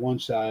Sikoa on one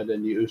side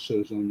and the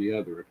Usos on the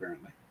other,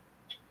 apparently.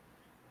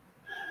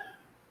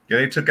 Yeah,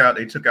 they took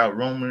out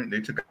Roman. They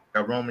took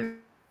out Roman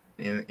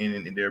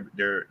in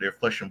their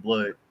flesh and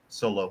blood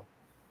Solo.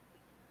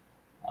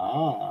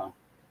 Now,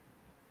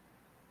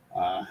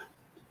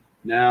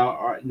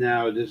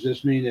 does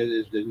this mean that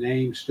is the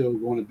name still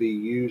going to be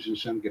used in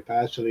some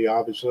capacity?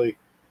 Obviously,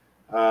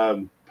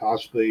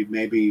 possibly,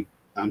 maybe.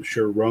 I'm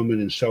sure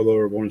Roman and Solo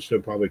are going to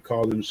still probably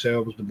call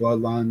themselves the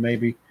Bloodline.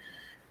 Maybe.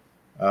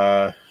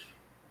 I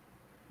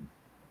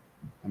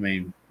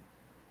mean,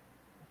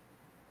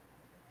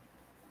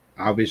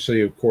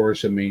 obviously, of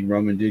course. I mean,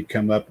 Roman did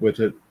come up with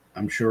it.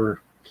 I'm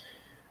sure,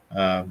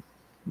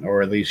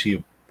 or at least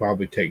he'll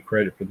probably take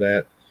credit for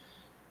that.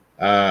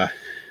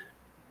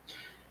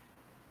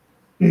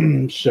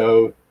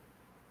 So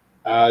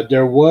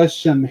there was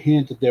some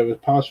hint that there was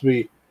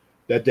possibly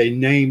that they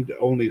named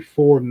only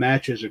 4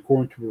 matches,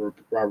 according to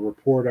a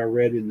report I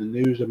read in the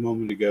news a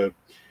moment ago,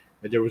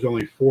 that there was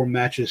only 4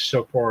 matches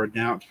so far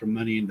announced for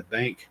Money in the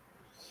Bank.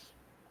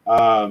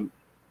 And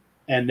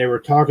they were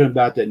talking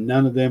about that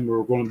none of them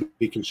were going to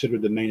be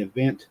considered the main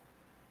event.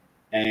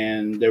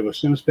 And there was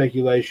some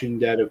speculation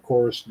that, of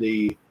course,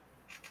 that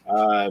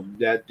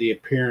the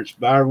appearance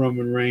by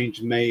Roman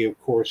Reigns may, of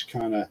course,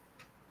 kind of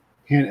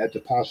hint at the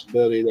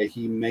possibility that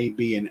he may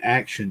be in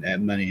action at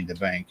Money in the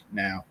Bank.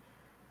 Now,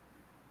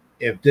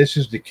 if this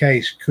is the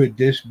case, could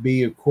this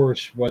be, of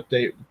course,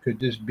 could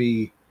this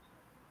be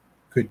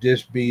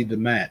the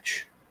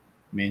match?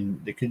 I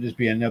mean, could this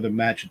be another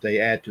match that they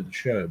add to the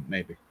show?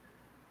 Maybe.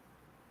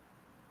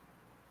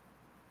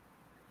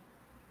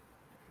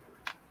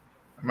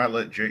 I might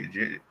let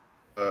Jay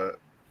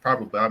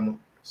probably. I'm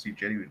see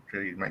Jay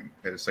might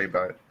have to say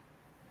about it.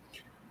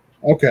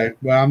 Okay.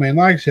 Well, I mean,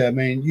 like I said,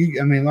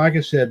 like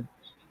I said,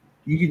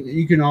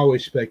 you can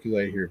always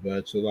speculate here,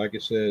 bud. So, like I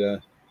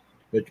said,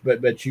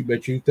 but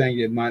you think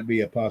it might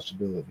be a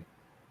possibility.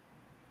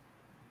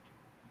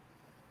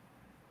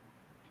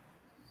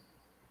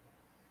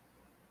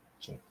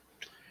 So,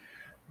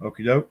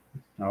 okie doke.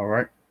 All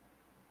right.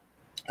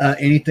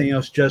 Anything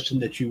else, Justin,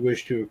 that you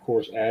wish to, of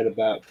course, add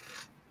about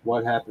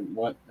what happened?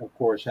 What, of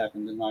course,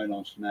 happened tonight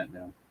on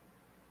SmackDown?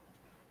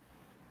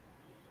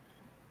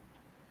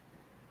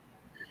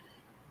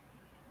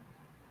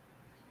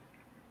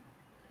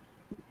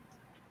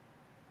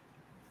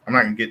 I'm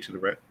not gonna get to the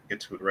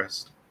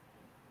rest.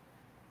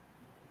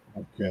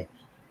 Okay.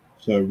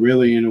 So,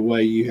 really, in a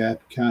way, you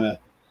have kind of.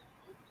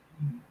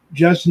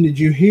 Justin, did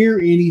you hear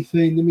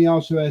anything? Let me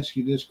also ask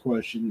you this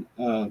question.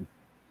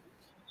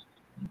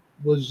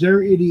 Was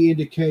there any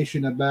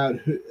indication about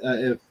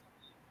if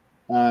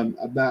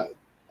about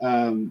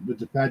with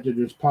the fact that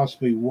there's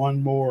possibly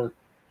one more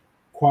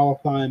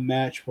qualifying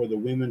match for the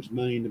women's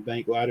Money in the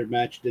Bank ladder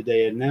match? Did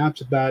they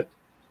announce about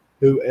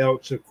who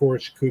else, of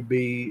course, could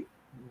be?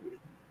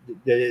 Did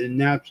they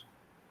announce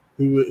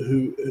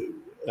who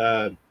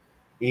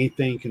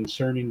anything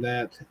concerning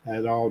that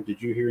at all?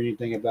 Did you hear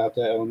anything about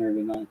that on there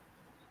tonight?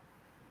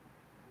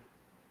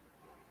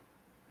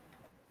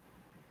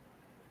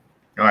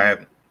 No, I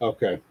haven't.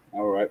 Okay.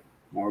 All right.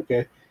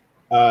 Okay.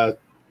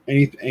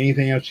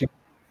 Anything else?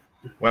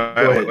 Well,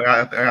 Go ahead.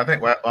 I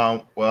think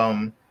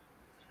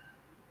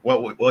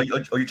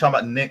are you talking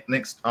about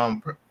next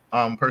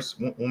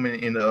person woman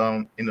in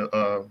the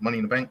Money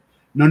in the Bank?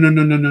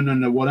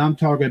 No. What I'm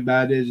talking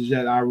about is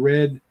that I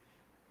read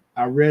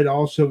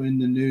also in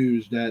the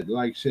news that,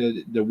 like I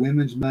said, the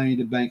women's Money in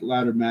the Bank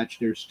ladder match,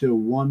 there's still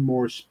one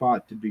more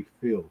spot to be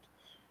filled,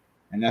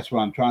 and that's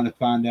what I'm trying to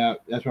find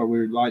out. That's why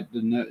we would like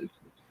to know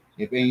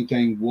if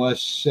anything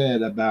was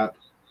said about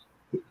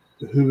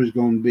who is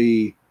going to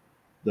be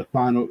the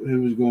final,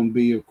 who is going to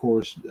be, of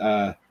course,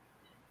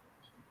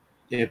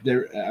 if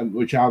there,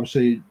 which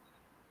obviously,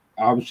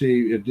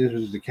 if this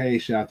was the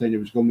case, I think there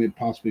was going to be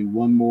possibly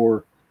one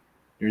more.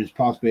 There's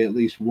possibly at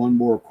least one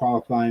more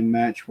qualifying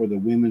match for the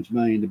women's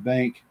Money in the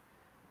Bank.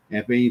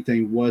 If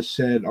anything was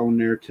said on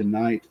there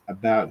tonight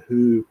about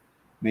who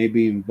may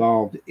be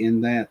involved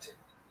in that,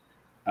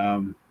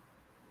 um,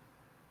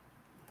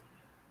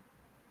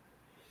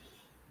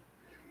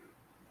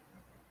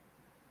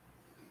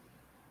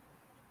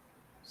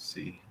 Let's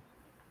see.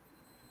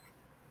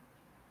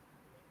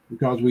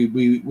 because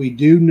we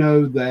do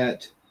know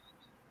that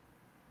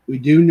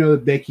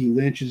Becky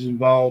Lynch is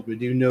involved. We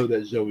do know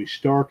that Zoe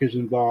Stark is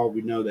involved.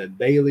 We know that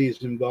Bailey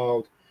is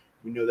involved.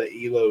 We know that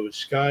Elo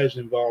Sky is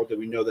involved, and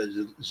we know that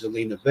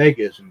Zelina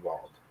Vega is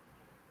involved.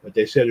 But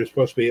they said there's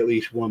supposed to be at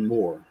least one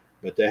more.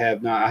 But they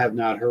have not. I have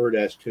not heard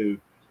as to,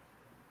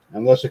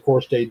 unless of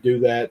course they do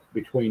that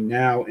between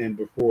now and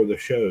before the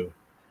show,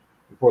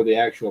 before the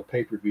actual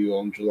pay per view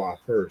on July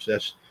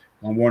 1st.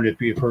 I'm wondering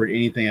if you've heard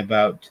anything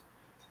about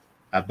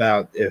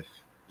if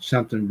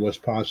something was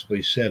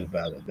possibly said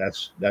about it.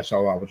 That's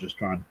all I was just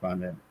trying to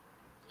find out.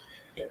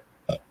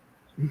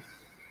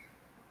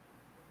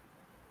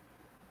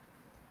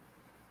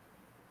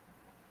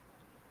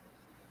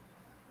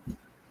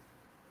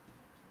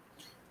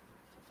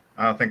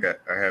 I don't think I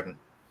haven't.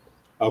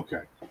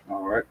 Okay,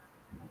 all right.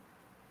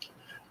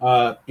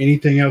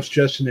 Anything else,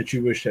 Justin, that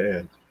you wish to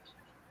add?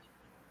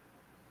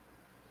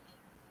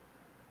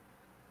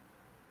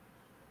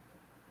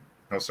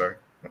 No, sorry.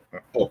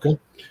 Okay,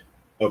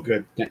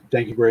 okay.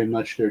 Thank you very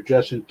much, there,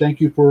 Justin.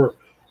 Thank you for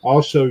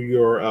also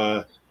your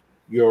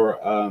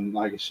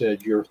like I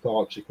said, your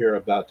thoughts here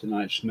about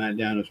tonight's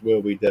SmackDown as well.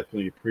 We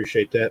definitely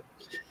appreciate that.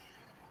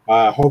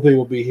 Hopefully,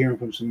 we'll be hearing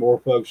from some more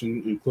folks,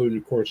 including,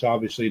 of course,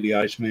 obviously the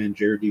Iceman,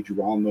 Jared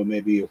DiGirolamo,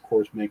 maybe, of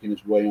course, making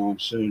his way on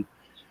soon.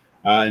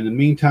 In the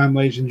meantime,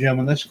 ladies and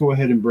gentlemen, let's go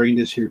ahead and bring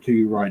this here to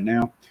you right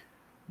now.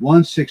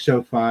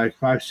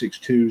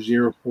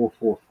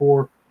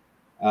 1-605-562-0444.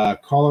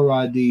 Caller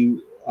ID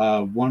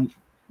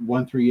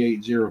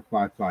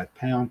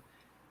 138-055#.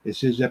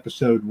 This is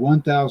episode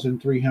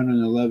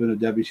 1311 of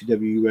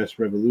WCWUS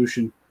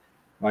Revolution.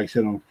 Like I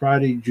said, on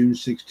Friday, June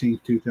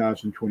 16th,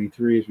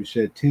 2023, as we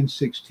said,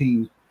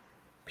 10:16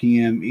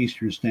 p.m.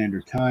 Eastern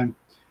Standard Time.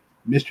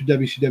 Mr.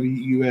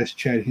 WCWUS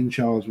Chad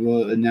Henshaw as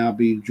well, and now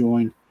being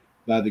joined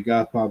by the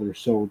Godfather of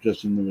Soul,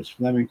 Justin Lewis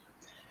Fleming.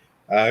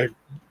 Uh,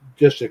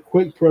 just a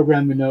quick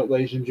programming note,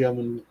 ladies and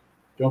gentlemen.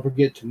 Don't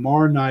forget,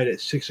 tomorrow night at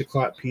 6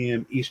 o'clock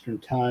p.m. Eastern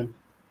Time,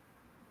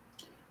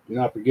 do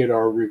not forget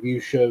our review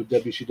show,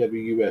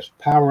 WCWUS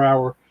Power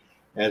Hour,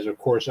 as, of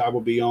course, I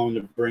will be on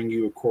to bring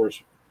you, of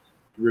course,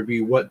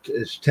 review what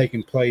is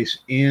taking place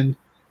in,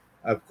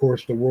 of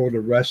course, the world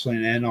of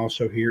wrestling and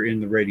also here in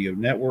the radio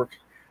network.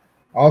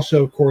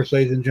 Also, of course,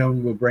 ladies and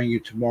gentlemen, we'll bring you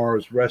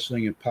tomorrow's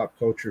wrestling and pop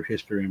culture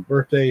history and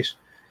birthdays.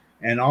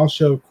 And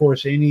also, of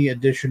course, any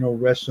additional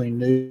wrestling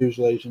news,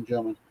 ladies and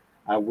gentlemen,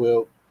 I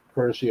will,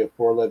 courtesy of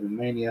 411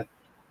 Mania,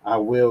 I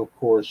will, of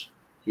course,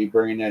 be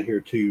bringing that here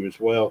to you as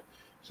well.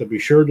 So be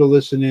sure to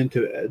listen in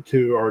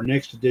to our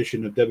next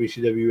edition of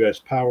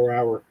WCWS Power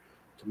Hour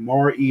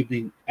tomorrow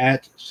evening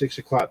at 6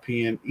 o'clock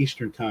p.m.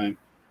 Eastern Time,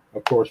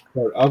 of course,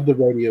 part of the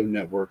radio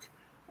network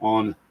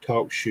on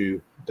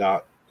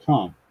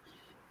TalkShoe.com.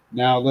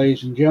 Now,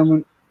 ladies and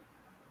gentlemen,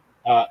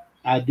 uh,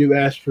 I do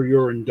ask for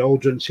your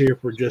indulgence here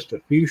for just a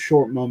few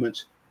short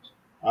moments.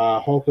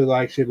 Hopefully,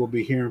 like I said, we'll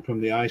be hearing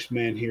from the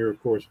Iceman here,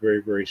 of course,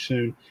 very, very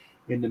soon.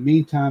 In the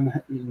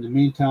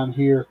meantime,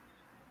 here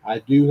I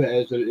do,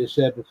 as I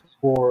said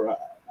before,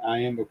 I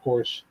am, of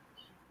course,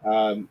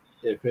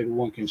 if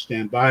everyone can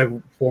stand by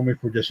for me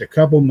for just a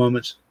couple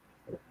moments,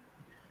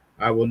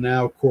 I will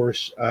now, of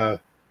course,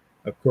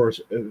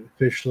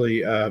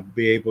 officially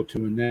be able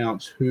to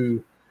announce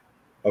who,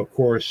 of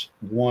course,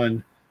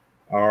 won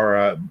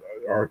our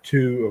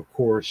two, of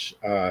course,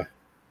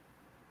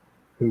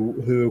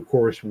 who of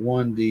course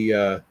won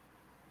the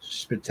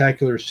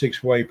spectacular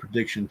six-way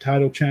prediction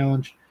title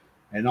challenge,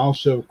 and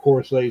also, of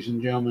course, ladies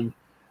and gentlemen,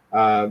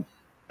 uh,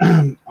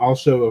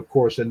 also, of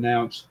course,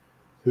 announce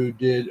who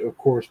did, of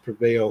course,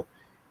 prevail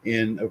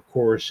in, of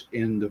course,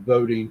 in the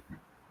voting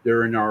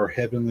during our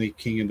Heavenly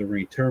King of the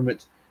Ring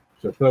tournament.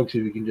 So, folks,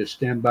 if you can just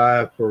stand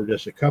by for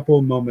just a couple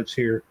of moments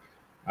here,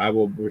 I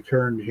will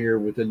return here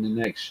within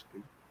the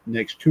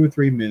next 2 or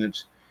 3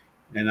 minutes,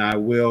 and I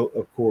will,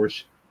 of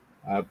course,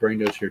 bring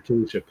those here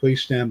too. So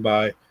please stand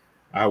by.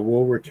 I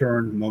will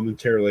return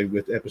momentarily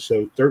with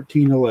episode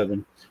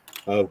 1311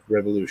 of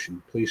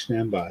Revolution. Please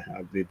stand by.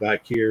 I'll be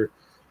back here,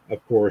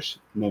 of course,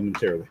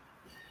 momentarily.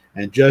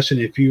 And Justin,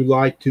 if you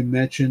like to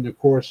mention, of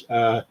course,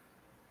 a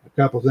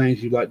couple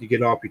things you'd like to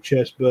get off your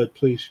chest, bud,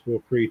 please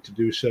feel free to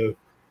do so.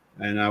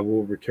 And I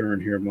will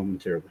return here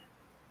momentarily.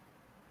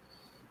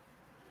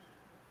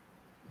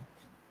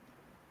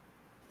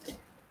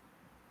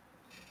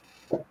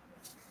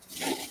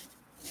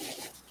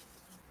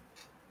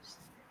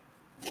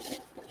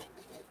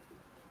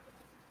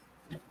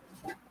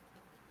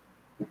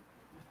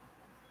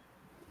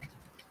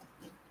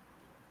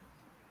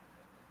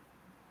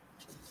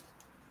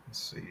 Let's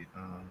see.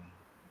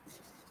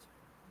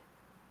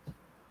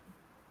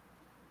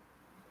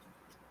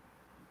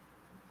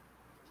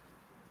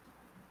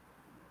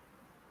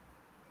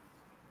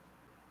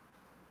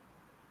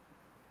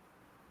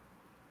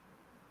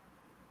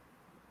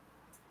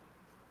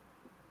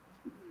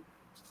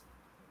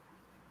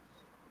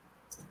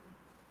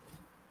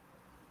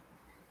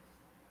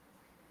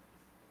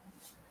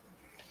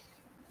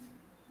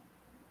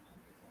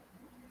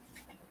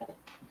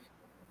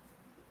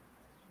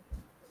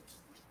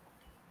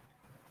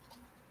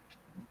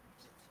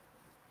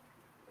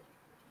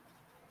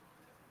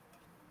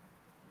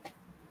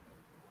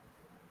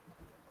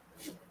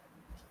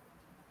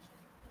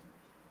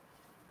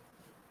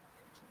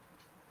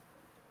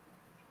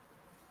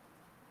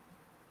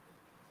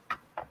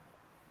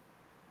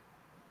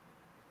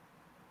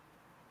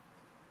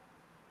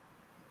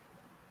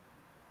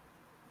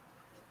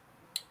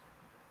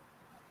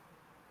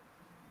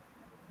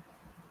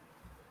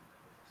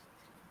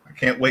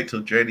 I can't wait till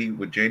what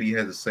JD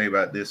has to say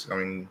about this. I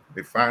mean,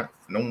 they find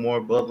no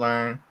more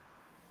bloodline.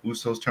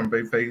 Usos turn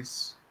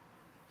babyface.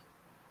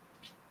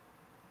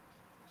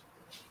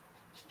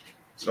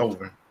 It's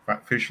over.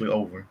 Officially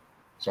over.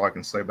 That's all I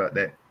can say about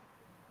that.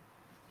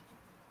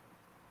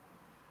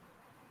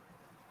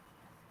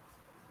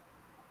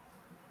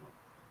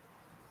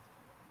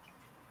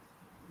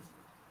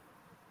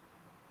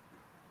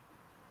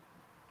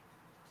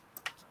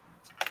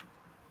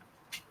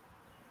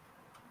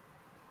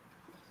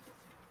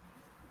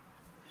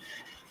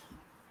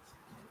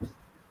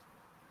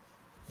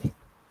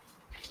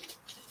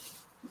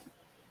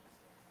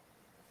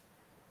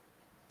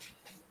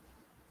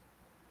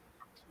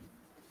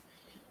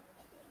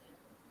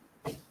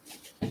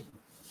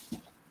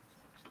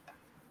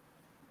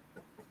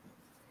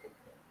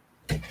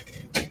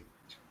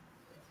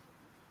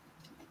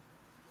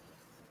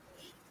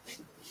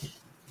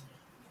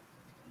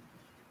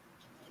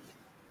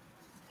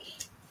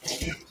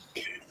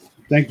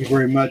 Thank you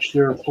very much,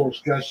 there. Of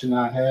course, Justin,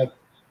 I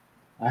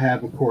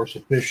have, of course,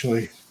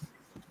 officially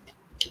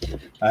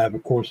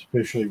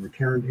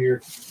returned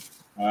here.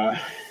 Uh,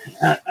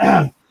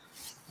 had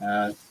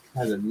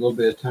a little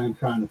bit of time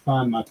trying to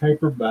find my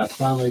paper, but I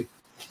finally,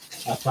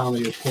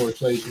 of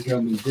course, ladies and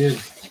gentlemen, did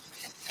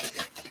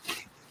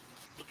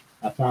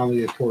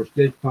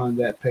find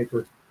that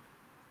paper,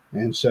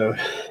 and so,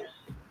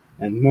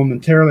 and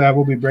momentarily I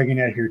will be bringing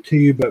that here to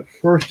you. But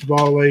first of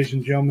all, ladies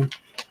and gentlemen,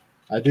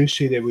 I do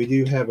see that we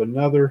do have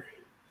another,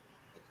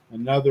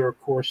 of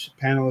course,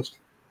 panelist,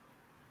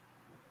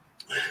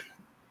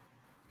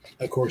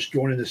 of course,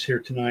 joining us here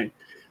tonight.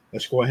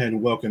 Let's go ahead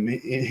and welcome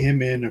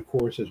him in, of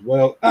course, as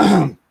well.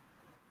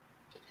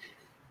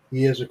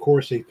 He is, of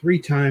course, a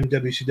three-time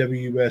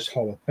WCWUS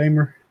Hall of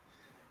Famer.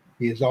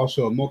 He is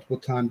also a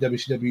multiple-time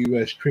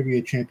WCWUS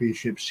Trivia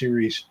Championship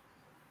Series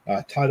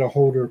title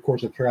holder. Of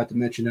course, I forgot to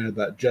mention that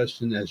about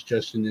Justin, as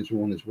Justin is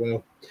one as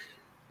well.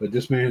 But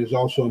this man is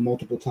also a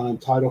multiple-time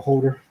title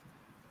holder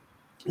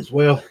as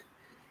well.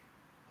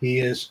 He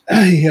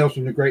hails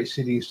from the great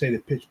city and state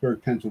of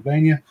Pittsburgh,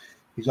 Pennsylvania.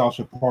 He's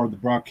also part of the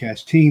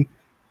broadcast team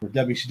for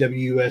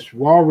WCWUS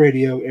Raw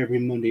Radio every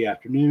Monday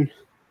afternoon,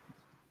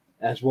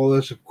 as well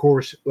as, of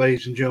course,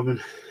 ladies and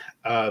gentlemen,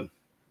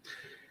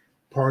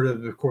 part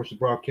of course, the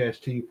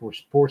broadcast team for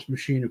Sports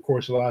Machine. Of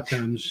course, a lot of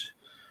times,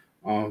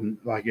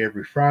 like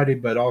every Friday,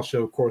 but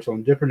also, of course,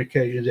 on different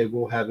occasions, they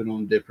will have it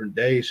on different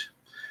days.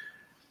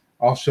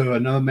 Also,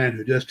 another man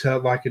who does tell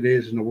it like it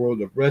is in the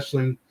world of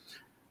wrestling,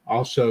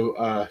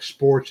 also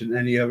sports and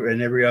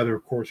every other,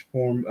 of course,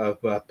 form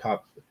of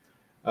pop,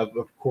 of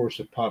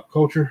course, of pop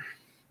culture,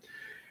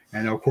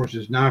 and of course,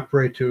 is not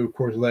afraid to, of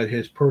course, let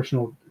his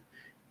personal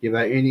give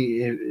out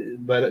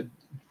but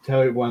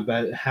tell everyone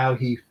about how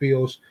he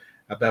feels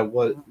about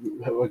what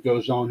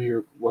goes on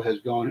here, what has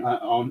gone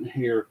on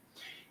here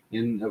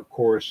in, of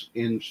course,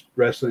 in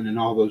wrestling and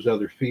all those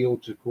other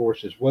fields, of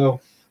course, as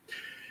well.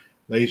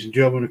 Ladies and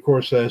gentlemen, of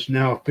course, let us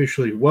now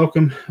officially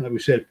welcome, like we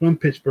said, from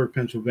Pittsburgh,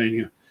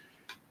 Pennsylvania,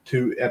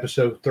 to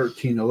episode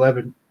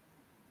 1311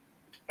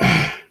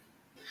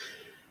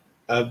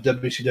 of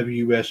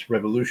WCWUS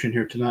Revolution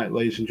here tonight.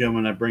 Ladies and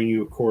gentlemen, I bring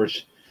you, of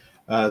course,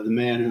 the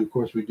man who, of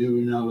course, we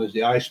do know as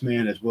the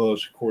Iceman, as well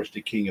as, of course,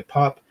 the King of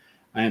Pop.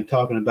 I am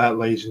talking about,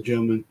 ladies and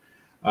gentlemen,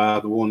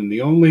 the one and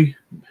the only,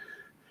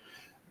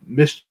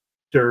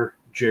 Mr.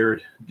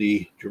 Jared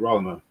D.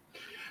 Girolamo.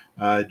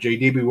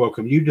 JD, we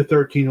welcome you to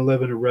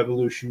 1311 of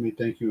Revolution. We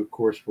thank you, of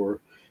course, for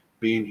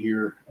being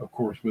here, of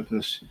course, with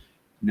us.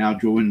 Now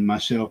joining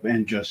myself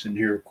and Justin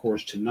here, of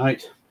course,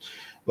 tonight.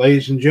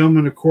 Ladies and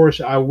gentlemen, of course,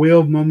 I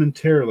will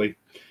momentarily,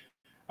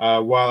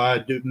 while I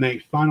do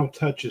make final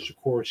touches, of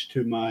course,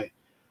 to my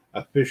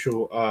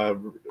official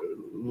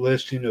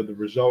listing of the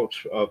results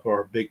of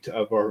our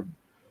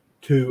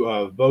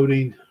two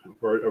voting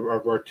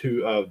of our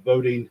two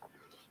voting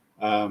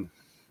of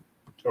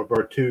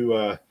our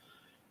two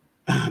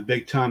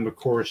big time, of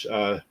course.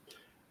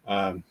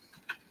 Um,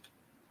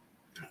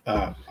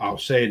 I'll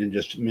say it in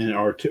just a minute.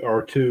 Our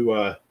two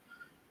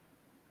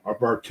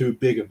of our two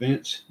big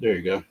events. There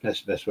you go.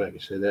 That's the best way I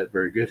can say that.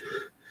 Very good.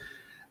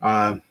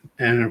 But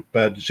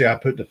see, I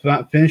put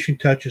the finishing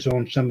touches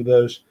on some of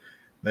those.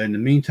 But in the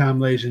meantime,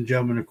 ladies and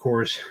gentlemen, of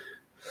course,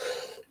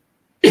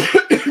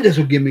 this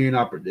will give me an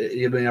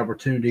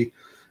opportunity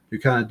to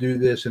kind of do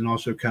this and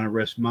also kind of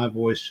rest my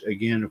voice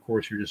again, of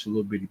course, for just a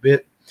little bitty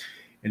bit.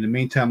 In the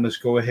meantime, let's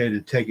go ahead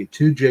and take it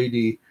to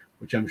JD,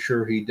 which I'm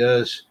sure he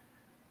does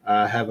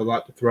have a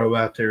lot to throw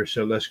out there.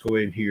 So let's go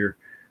ahead and hear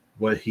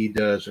what he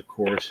does, of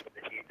course,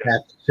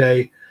 have to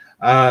say.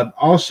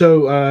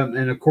 Also,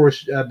 and of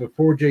course,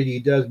 before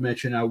JD does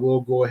mention, I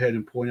will go ahead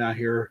and point out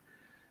here,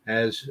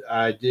 as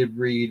I did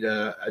read,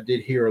 I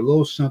did hear a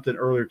little something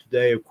earlier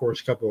today, of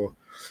course, a couple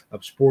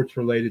of sports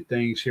related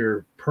things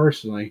here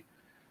personally.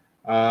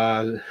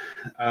 One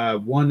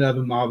of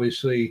them,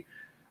 obviously,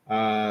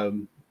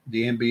 the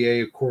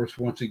NBA, of course,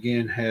 once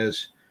again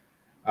has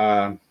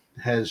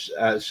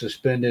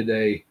suspended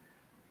a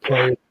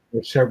player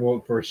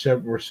for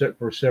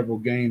several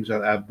games,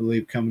 I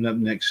believe, coming up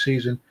next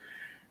season.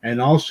 And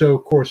also,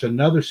 of course,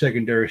 another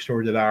secondary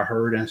story that I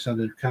heard, and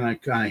something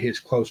that kind of hits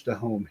close to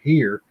home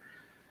here,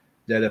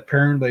 that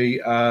apparently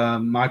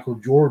Michael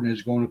Jordan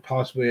is going to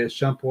possibly at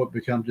some point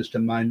become just a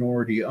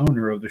minority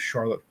owner of the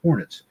Charlotte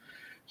Hornets.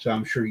 So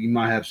I'm sure you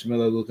might have some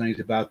other little things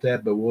about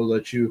that, but we'll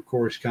let you, of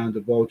course, kind of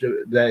divulge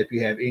that if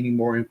you have any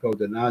more info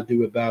than I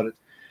do about it.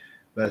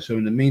 But so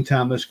in the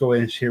meantime, let's go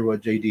ahead and hear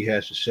what JD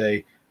has to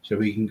say so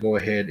he can go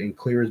ahead and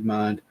clear his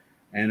mind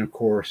and, of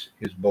course,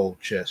 his bold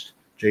chest.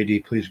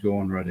 JD, please go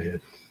on right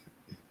ahead.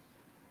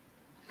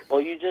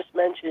 Well, you just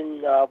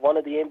mentioned one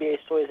of the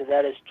NBA stories, and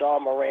that is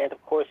John Morant.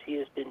 Of course, he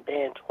has been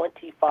banned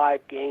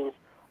 25 games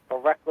for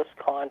reckless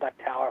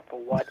conduct, however, for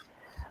what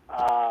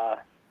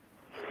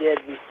he did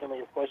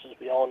recently. Of course, as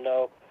we all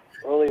know,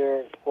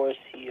 earlier, of course,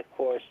 he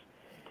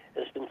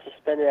has been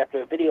suspended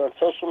after a video on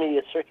social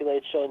media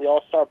circulated showing the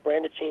All-Star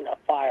brandishing a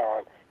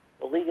firearm.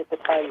 The league at the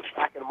time,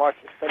 back in March,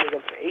 suspended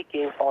him for 8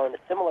 games following a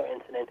similar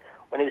incident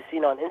when he was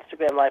seen on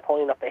Instagram Live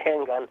holding up a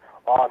handgun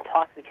while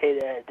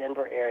intoxicated at a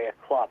Denver area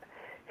club.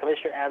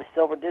 Commissioner Adam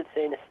Silver did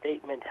say in a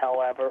statement,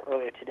 however,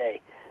 earlier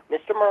today,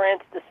 Mr.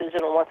 Morant's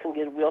decision on once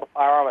again to wield a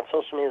firearm on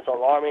social media is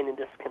alarming and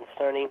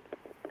disconcerting,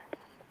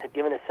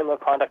 given a similar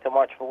conduct in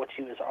March for which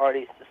he was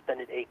already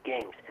suspended 8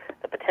 games.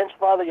 The potential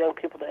for other young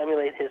people to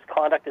emulate his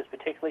conduct is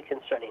particularly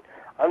concerning.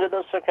 Under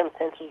those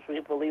circumstances, we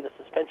believe a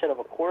suspension of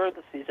a quarter of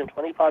the season,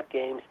 25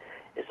 games,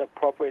 is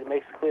appropriate. It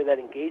makes it clear that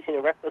engaging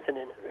in reckless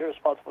and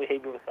irresponsible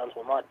behavior with guns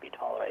will not be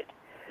tolerated.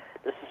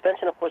 The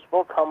suspension, of course,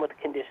 will come with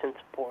conditions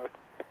for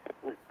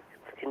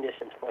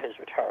his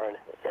return,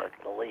 said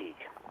the league.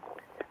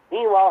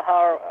 Meanwhile,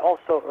 however,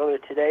 also earlier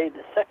today,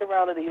 the second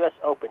round of the U.S.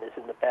 Open is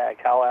in the bag,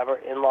 however,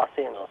 in Los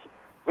Angeles.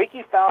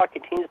 Ricky Fowler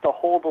continues to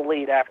hold the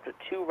lead after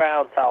 2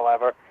 rounds,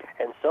 however,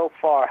 and so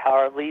far,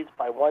 Howard leads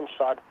by 1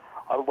 shot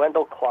on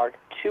Wendell Clark,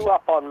 2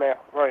 up on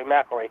Rory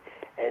McIlroy,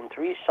 and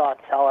 3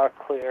 shots, however,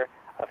 clear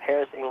of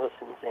Harris Inglis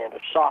and Xander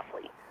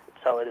Schauffele.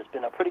 So it has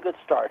been a pretty good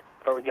start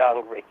for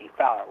young Ricky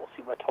Fowler. We'll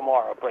see what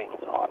tomorrow brings,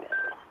 obviously.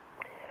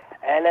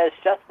 And as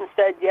Justin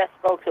said, yes,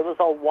 folks, it was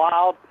a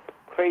wild,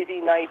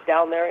 crazy night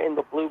down there in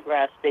the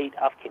bluegrass state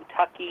of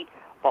Kentucky.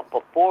 But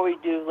before we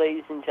do,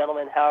 ladies and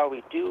gentlemen, however,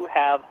 we do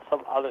have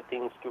some other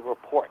things to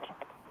report.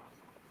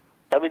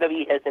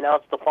 WWE has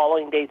announced the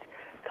following dates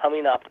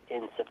coming up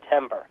in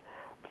September.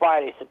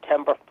 Friday,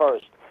 September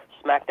 1st,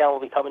 Smackdown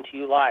will be coming to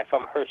you live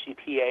from Hershey,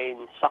 PA,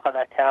 in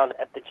Succotash Town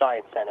at the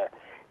Giant Center.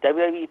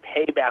 WWE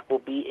Payback will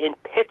be in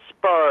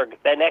Pittsburgh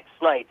the next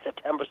night,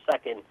 September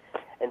 2nd.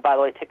 And by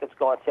the way, tickets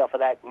go on sale for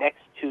that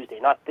next Tuesday.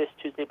 Not this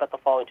Tuesday, but the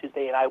following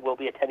Tuesday, and I will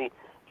be attending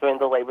during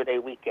the Labor Day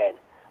weekend.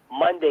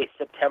 Monday,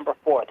 September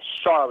 4th,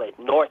 Charlotte,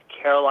 North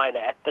Carolina,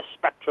 at the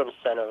Spectrum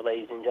Center,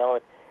 ladies and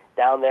gentlemen,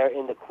 down there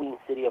in the Queen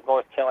City of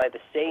North Carolina.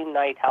 The same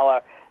night,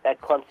 however,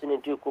 that Clemson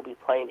and Duke will be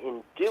playing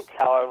in Duke,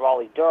 however,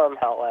 Raleigh-Durham,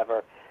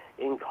 however,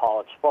 in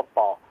college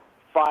football.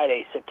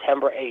 Friday,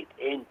 September 8th,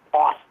 in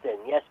Boston.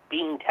 Yes,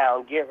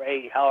 Beantown, get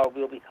ready. However,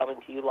 we'll be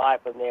coming to you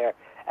live from there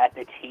at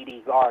the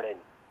TD Garden.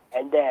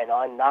 And then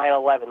on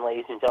 9/11,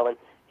 ladies and gentlemen,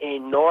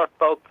 in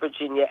Norfolk,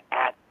 Virginia,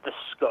 at the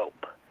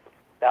Scope.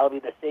 That'll be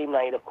the same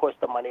night, of course,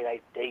 the Monday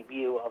night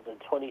debut of the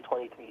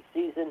 2023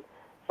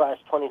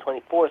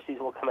 season/2024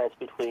 season will commence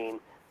between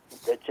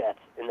the Jets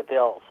and the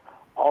Bills.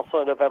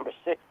 Also, November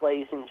 6th,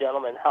 ladies and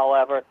gentlemen,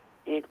 however,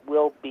 it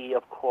will be,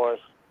 of course,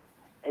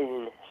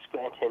 in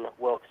Scranton,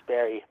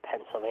 Wilkes-Barre,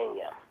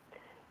 Pennsylvania.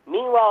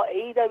 Meanwhile,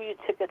 AEW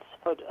tickets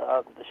for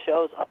the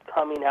shows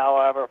upcoming,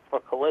 however, for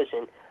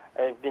Collision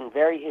have been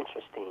very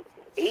interesting.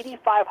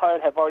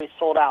 8,500 have already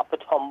sold out for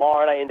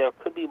tomorrow night, and there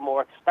could be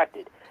more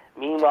expected.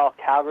 Meanwhile,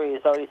 Calgary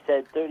has already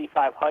said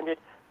 3,500.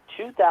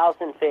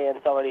 2,000 fans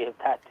already have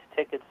packed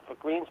tickets for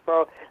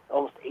Greensboro,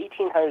 almost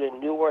 1,800 in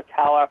Newark,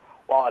 however,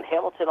 while in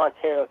Hamilton,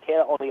 Ontario,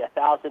 Canada, only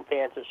 1,000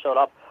 fans have showed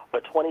up,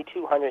 but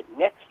 2,200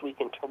 next week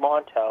in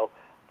Toronto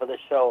for the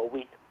show a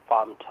week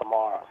from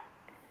tomorrow.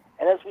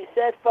 And as we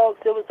said,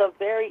 folks, it was a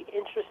very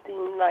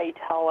interesting night,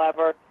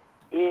 however,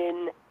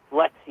 in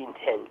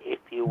Lexington, if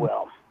you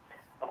will.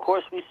 Of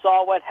course, we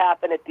saw what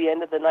happened at the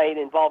end of the night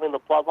involving the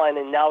Bloodline,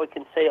 and now we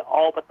can say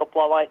all but the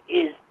Bloodline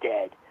is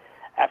dead.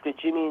 After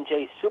Jimmy and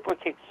Jay super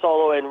kicked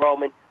Solo and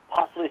Roman,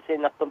 possibly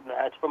setting up the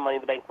match for Money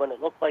in the Bank, when it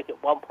looked like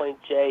at one point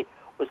Jay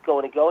was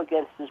going to go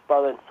against his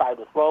brother and side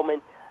with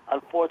Roman.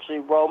 Unfortunately,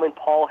 Roman,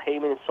 Paul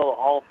Heyman, and Solo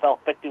all fell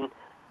victim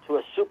to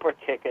a super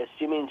kick as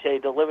Jimmy and Jay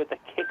delivered the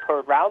kick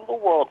heard around the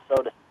world,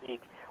 so to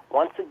speak,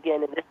 once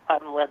again, and this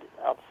time led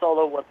out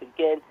Solo once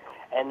again.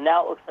 And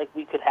now it looks like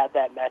we could have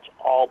that match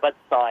all but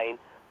signed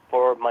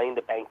for Money in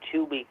the Bank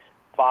 2 weeks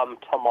from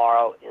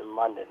tomorrow in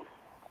London.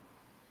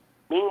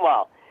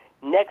 Meanwhile,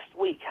 next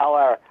week,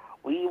 however,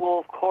 we will,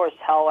 of course,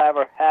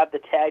 however, have the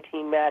tag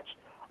team match.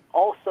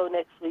 Also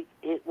next week,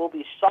 it will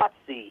be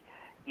Shotzi.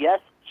 Yes,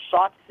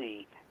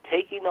 Shotzi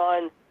taking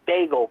on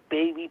Bagel,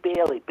 Baby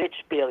Bailey,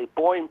 Bitch Bailey,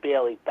 Boring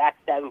Bailey,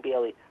 Backstabbing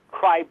Bailey,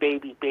 Cry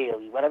Baby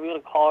Bailey, whatever you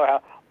want to call her,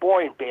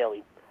 Boring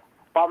Bailey,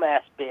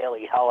 Bum-Ass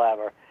Bailey,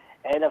 however.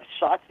 And if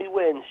Shotzi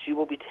wins, she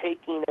will be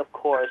taking, of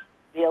course,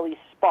 Bailey's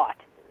spot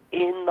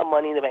in the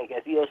Money in the Bank,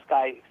 as Io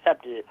Sky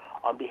accepted it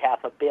on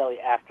behalf of Bailey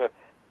after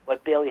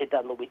what Bailey had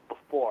done the week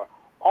before.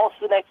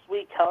 Also next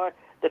week, however,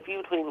 the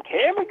feud between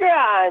Cameron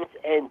Grimes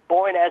and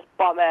boring-ass,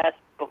 bum-ass,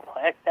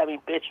 backstabbing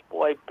bitch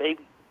boy,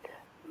 baby,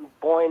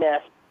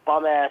 boring-ass,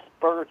 bum-ass,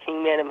 Burger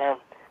King man and man,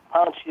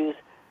 pound shoes,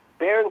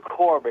 Baron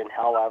Corbin,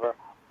 however,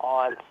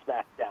 on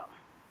SmackDown.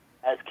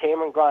 As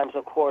Cameron Grimes,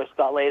 of course,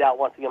 got laid out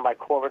once again by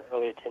Corbin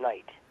earlier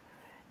tonight.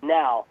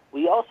 Now,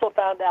 we also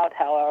found out,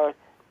 however,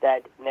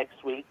 that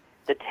next week,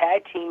 the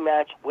tag team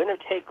match,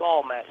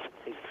 winner-take-all match will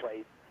take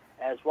place,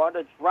 as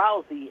Ronda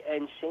Rousey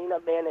and Shayna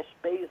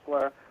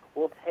Baszler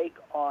will take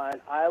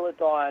on Isla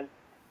Dawn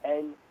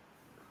and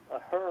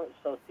her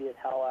associate,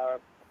 however,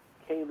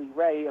 Kaylee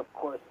Ray, of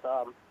course,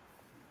 I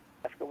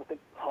forget what they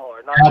call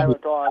her, not Isla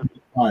Dawn.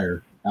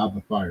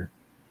 Alba Fire.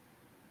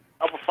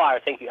 Alba Fire,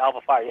 thank you,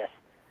 Alba Fire, yes.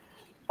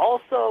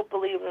 Also,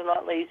 believe it or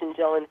not, ladies and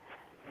gentlemen,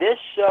 this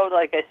show,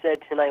 like I said,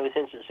 tonight was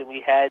interesting.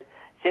 We had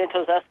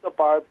Santos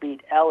Escobar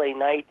beat LA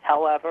Knight,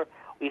 however.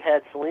 We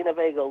had Selena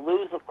Vega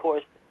lose, of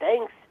course,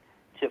 thanks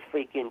to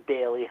freaking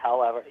Bailey,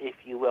 however, if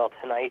you will,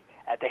 tonight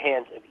at the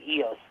hands of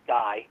Io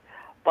Sky.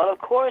 But, of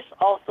course,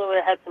 also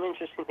it had some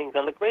interesting things.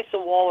 On the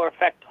Grayson Waller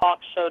Effect talk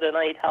show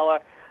tonight,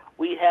 however,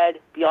 we had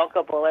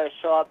Bianca Belair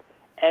show up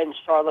and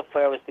Charlotte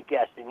Flair was the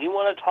guest. And you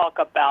want to talk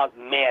about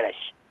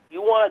mannish.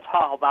 You want to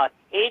talk about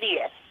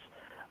hideous.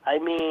 I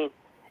mean,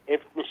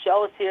 if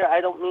Michelle was here,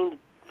 I don't mean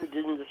to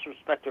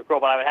disrespect her girl,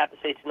 but I would have to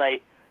say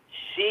tonight,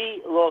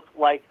 she looked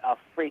like a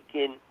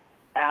freaking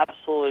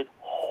absolute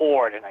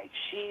whore tonight.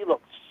 She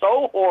looked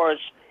so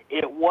whorish,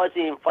 it wasn't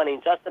even funny.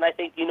 Justin, I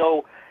think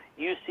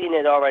you've seen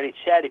it already.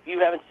 Chad, if you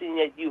haven't seen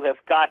it, you have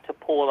got to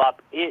pull it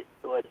up. It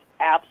was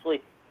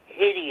absolutely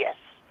hideous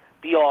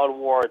beyond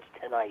words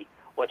tonight,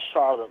 what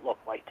Charlotte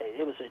looked like today.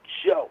 It was a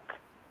joke.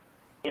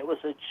 It was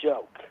a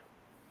joke.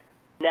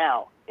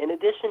 Now, in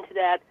addition to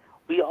that,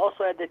 we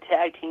also had the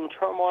tag team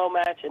turmoil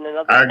match and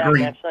another tag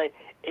match tonight.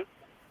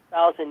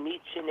 8,000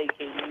 Michin,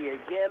 a.k.a. Mia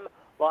Yim,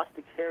 lost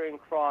to Karrion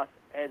Kross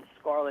and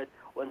Scarlett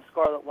when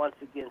Scarlett once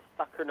again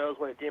stuck her nose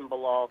where it didn't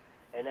belong,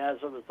 and as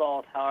a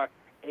result, however,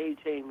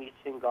 AJ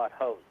Michin got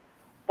hosed.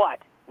 But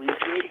we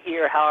did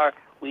hear, however,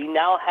 we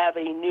now have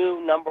a new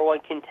number one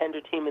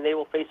contender team, and they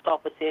will face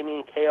off with Sami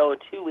and KO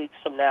 2 weeks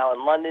from now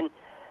in London.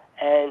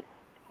 And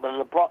when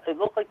it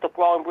looked like the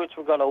Brawling Brutes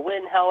were going to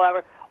win,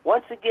 however,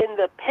 once again,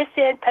 the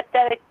pissant,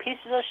 pathetic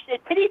pieces of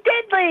shit, Pretty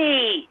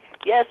Deadly!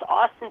 Yes,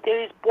 Austin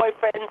Theory's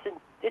boyfriends and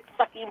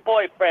dick-sucking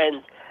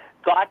boyfriends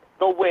got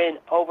the win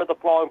over the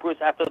Brawling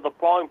Brutes after the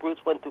Brawling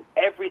Brutes went through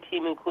every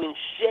team, including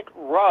Shit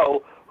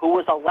Row, who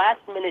was a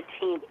last-minute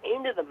team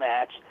into the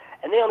match,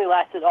 and they only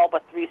lasted all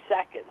but 3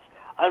 seconds.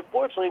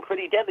 Unfortunately,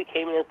 Pretty Deadly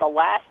came in as the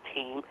last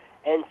team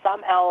and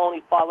somehow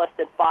only fought less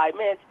than 5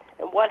 minutes.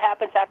 And what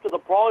happens after the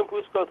Brawling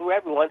Brutes go through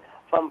everyone,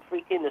 from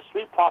freaking the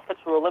Street Profits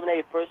who were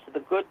eliminated first to the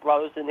Good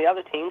Brothers and the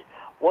other teams?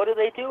 What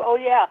do? Oh,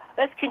 yeah,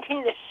 let's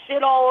continue to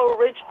shit all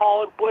over Ridge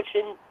Hall and Butch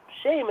and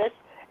Sheamus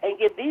and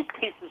give these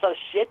pieces of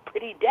shit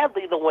Pretty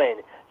Deadly the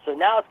win. So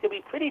now it's going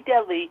to be Pretty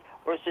Deadly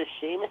versus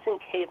Sheamus and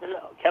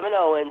Kevin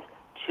Owens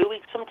 2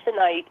 weeks from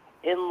tonight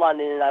in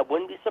London, and I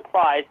wouldn't be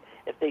surprised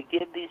if they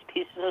give these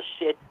pieces of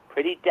shit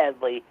Pretty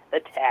Deadly the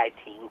tag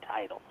team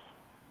titles.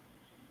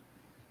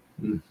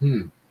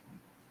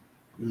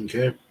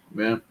 Okay,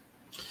 yeah.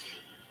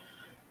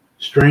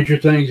 Stranger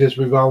things, as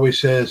we've always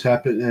said, has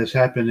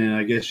happened, and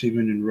I guess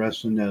even in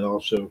wrestling, that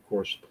also, of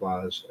course,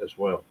 applies as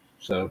well.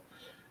 So,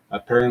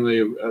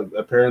 apparently,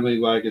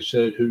 like I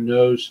said, who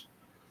knows?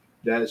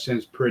 that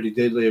since Pretty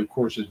Deadly, of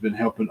course, has been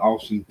helping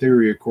Austin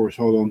Theory, of course,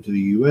 hold on to the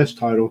U.S.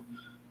 title,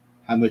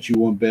 how much you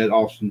want to bet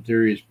Austin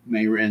Theory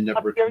may end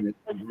up returning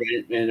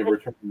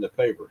the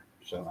favor.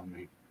 So, I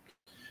mean.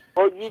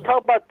 Well, you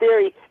talk about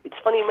Theory. It's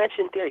funny you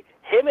mentioned Theory.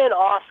 Him and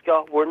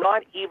Oscar were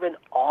not even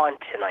on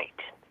tonight.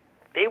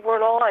 They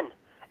weren't on.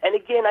 And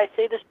again, I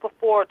say this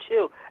before,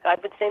 too, and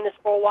I've been saying this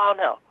for a while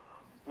now.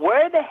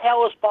 Where the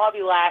hell has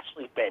Bobby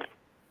Lashley been?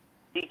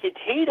 He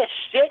continued to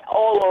shit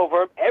all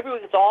over him.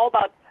 Everyone's all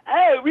about,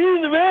 hey,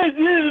 we're the best,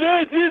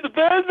 we're the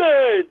best.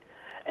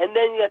 And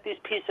then you got these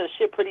pieces of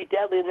shit, Pretty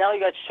Deadly, and now you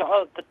got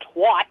Charlotte the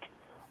twat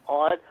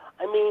on.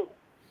 I mean,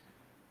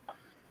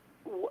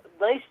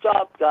 nice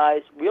job,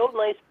 guys. Real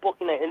nice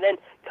booking it. And then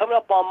coming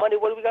up on Monday,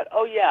 what do we got?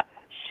 Oh, yeah,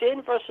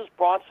 Shin versus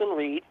Bronson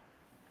Reed.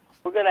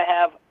 We're going to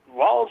have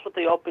Rollins with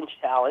the Open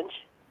Challenge.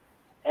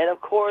 And,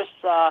 of course,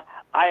 I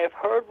have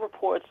heard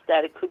reports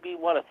that it could be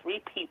one of three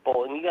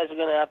people, and you guys are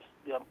going to have,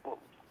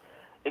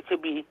 it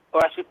could be,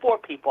 or actually 4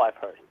 people I've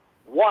heard.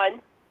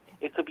 One,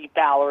 it could be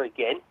Balor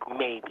again,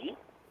 maybe.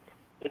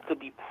 It could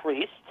be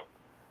Priest,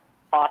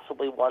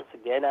 possibly once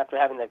again, after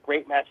having that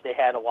great match they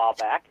had a while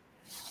back.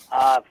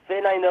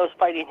 Finn, I know, is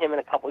fighting him in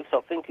a couple weeks,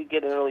 so Finn could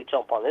get an early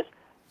jump on this.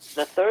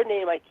 The third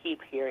name I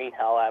keep hearing,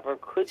 however,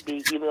 could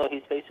be, even though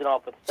he's facing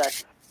off with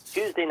Seth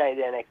Tuesday night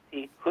at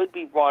NXT, could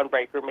be Braun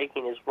Breaker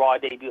making his Raw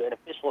debut, an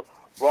official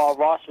Raw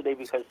roster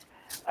debut, because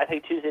I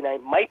think Tuesday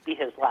night might be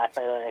his last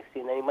night on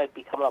NXT, and then he might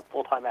be coming up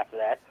full-time after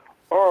that.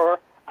 Or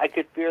I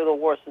could fear the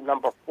worst in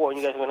number 4,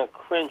 and you guys are going to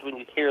cringe when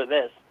you hear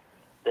this.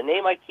 The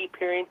name I keep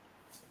hearing,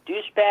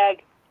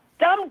 douchebag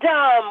Dum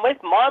Dum with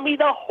Mommy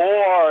the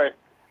Whore,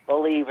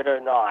 believe it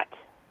or not.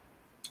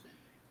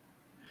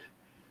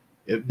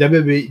 If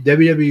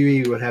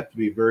WWE would have to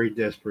be very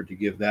desperate to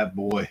grant that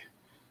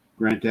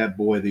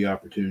boy the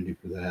opportunity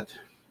for that.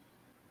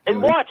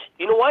 And watch,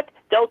 you know what?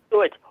 They'll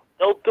do it.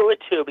 They'll do it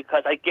too,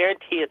 because I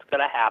guarantee it's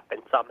going to happen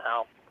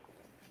somehow.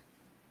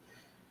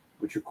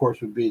 Which, of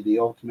course, would be the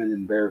ultimate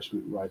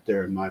embarrassment right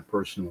there, in my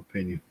personal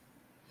opinion.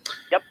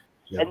 Yep.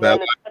 Yeah, and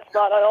then if that's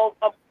not an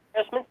ultimate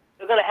embarrassment,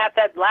 they're going to have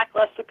that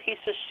lackluster piece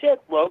of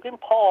shit, Logan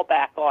Paul,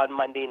 back on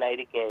Monday night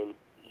again.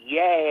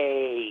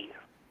 Yay.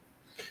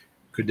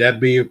 Could that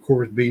be, of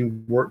course,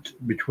 being worked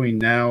between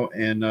now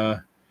and,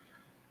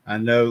 I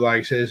know, like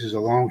I said, this is a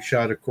long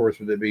shot, of course,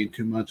 with it being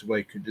 2 months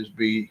away. Could this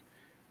be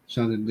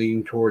something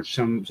leading towards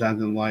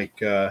something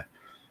like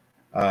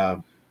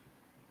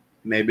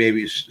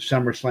maybe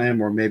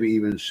SummerSlam, or maybe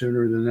even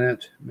sooner than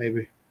that,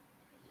 maybe?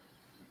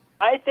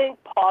 I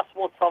think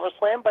possible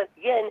SummerSlam, but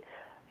again,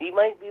 he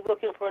might be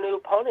looking for a new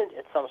opponent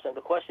at SummerSlam.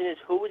 The question is,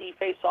 who would he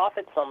face off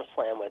at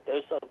SummerSlam with?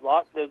 There's a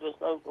lot. We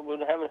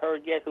haven't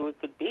heard yet who it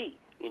could be,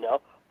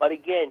 But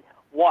again,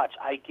 watch.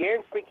 I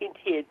guarantee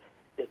it.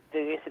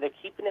 They're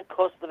keeping it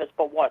close to this,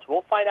 but watch.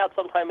 We'll find out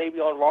sometime, maybe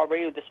on Raw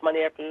Radio this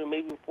Monday afternoon,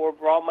 maybe before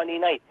Raw Monday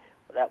night.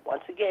 But that,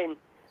 once again,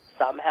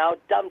 somehow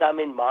Dum Dum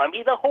and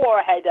Mommy the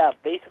Whore had to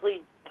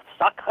basically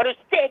suck her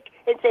stick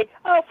and say,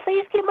 oh,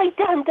 please give my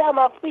Dum Dum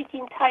a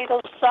freaking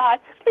title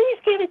shot. Please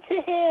give it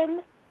to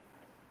him.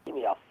 Give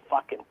me a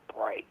fucking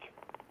break.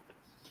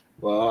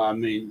 Well, I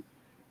mean,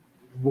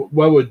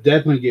 what would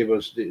definitely give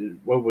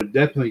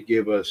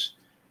us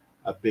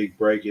a big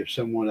break if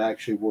someone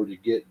actually were to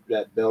get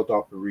that belt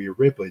off of Rhea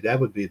Ripley. That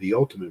would be the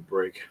ultimate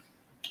break.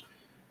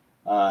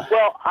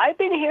 Well, I've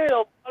been hearing a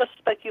lot of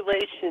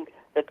speculation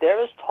that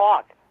there is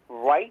talk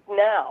right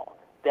now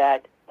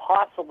that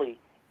possibly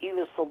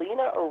either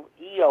Selena or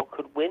Io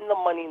could win the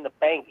Money in the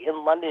Bank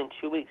in London in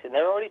 2 weeks, and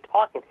they're already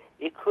talking.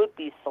 It could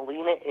be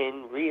Selena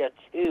and Rhea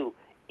too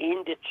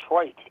in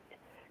Detroit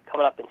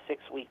coming up in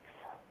 6 weeks.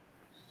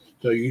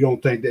 So you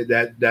don't think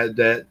that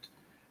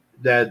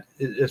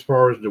as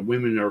far as the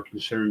women are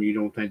concerned, you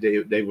don't think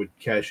they would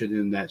cash it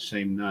in that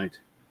same night?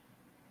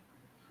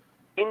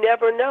 You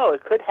never know.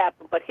 It could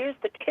happen. But here's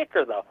the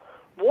kicker, though.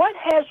 What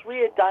has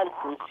Rhea done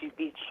since she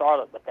beat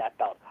Charlotte with that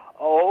belt?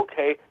 Oh,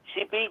 okay.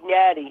 She beat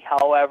Natty,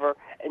 however,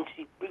 and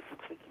she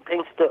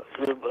thinks to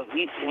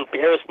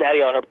embarrass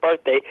Natty on her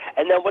birthday.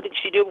 And then what did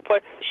she do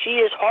before? She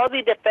has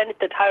hardly defended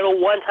the title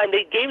one time.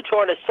 They gave it to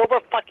her on a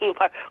silver fucking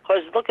platter.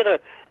 Because look at her.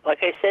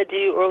 Like I said to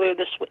you earlier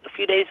a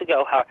few days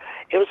ago, how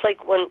it was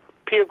like when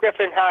Peter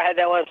Griffin and Howard had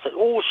that one. Said,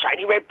 "Ooh,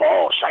 shiny red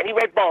ball, shiny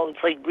red ball."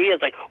 It's like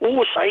Rhea's like,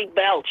 "Ooh, shiny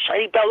belt,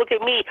 shiny belt. Look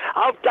at me.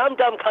 I'll Dum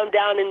Dum come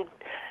down and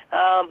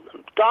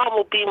Dom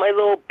will be my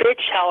little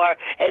bitch, Howard,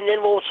 and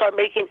then we'll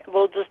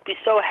just be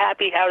so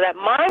happy how that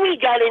Mommy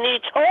got a new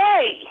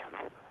toy."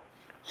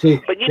 See,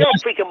 but you know,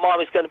 freaking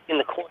Mommy's gonna be in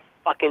the corner,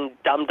 fucking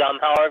Dum Dum,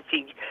 Howard, if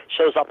he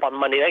shows up on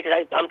Monday night.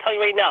 I'm telling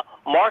you right now,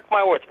 mark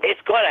my words, it's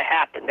gonna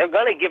happen. They're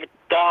gonna give it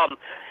Dom.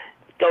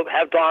 They'll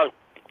have Dom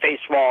face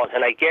Rollins,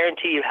 and I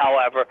guarantee you,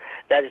 however,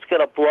 that it's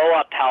going to blow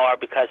up, however,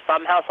 because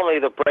somehow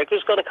the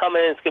Breaker's going to come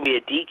in, it's going to be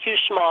a DQ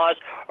schmoz,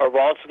 or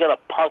Rollins is going to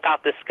punk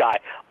out this guy.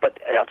 But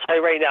I'll tell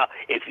you right now,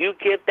 if you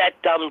give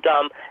that Dum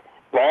Dum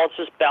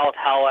Rollins' belt,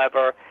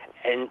 however,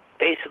 and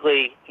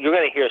basically you're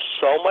going to hear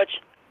so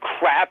much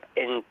crap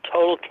and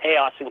total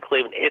chaos in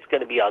Cleveland, it's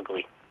going to be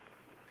ugly.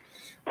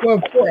 Well,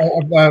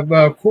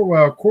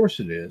 of course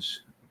it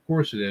is. Of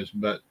course it is,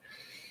 but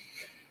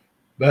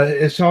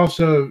it's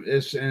also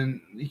it's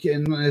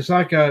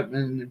like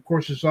and of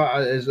course it's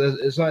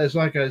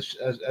like I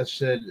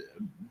said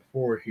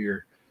before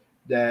here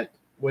that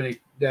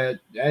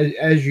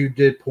as you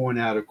did point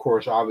out, of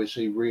course,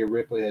 obviously Rhea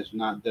Ripley has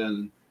not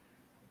done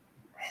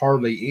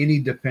hardly any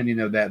defending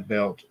of that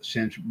belt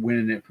since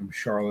winning it from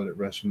Charlotte at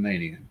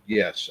WrestleMania.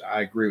 Yes,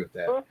 I agree with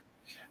that.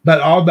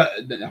 But hold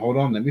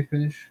on, let me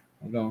finish.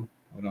 Hold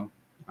on,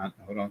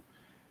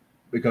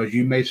 because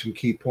you made some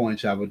key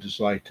points. I would just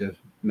like to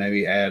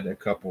maybe add a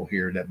couple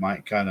here that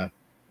might kind of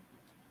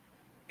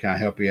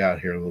help you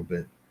out here a little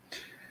bit.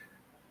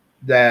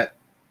 That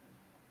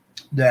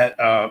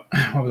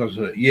what was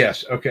I saying?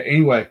 Yes, okay.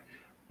 Anyway,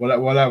 what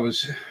I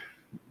was,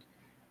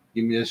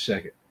 give me a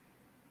second.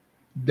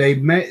 They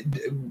made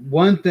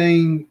one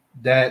thing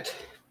that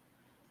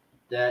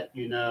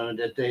you know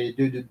that they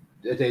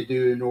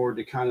do in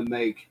order to kind of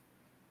make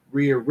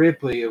Rhea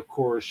Ripley, of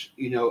course,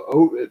 you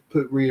know,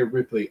 put Rhea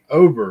Ripley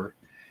over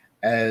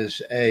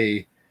as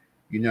a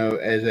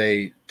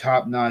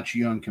top-notch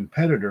young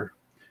competitor.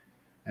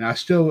 And I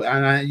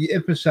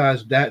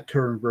emphasize that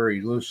term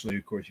very loosely.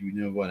 Of course, you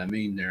know what I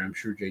mean there. I'm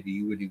sure JD,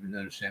 you wouldn't even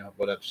understand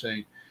what I'm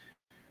saying.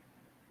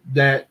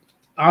 That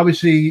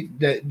obviously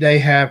that they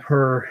have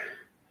her,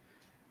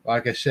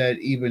 like I said,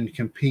 even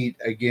compete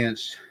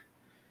against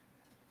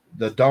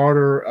the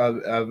daughter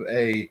of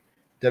a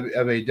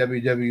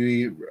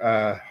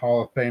WWE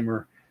Hall of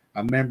Famer,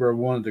 a member of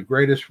one of the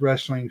greatest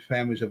wrestling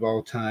families of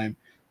all time,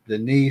 the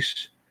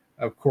niece,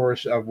 of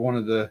course, of one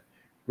of the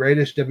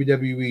greatest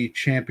WWE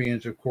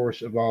champions, of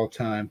course, of all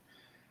time.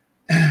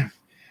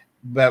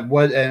 But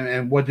what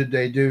did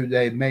they do?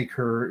 They make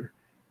her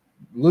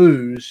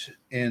lose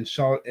in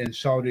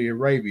Saudi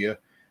Arabia.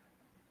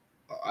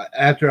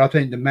 After I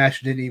think the match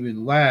didn't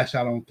even last.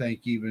 I don't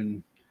think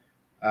even.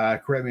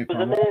 Correct me if It was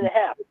I'm a minute wrong. and a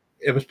half.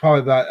 It was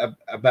probably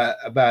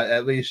about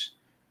at least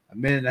a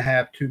minute and a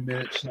half, 2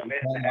 minutes.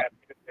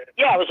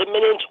 Yeah, it was a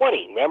minute and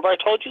 20. Remember I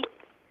told you?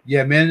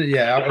 Yeah, minute.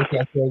 Yeah,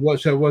 okay. So it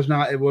was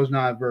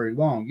not very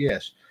long.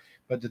 Yes,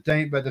 but the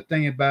thing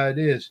about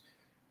it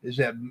is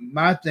that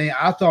my thing.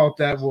 I thought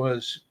that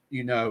was,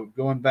 you know,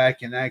 going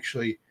back and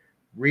actually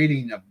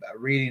reading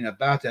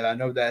about that. I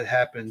know that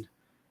happened.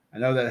 I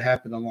know that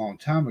happened a long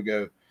time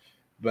ago.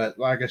 But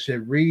like I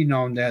said, reading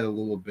on that a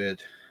little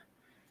bit,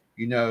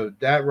 you know,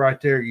 that right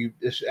there,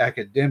 this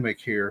academic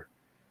here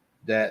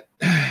that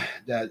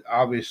that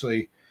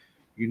obviously,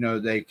 you know,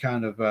 they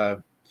kind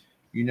of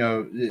you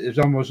know,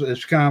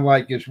 it's kind of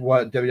like it's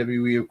what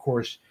WWE, of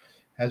course,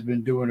 has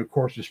been doing, of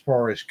course, as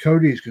far as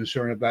Cody is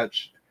concerned about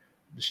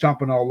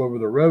stomping all over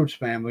the Rhodes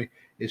family.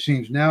 It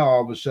seems now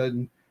all of a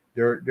sudden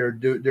they're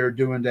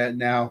doing that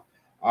now,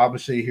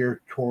 obviously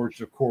here towards,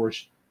 of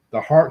course,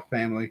 the Hart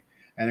family.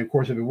 And of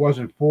course, if it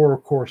wasn't for,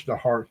 of course, the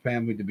Hart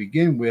family to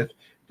begin with,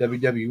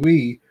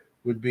 WWE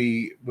would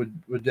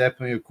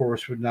definitely, of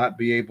course, would not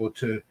be able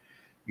to,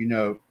 you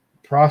know,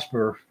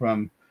 prosper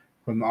from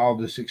all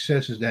the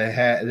successes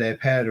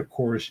they've had, of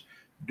course,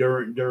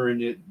 during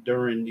during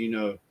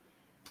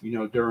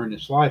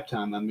its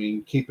lifetime. I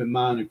mean, keep in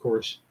mind, of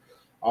course,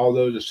 all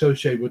those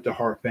associated with the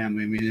Hart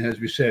family. I mean, as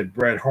we said,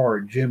 Bret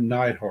Hart, Jim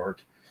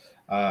Neidhart,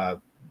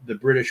 the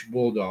British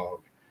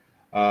Bulldog.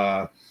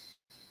 Uh,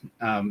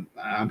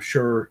 I'm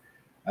sure,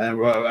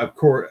 well,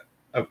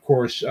 of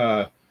course,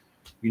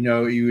 you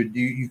know,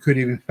 you could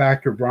even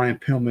factor Brian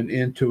Pillman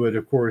into it,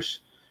 of course,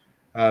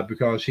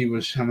 because he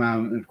was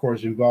somehow, of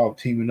course, involved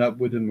teaming up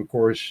with him, of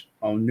course,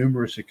 on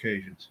numerous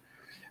occasions.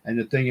 And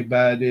the thing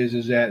about it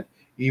is that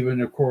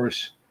even, of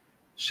course,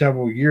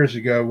 several years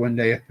ago when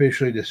they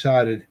officially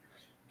decided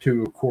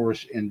to, of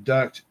course,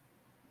 induct,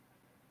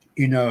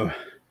 you know,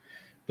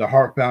 the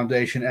Hart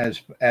Foundation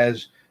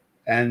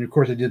and of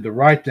course they did the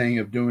right thing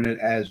of doing it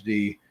as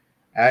the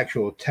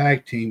actual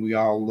tag team we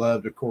all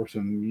loved, of course,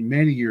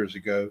 many years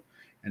ago,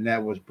 and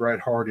that was Bret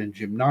Hart and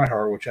Jim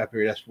Neidhart, which I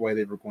figured that's the way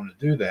they were going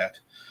to do that.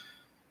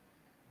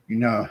 You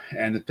know,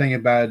 and the thing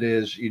about it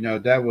is, you know,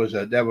 that was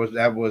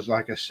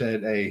like I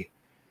said,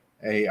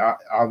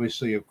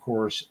 obviously, of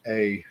course,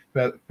 a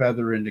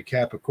feather in the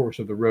cap, of course,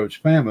 of the Rhodes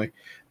family.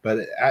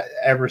 But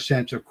ever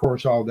since, of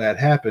course, all that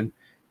happened,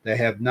 they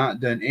have not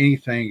done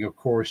anything, of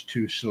course,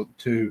 to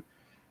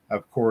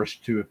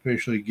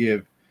officially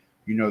give,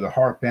 you know, the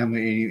Hart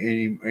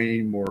family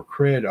any more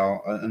cred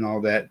and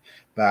all that.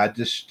 But I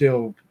just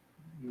still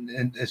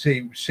and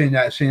seeing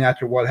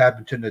after what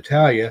happened to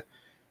Natalia,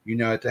 you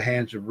know, at the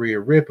hands of Rhea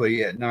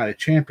Ripley at Night of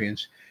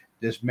Champions,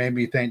 this made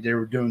me think they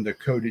were doing the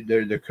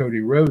Cody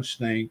Rhodes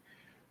thing,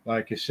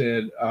 like I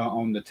said,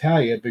 on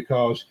Natalia,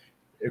 because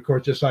of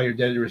course, just like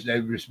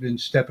they've been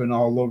stepping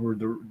all over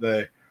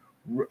the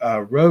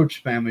Rhodes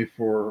family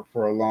for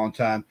a long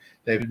time.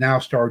 They've now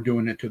started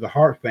doing it to the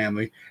Hart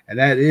family, and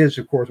that is,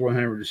 of course,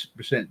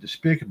 100%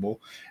 despicable.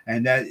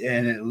 And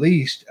at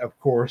least, of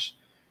course,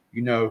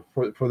 you know,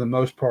 for the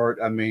most part,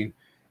 I mean,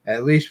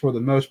 at least for the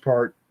most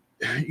part,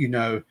 you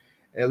know,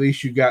 at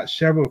least you got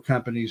several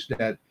companies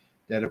that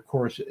of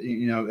course,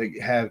 you know,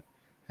 have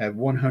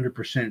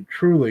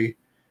 100%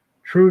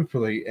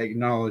 truthfully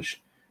acknowledged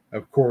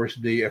of course,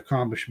 the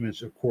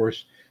accomplishments, of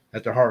course,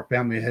 that the Hart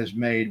family has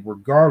made,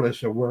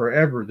 regardless of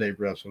wherever they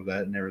wrestled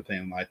at and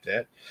everything like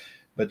that.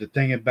 But the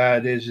thing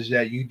about it is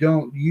that you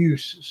don't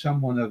use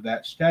someone of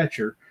that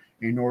stature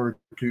in order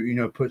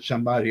to, put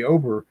somebody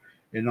over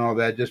and all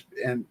that,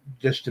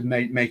 just to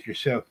make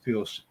yourself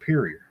feel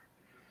superior.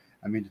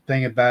 I mean, the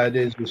thing about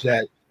it is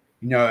that,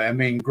 I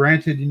mean,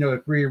 granted,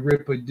 if Rhea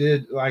Ripley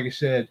did, like I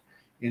said,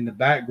 in the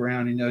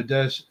background,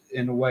 does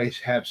in a way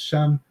have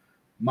some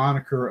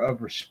moniker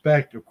of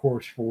respect, of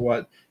course, for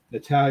what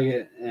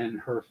Natalia and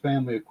her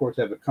family, of course,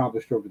 have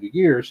accomplished over the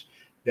years.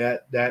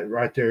 That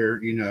right there,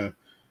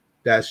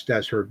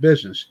 that's her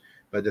business.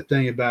 But the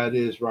thing about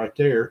it is, right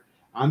there,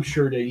 I'm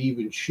sure that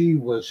even she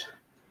was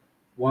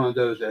one of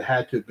those that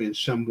had to have been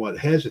somewhat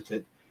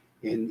hesitant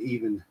in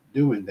even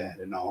doing that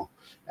and all.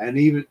 And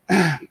even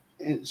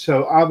and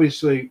so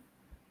obviously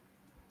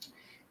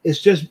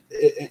it's just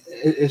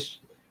it's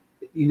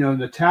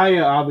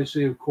Natalia,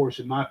 obviously, of course,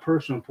 in my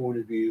personal point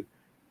of view,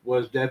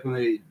 is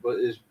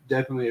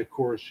definitely, of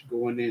course,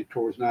 going in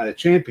towards Night of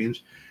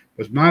Champions.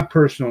 Was in my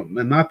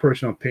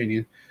personal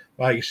opinion,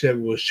 like I said,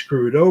 was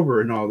screwed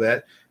over and all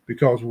that,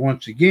 because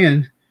once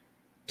again,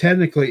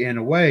 technically, in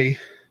a way,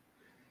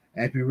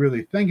 and if you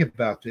really think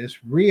about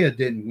this, Rhea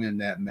didn't win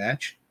that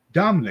match.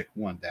 Dominic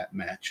won that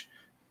match.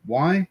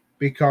 Why?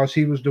 Because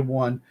he was the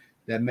one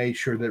that made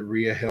sure that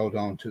Rhea held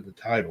on to the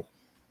title.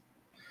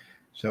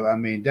 So I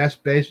mean, that's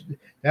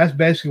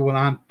basically what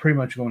I'm pretty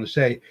much going to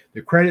say.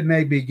 The credit may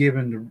have been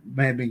given to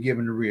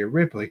Rhea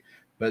Ripley,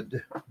 but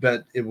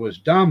it was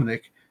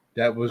Dominic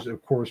that was,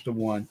 of course, the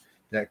one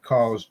that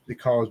caused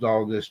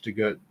all this to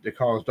go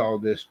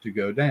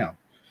down.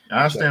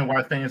 I understand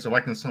why fans are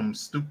liking something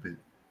stupid,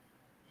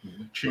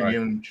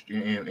 cheering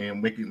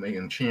and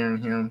making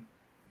cheering him.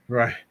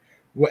 Right.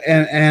 Well,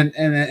 and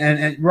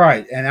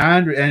right, and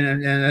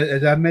and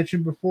as I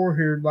mentioned before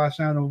here last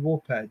night on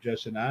Wolfpack,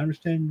 Justin, I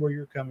understand where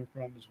you're coming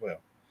from as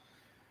well.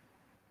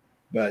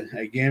 But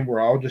again, we're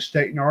all just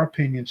stating our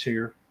opinions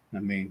here. I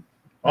mean,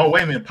 oh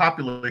wait a minute,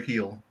 popular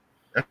heel.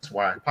 That's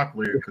why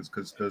popular,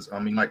 because I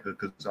mean, like,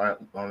 because I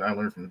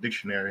learned from the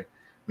dictionary. I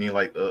mean,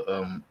 like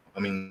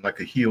like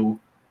a heel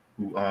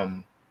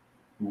who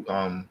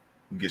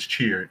gets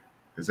cheered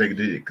because they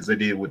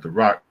did it with The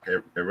Rock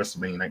at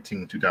WrestleMania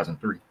 19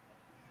 2003.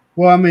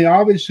 Well, I mean,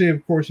 obviously,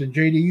 of course, and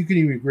JD, you can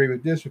even agree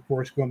with this, of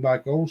course, going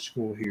back old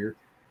school here.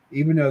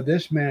 Even though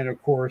this man,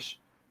 of course,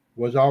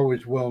 was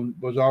always,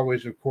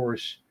 of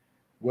course,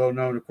 well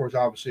known, of course,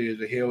 obviously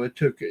as a heel. It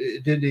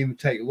didn't even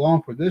take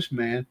long for this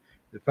man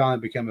to finally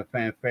become a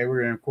fan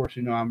favorite. And of course,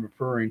 I'm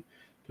referring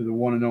to the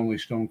one and only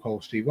Stone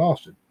Cold Steve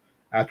Austin.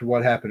 After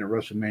what happened at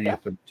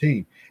WrestleMania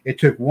 13, it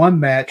took one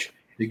match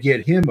to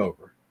get him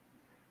over.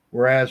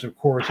 Whereas, of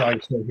course, like I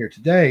said here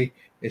today,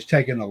 it's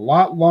taken a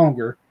lot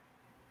longer.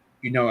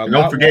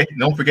 Don't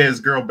forget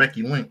his girl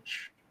Becky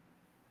Lynch.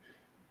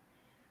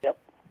 Yep.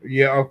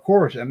 Yeah, of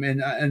course. I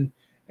mean, and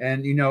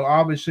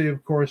obviously,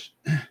 of course,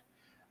 like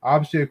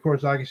I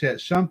said, at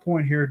some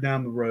point here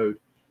down the road,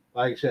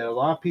 like I said, a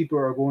lot of people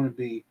are going to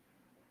be,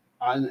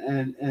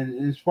 and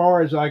as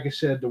far as, like I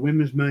said, the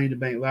women's Money in the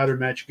Bank ladder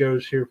match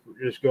goes here for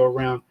this go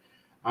around,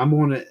 I'm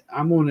gonna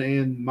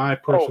end my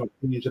personal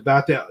opinions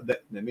about that.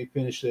 Let me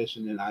finish this,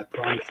 and then I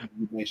promise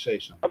you may say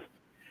something.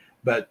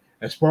 But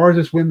as far as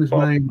this women's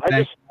Money in the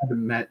Bank ladder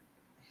match,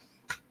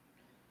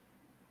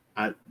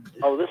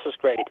 this is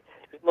great.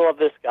 You love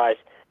this, guys.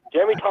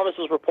 Jeremy Thomas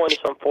was reporting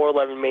this on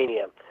 411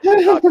 Mania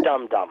about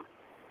Dum Dum.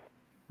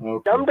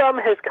 Okay. Dum Dum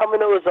has come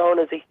into his own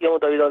as a heel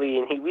in WWE,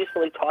 and he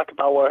recently talked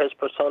about where his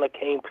persona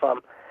came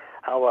from.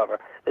 However,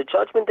 the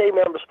Judgment Day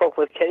member spoke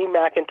with Kenny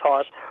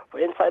McIntosh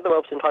for Inside the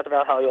Ropes and talked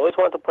about how he always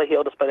wanted to play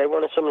heel, despite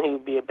everyone assuming he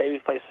would be a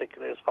babyface like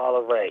his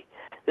father Ray.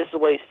 This is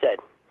what he said.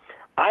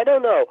 I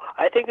don't know.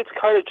 I think it's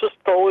kind of just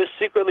always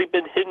secretly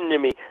been hidden to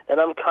me that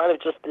I'm kind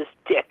of just this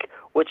dick,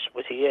 which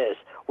he is.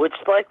 Which,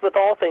 like with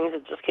all things,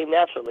 it just came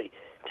naturally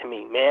to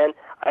me, man.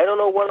 I don't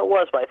know what it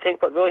was, but I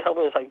think what really helped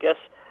me is, I guess,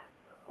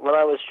 when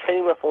I was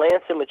training with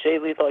Lance and with Jay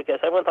Lethal, I guess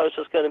everyone thought I was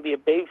just going to be a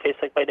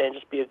babyface like my dad and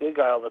just be a good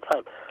guy all the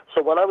time.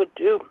 So when I would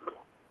do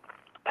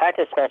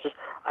practice matches,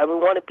 I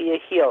would want to be a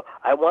heel.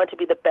 I wanted to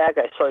be the bad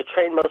guy, so I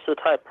trained most of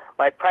the time.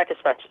 My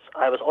practice matches,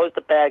 I was always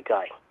the bad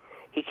guy.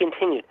 He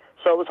continued.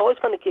 So I was always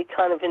going to get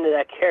kind of into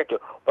that character.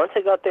 Once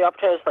I got the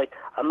opportunity, I was like,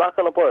 I'm not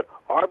going to blow it.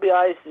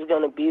 RBIs is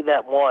going to be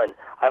that one.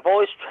 I've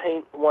always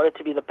wanted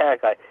to be the bad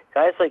guy.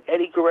 Guys like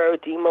Eddie Guerrero,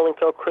 Dean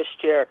Malenko, Chris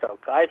Jericho,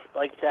 guys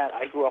like that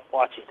I grew up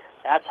watching.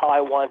 That's how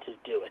I wanted to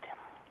do it.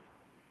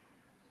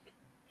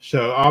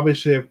 So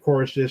obviously, of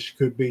course, this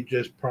could be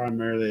just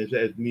primarily,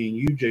 as me and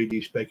you,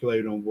 JD,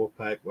 speculated on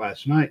Wolfpack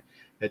last night,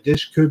 that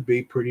this could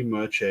be pretty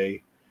much this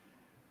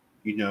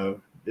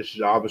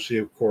is obviously,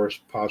 of course,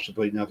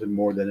 possibly nothing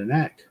more than an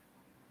act.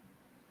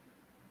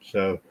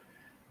 So,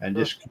 and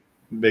this,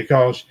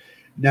 because,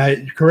 now,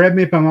 correct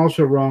me if I'm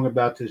also wrong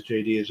about this,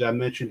 JD, as I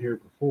mentioned here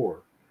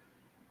before,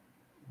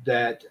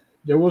 that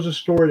there was a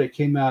story that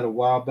came out a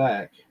while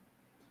back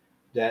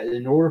that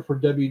in order for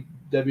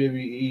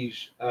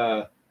WWE's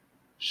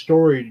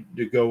story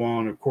to go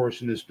on, of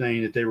course, in this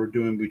thing that they were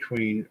doing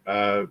between,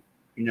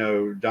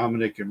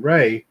 Dominic and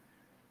Ray.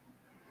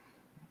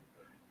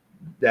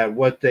 That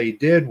what they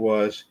did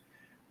was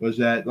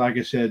that, like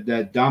I said,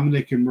 that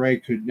Dominic and Ray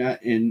could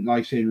not, in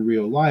like I said, in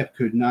real life,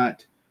 could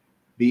not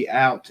be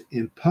out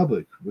in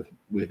public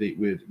with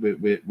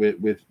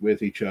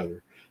each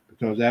other,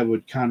 because that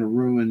would kind of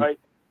ruin Right.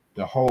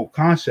 the whole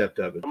concept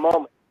of it. A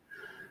moment.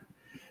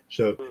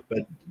 So,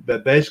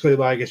 but basically,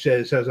 like I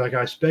said, it says like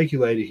I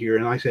speculated here,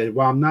 and I said,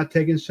 well, I'm not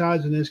taking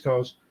sides in this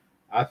because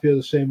I feel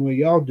the same way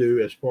y'all do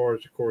as far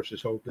as, of course,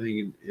 this whole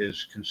thing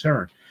is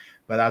concerned.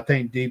 But I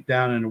think deep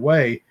down in a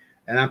way,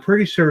 and I'm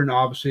pretty certain,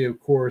 obviously, of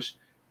course,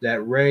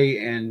 that Ray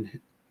and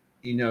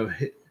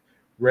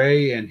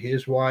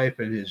his wife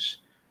and his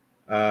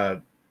uh,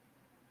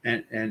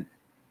 and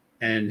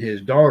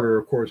his daughter,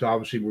 of course,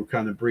 obviously, were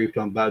kind of briefed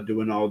on about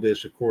doing all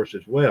this, of course,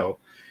 as well.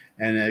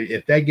 And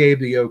if they gave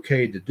the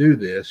okay to do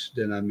this,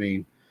 then I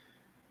mean,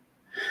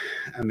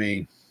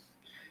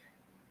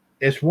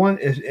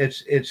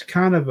 it's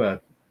kind of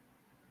a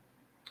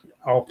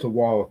off the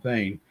wall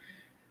thing,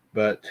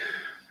 but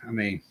I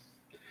mean,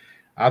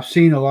 I've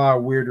seen a lot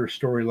of weirder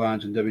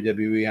storylines in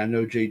WWE. I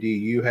know JD,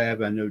 you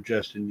have. I know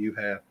Justin, you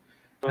have.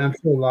 And I'm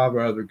sure a lot of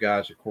our other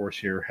guys, of course,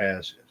 here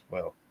has as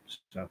well.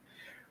 So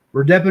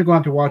we're definitely going to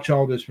have to watch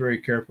all this very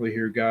carefully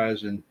here,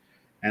 guys. And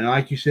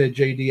like you said,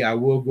 JD, I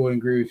will go and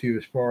agree with you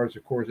as far as,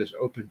 of course, this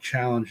open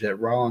challenge that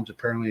Rollins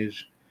apparently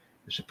is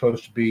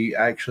supposed to be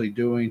actually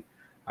doing.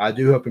 I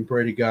do hope and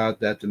pray to God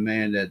that the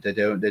man that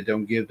they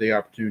don't give the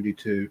opportunity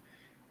to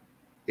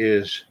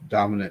is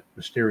Dominic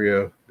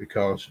Mysterio,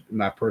 because in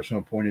my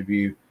personal point of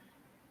view,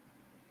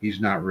 he's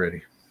not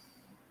ready.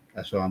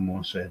 That's all I'm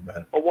going to say about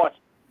it. Or what?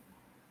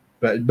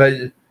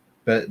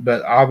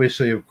 But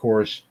obviously, of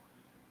course,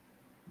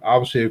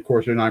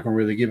 they're not going to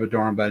really give a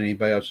darn about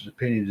anybody else's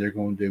opinions. They're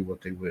going to do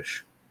what they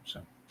wish.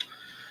 So,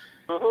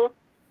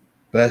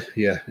 But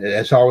yeah,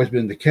 that's always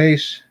been the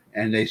case.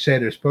 And they say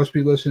they're supposed to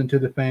be listening to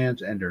the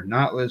fans, and they're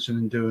not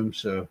listening to them.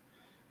 So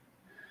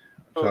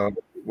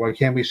what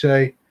can we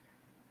say?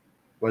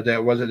 What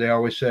did they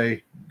always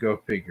say? Go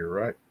figure,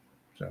 right?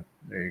 So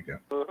there you go.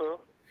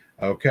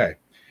 Okay.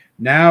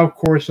 Now, of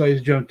course, ladies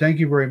and gentlemen, thank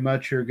you very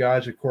much here,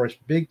 guys. Of course,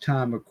 big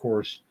time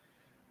points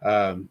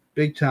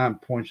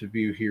of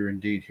view here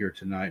indeed here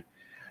tonight.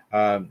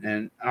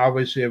 And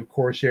obviously, of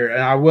course, here,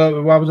 and I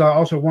was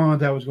also one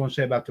that I was going to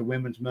say about the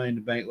women's Money in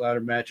the Bank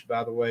ladder match,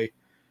 by the way,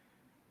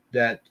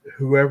 that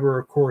whoever,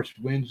 of course,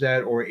 wins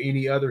that, or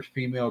any other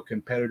female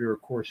competitor, of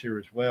course, here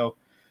as well,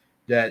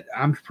 that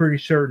I'm pretty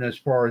certain as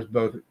far as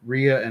both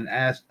Rhea and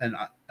I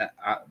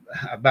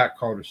about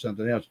called her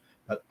something else,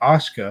 but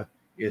Asuka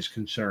is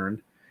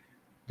concerned,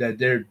 that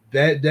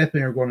that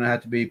definitely are going to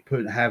have to be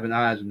having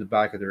eyes in the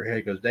back of their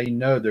head, because they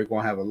know they're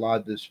going to have a lot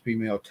of this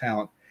female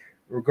talent,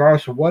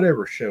 regardless of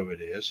whatever show it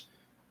is,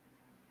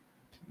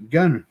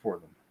 gunning for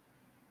them.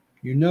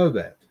 You know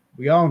that.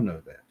 We all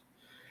know that.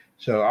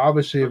 So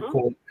obviously, of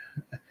course,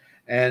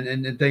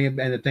 and the thing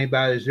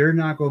about it is they're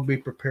not going to be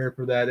prepared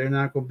for that. They're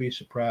not going to be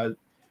surprised.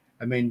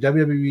 I mean,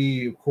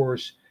 WWE, of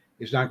course,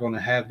 is not going to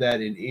have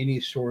that in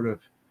any sort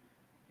of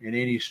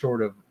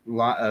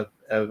lot of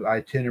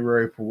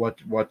itinerary for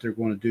what they're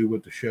going to do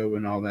with the show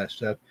and all that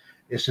stuff.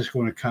 It's just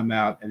going to come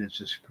out, and it's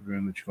just pretty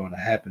much going to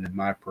happen, in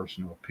my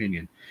personal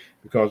opinion.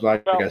 Because,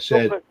 like I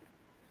said,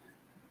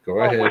 go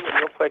ahead.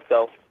 Real quick,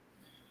 though.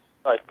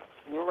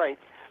 You're right.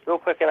 Real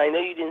quick, and I know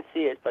you didn't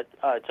see it, but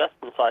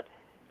Justin saw it,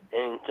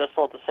 and just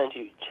want to send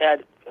you,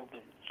 Chad,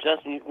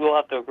 Justin, you'll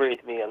have to agree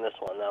with me on this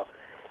one, now.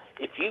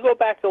 If you go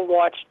back and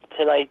watch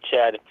tonight,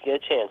 Chad, if you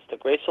get a chance, the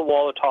Grayson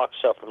Waller talk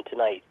show from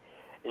tonight,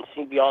 and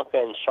see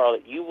Bianca and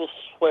Charlotte, you will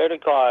swear to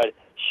God,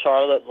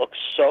 Charlotte looked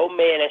so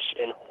mannish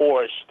and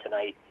whorish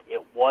tonight,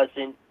 it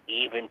wasn't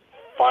even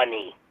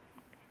funny.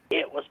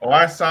 It was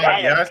I saw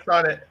it. Yeah, I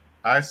saw that.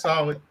 I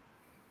saw it.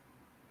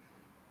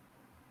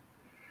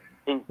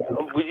 And,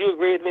 would you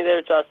agree with me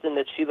there, Justin,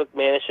 that she looked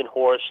mannish and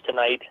whorish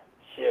tonight?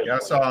 Seriously. Yeah, I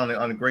saw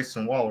on the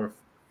Grayson Waller.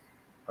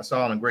 I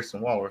saw on the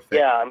Grayson Waller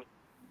effect.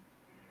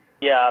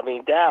 Yeah, I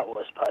mean, that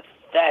was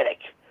pathetic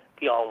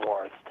beyond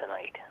words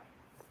tonight.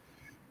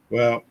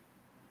 Well,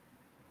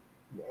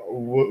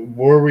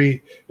 were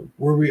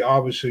we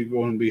obviously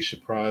going to be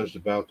surprised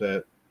about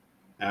that?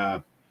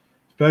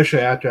 Especially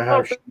after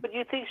how. But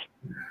you think?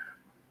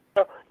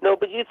 No,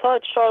 but you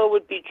thought Charlotte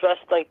would be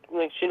dressed like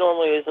she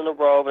normally is, in a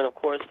robe, and of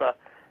course,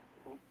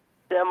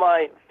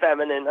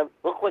 semi-feminine.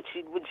 Look when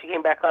she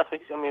came back last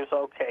week. I mean, it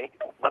was okay,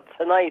 but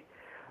tonight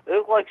it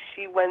looked like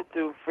she went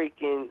through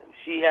freaking.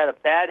 She had a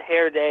bad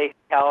hair day,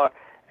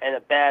 and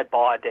a bad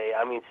bod day.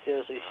 I mean,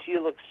 seriously, she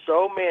looked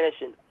so mannish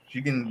and.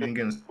 She getting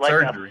like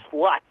surgery. A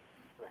slut.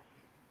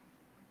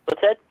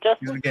 What's that,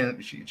 Justin?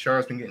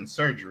 Charlotte's been getting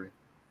surgery.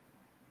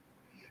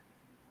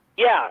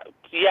 Yeah,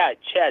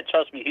 Chad,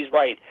 trust me, he's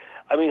right.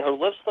 I mean, her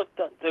lips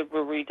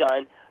were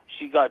redone.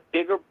 She got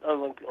bigger, a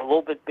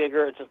little bit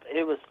bigger.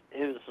 It was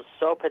just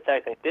so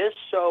pathetic. This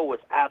show was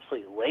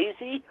absolutely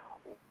lazy,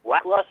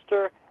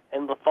 lackluster,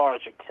 and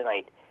lethargic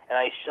tonight. And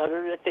I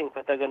shudder to think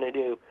what they're going to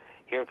do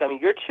Here, I mean,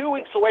 you're 2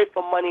 weeks away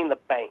from Money in the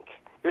Bank.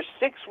 You're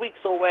 6 weeks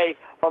away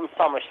from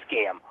Summer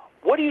Scam.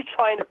 What are you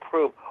trying to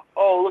prove?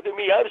 Oh, look at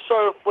me, I'm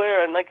Charlotte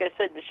Flair, and like I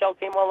said, Michelle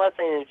came on last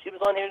night, and if she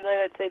was on here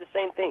tonight, I'd say the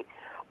same thing.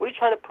 What are you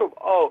trying to prove?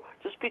 Oh,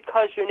 just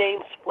because your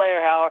name's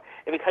Flair, Howard,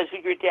 and because who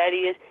your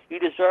daddy is, you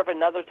deserve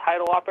another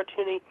title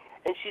opportunity?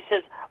 And she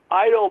says,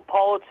 I don't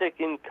politic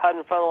and cut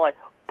in front of the line.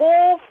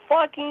 Bull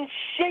fucking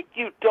shit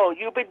you don't.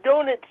 You've been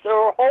doing it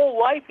your whole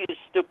life, you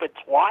stupid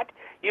twat.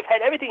 You've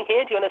had everything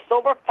handed to you on a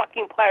silver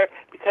fucking platter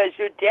because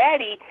your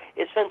daddy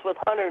is friends with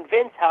Hunter and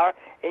Vince, Howard,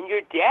 and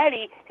your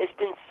daddy has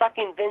been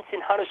sucking Vince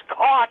and Hunter's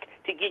cock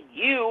to get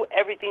you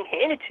everything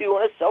handed to you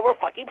on a silver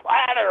fucking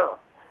platter.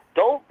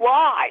 Don't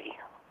lie.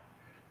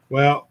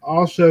 Well,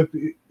 also,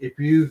 if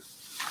you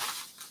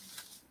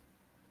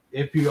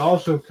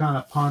also kind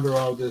of ponder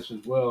all this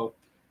as well,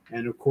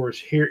 and of course,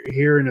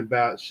 hearing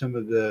about some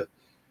of the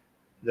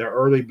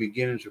early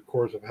beginnings, of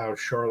course, of how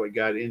Charlotte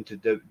got into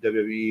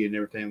WWE and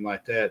everything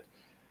like that,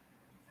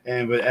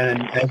 and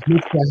as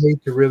much as I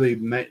hate to really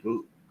make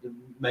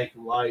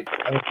light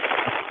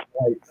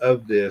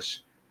of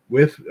this,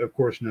 with of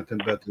course nothing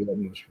but the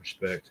utmost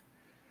respect,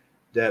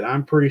 that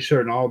I'm pretty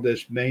certain all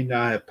this may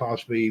not have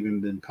possibly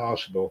even been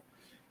possible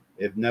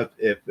if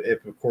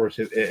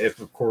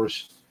of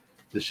course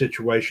the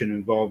situation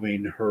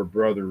involving her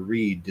brother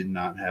Reed did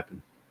not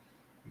happen,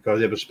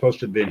 because it was supposed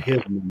to have been his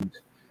moment,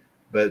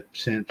 but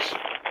since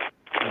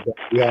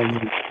we all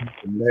knew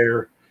from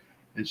there,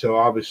 and so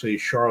obviously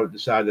Charlotte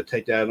decided to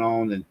take that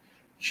on, and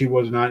she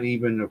was not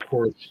even, of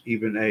course,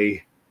 even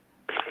a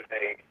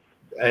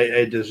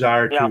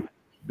desire to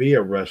be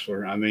a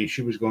wrestler. I mean,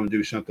 she was going to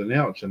do something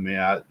else. I mean,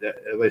 at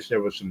least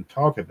there was some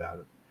talk about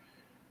it,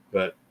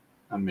 but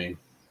I mean.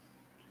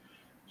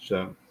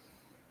 So,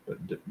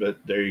 but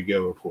there you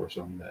go, of course,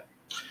 on that.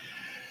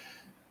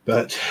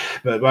 But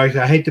like I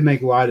said, I hate to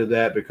make light of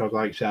that because,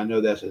 like I said, I know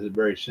that's a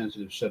very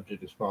sensitive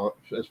subject as far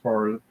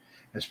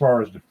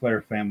as the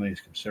Flair family is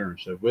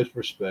concerned. So, with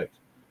respect,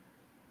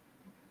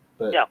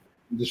 but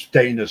just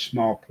stating a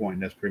small point.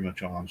 That's pretty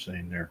much all I'm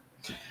saying there.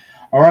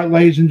 All right,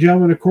 ladies and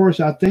gentlemen. Of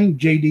course, I think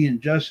JD and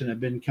Justin have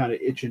been kind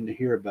of itching to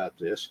hear about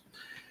this,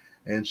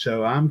 and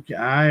so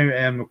I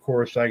am, of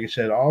course, like I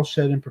said, all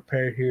set and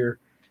prepared here.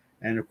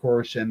 And of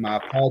course, and my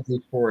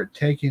apologies for it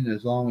taking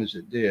as long as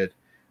it did,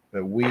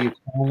 but we've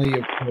only,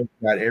 of course,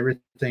 got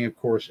everything, of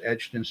course,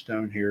 etched in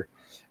stone here.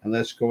 And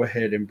let's go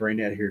ahead and bring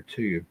that here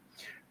to you.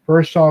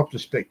 First off, the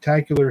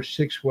spectacular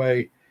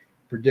 6-way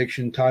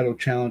prediction title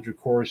challenge, of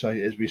course,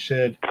 as we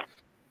said,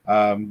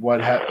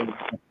 what happened,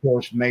 of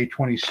course, May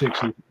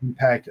 26th is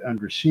Impact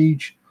Under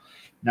Siege.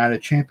 Night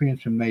of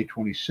Champions from May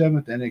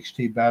 27th,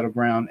 NXT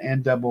Battleground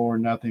and Double or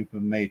Nothing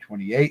from May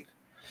 28th.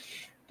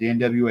 The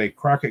NWA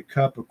Crockett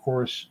Cup, of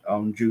course,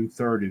 on June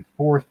 3rd and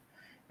 4th.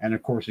 And,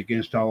 of course,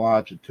 Against All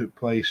Odds, it took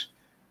place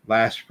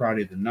last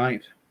Friday the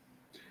 9th.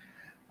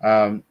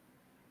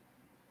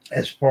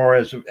 As far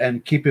as,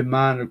 and keep in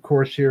mind, of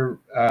course, here,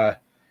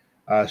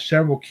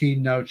 several key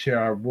notes here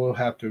I will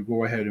have to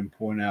go ahead and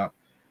point out.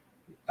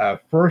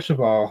 First of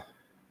all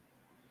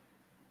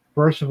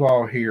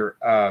here,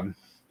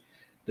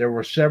 there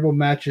were several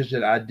matches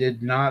that I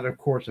did not, of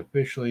course,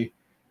 officially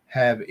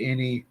have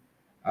any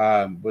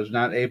was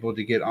not able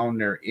to get on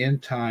there in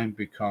time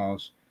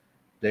because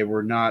they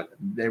were not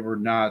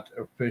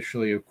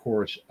officially, of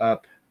course,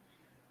 up.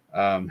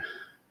 They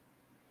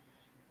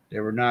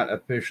were not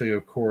officially,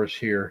 of course,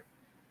 here.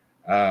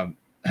 They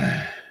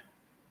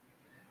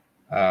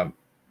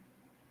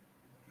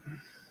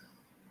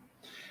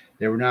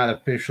were not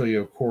officially,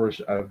 of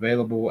course,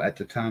 available at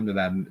the time that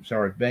I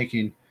started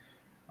banking.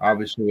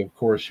 Obviously, of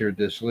course, here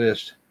this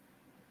list.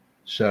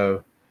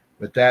 So,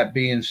 with that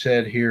being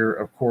said, here,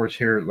 of course,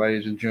 here,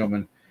 ladies and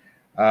gentlemen,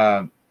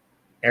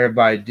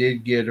 everybody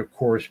did get, of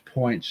course,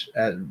 points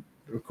as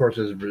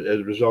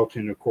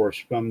resulting, of course,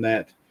 from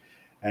that.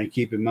 And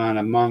keep in mind,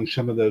 among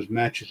some of those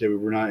matches that we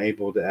were not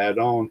able to add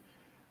on,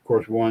 of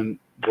course, one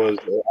was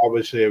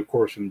obviously, of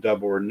course, from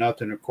Double or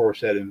Nothing. Of course,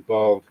 that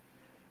involved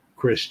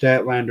Chris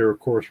Statlander, of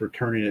course,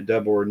 returning at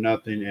Double or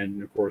Nothing,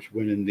 and of course,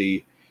 winning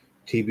the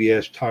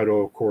TBS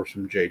title, of course,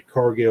 from Jade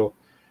Cargill.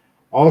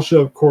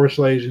 Also, of course,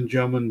 ladies and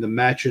gentlemen, the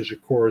matches,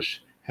 of course,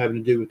 having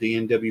to do with the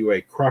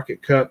NWA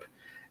Crockett Cup.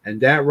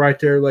 And that right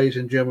there, ladies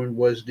and gentlemen,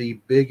 was the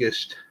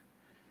biggest,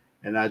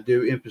 and I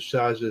do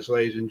emphasize this,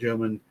 ladies and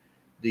gentlemen,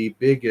 the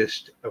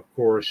biggest, of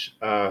course,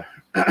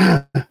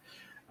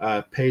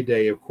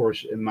 payday, of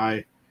course, in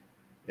my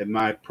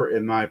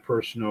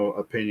personal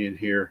opinion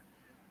here,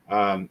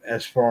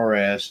 as far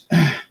as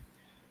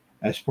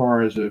of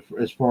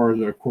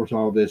course,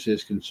 all this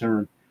is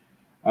concerned.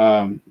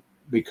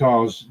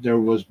 Because there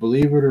was,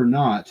 believe it or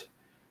not,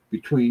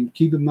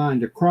 keep in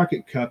mind, the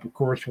Crockett Cup, of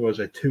course, was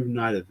a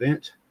 2-night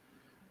event.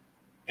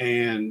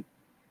 And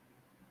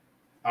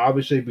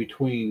obviously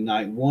between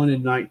night 1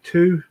 and night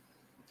 2,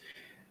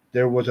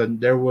 there was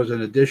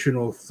an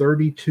additional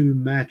 32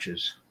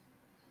 matches.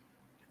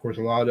 Of course,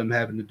 a lot of them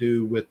having to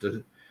do with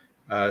the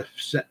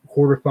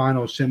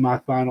quarterfinals,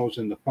 semifinals,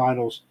 and the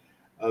finals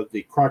of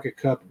the Crockett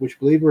Cup, which,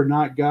 believe it or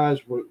not, guys,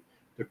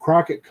 the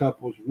Crockett Cup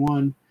was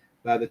won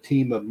by the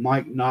team of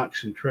Mike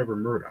Knox and Trevor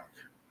Murdoch.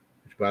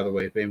 Which, by the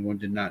way, if anyone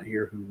did not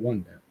hear who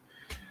won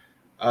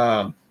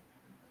that.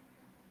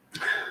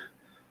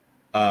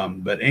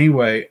 But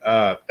anyway,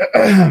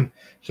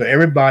 so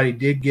everybody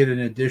did get an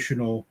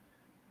additional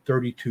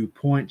 32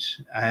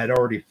 points. I had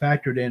already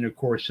factored in, of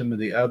course, some of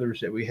the others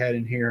that we had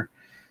in here.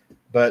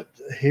 But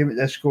here,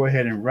 let's go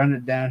ahead and run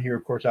it down here.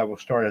 Of course, I will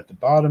start at the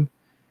bottom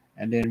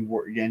and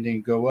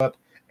then go up.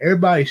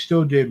 Everybody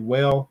still did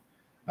well.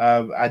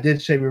 I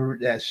did say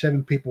that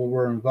 7 people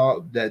were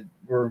involved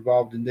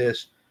in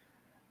this.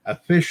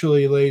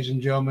 Officially, ladies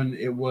and gentlemen,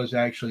 it was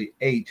actually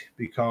 8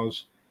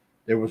 because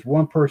there was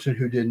one person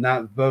who did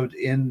not vote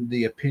in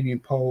the opinion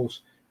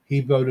polls.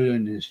 He voted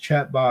in his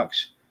chat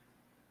box.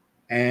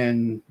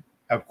 And,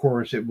 of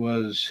course, it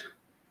was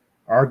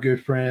our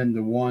good friend,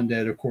 the one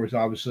that, of course,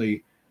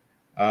 obviously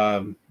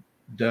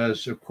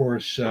does, of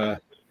course,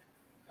 I'm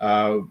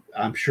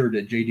sure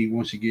that JD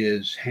wants to get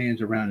his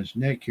hands around his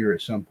neck here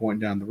at some point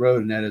down the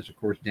road, and that is, of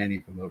course, Danny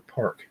from Oak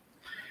Park.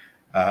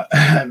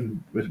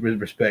 With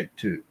respect,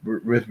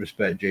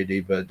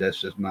 JD, but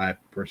that's just my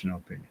personal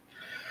opinion.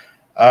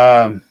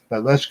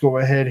 But let's go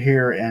ahead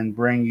here and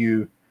bring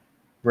you,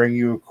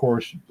 of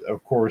course,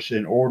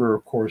 in order,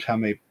 of course, how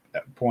many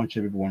points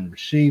everyone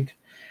received.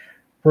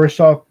 First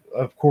off,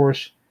 of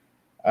course,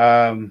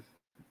 there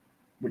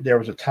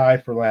was a tie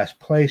for last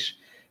place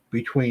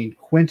between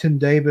Quentin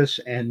Davis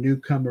and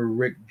newcomer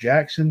Rick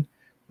Jackson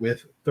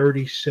with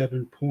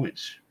 37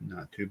 points.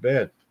 Not too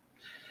bad.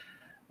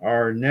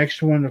 Our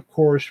next one, of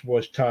course,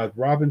 was Todd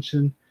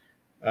Robinson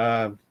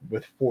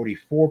with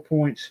 44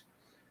 points.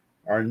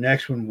 Our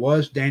next one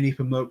was Danny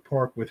from Oak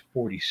Park with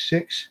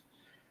 46.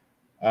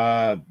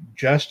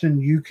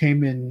 Justin, you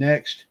came in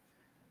next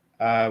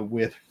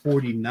with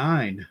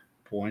 49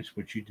 points,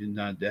 which you did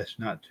not. That's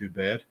not too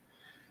bad.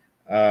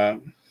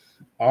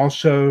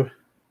 Also,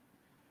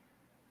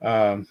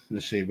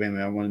 let's see. Wait a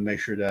minute. I want to make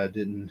sure that I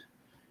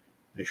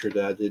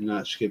did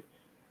not skip.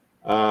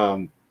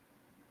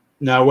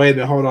 Now wait a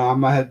minute. Hold on. I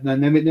might have. Let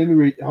me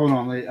read. Hold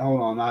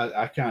on.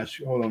 I kind of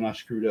hold on. I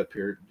screwed up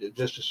here.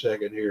 Just a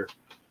second here.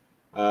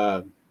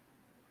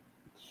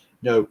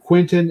 No,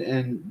 Quentin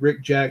and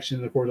Rick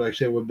Jackson, of course, like I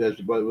said,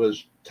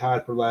 was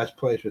tied for last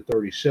place with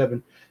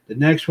 37. The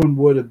next one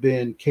would have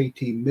been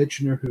KT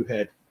Mitchner, who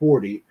had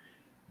 40.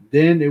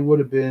 Then it would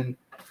have been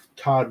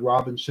Todd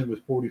Robinson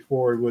with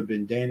 44. It would have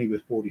been Danny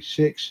with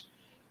 46.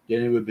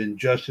 Then it would have been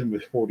Justin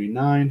with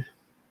 49.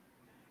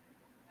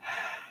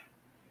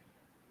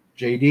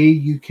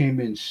 JD, you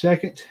came in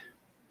second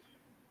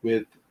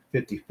with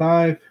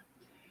 55.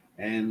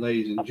 And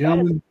ladies and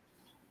gentlemen,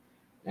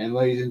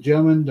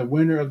 the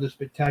winner of the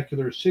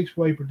spectacular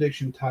 6-way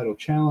prediction title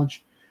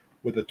challenge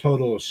with a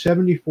total of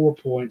 74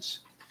 points,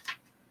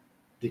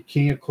 the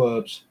King of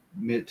Clubs,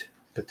 Mitt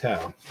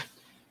Patel.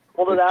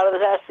 Pulled it out of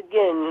his ass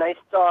again. Nice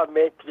job,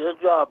 Mitt. Good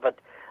job. But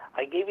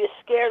I gave you a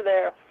scare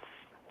there.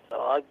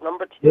 So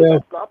number 2,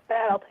 that's not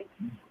bad. I'll take it.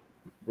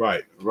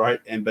 Right.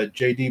 But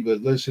JD,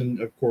 but listen,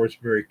 of course,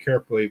 very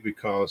carefully,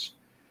 because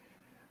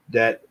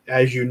that,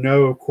 as you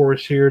know, of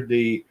course, here,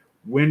 the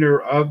winner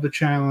of the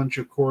challenge,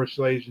 of course,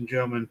 ladies and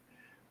gentlemen,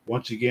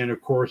 once again,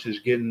 of course,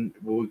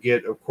 will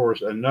get, of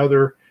course,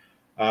 another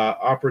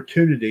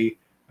opportunity,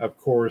 of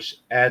course,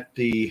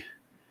 we'll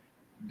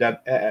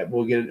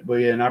get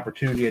an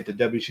opportunity at the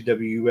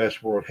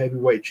WCWUS World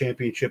Heavyweight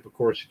Championship, of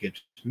course,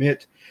 against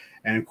Mitt.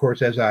 And of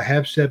course, as I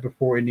have said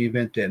before, in the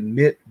event that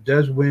Mitt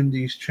does win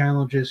these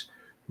challenges,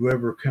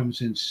 whoever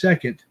comes in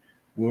second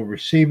will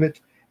receive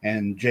it.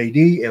 And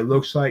JD, it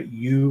looks like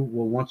you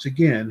will once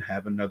again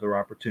have another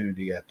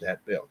opportunity at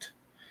that belt,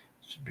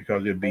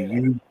 because it'll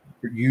be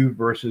you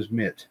versus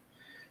Mitt.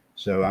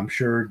 So I'm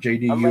sure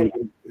JD,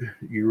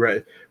 you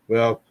right.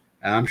 Well,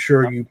 I'm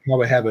sure you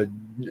probably have a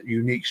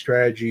unique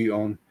strategy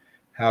on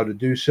how to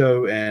do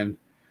so, and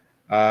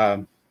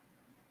I'll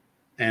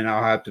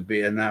have to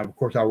be, and now, of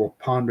course, I will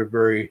ponder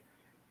very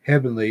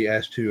heavily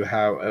as to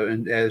how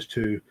and as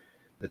to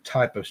the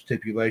type of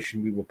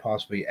stipulation we will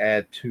possibly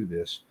add to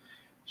this.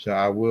 So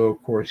I will,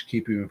 of course,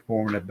 keep you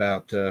informed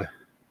about. All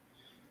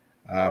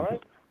right.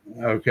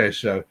 Okay,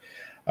 so,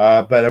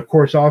 but of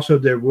course, also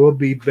there will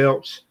be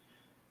belts.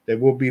 There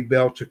will be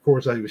belts, of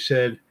course, like we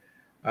said,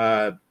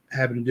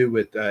 having to do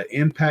with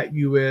Impact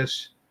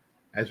US,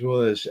 as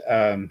well as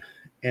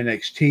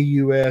NXT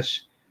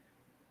US,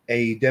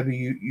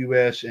 AEW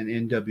US, and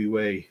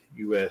NWA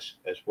US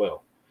as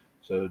well.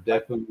 So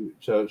definitely,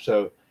 so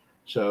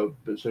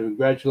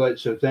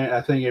congratulations. So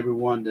I thank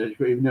everyone that,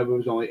 even though it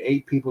was only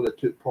 8 people that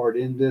took part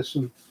in this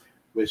one,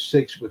 with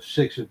six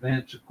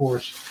events, of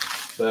course,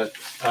 but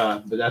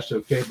that's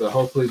okay. But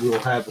hopefully we will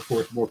have, of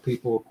course, more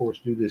people, of course,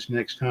 do this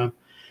next time.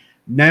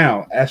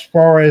 Now, as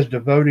far as the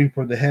voting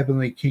for the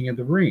Heavenly King of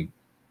the Ring,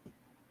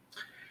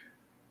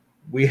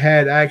 we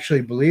had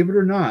actually, believe it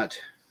or not,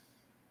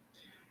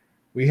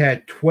 we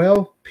had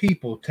 12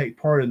 people take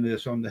part in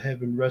this on the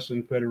Heaven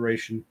Wrestling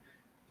Federation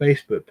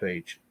Facebook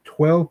page.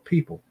 12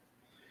 people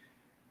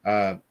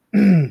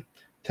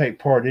take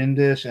part in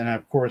this, and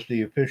of course,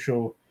 the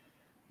official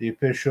the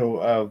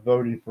official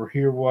voting for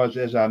here was,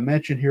 as I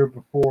mentioned here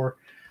before.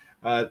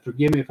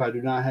 Forgive me if I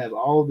do not have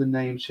all the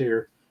names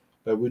here,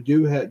 but we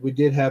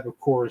did have, of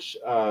course,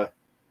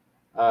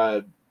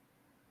 Todd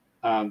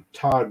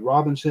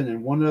Robinson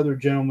and one other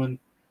gentleman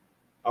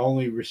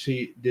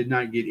did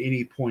not get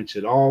any points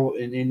at all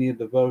in any of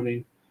the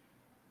voting.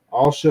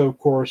 Also, of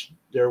course,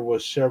 there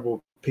was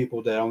several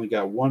people that only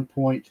got 1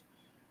 point.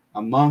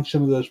 Among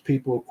some of those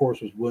people, of course,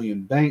 was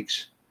William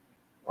Banks,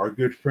 our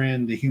good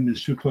friend, the Human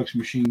Suplex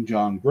Machine,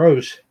 John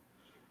Gross.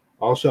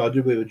 Also, I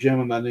do believe a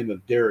gentleman by the name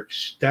of Derek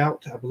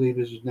Stout, I believe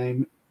is his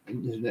name.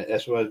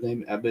 That's what his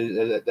name. I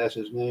believe that's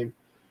his name.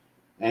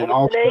 And What's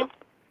also the name?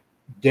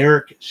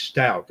 Derek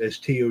Stout, Stout is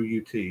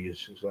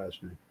his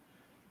last name.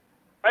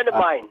 Friend of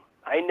mine.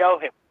 I know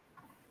him.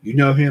 You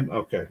know him?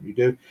 Okay, you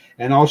do.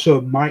 And also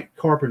Mike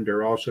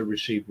Carpenter also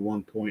received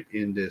 1 point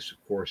in this, of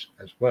course,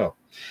 as well.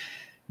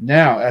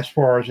 Now, as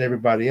far as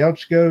everybody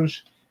else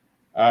goes,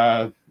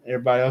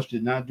 everybody else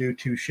did not do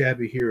too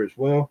shabby here as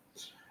well.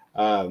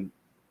 Of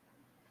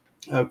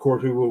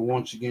course, we will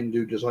once again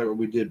do just like what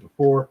we did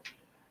before.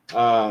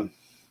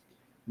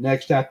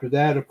 Next after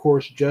that, of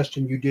course,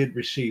 Justin, you did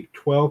receive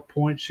 12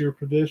 points here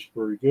for this.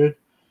 Very good.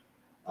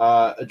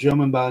 A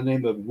gentleman by the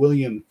name of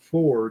William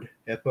Ford,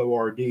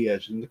 F-O-R-D,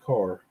 as in the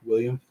car,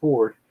 William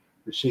Ford,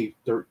 received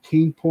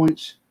 13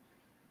 points.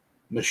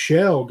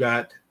 Michelle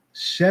got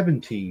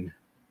 17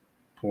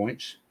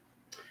 points.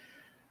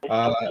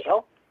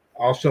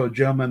 Also, a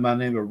gentleman by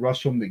the name of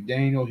Russell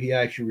McDaniel, he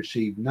actually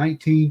received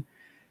 19.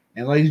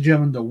 And ladies and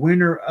gentlemen, the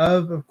winner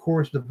of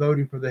course, the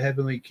voting for the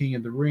Heavenly King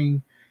of the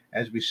Ring,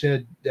 as we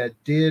said, that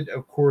did,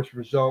 of course,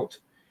 result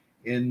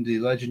in the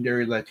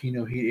legendary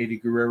Latino Heat Eddie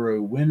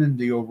Guerrero winning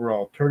the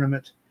overall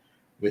tournament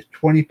with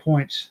 20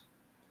 points.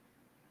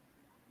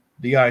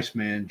 The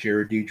Iceman,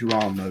 Jared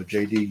DiGirolamo.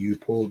 JD, you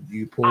pulled.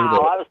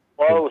 Wow,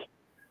 that was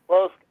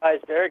close, guys,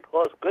 very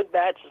close. Good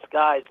matches,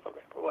 guys, from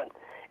everyone.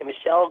 And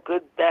Michelle,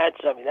 good match.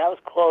 I mean, that was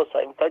close.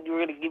 I thought you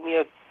were going to give me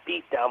a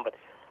beat down, but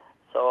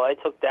so I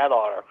took that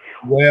honor.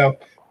 Well,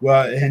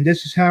 and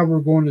this is how we're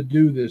going to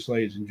do this,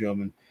 ladies and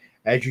gentlemen.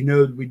 As you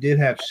know, we did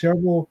have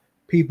several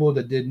people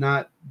that did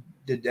not,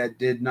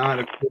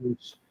 of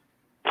course,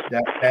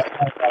 that had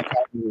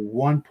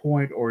 1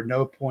 point or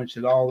no points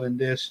at all in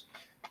this.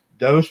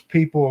 Those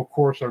people, of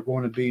course, are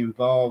going to be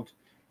involved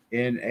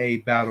in a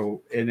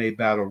battle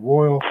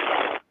royal.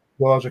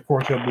 Well, as of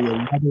course, there'll be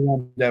another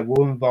one that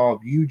will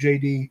involve you,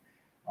 JD,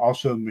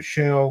 also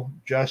Michelle,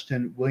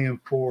 Justin, William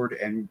Ford,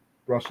 and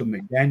Russell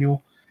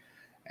McDaniel.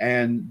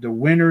 And the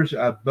winners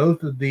of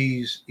both of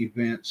these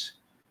events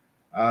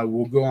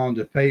will go on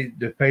to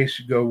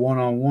go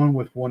one-on-one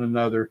with one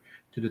another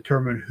to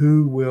determine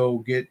who will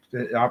get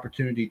the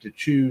opportunity to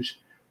choose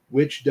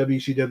which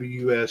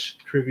WCWUS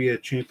Trivia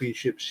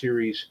Championship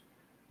Series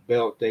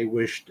belt they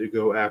wish to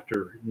go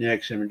after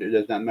next. And it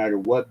does not matter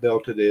what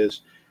belt it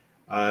is.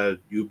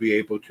 You'll be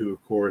able to,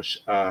 of course,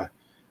 like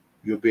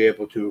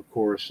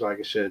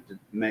I said,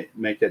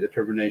 make that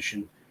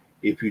determination.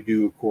 If you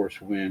do, of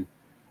course, win,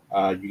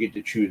 you get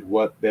to choose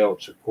what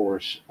belts, of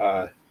course,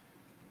 that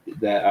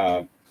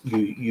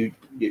you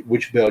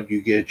which belt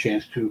you get a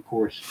chance to, of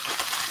course,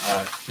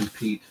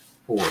 compete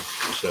for.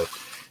 So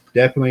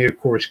definitely, of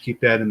course,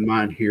 keep that in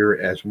mind here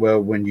as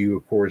well when you,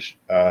 of course,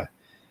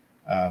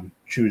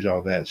 choose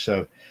all that.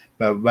 So,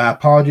 but my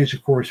apologies,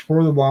 of course,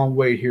 for the long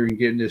wait here in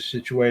getting this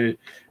situated.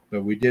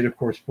 But we did, of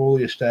course,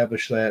 fully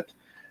establish that.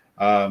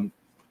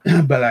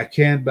 But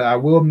I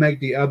will make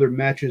the other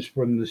matches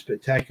from the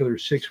spectacular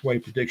 6-way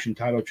prediction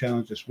title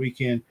challenge this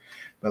weekend.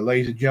 But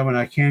ladies and gentlemen,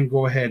 I can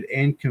go ahead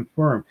and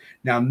confirm.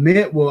 Now,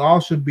 Mitt will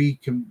also be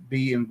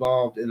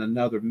involved in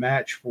another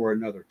match for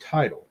another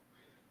title,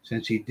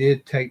 since he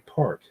did take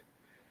part.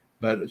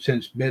 But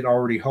since Mitt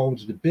already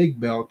holds the big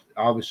belt,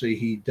 obviously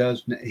he'll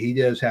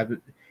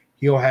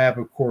have,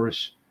 of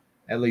course,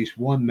 at least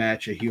one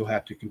match that he'll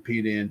have to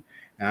compete in.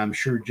 And I'm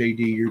sure,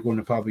 JD, you're going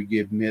to probably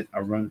give Mitt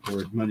a run for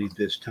his money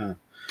this time.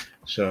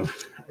 So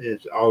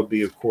it's all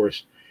be, of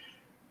course,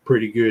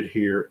 pretty good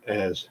here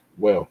as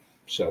well.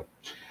 So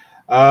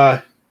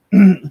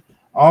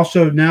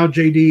also now,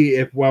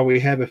 JD, while we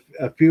have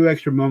a few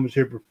extra moments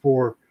here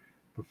before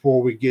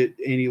we get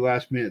any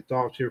last minute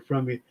thoughts here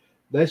from you,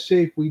 let's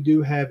see if we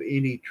do have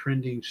any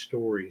trending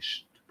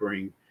stories to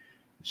bring.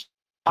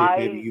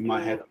 Maybe you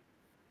might have.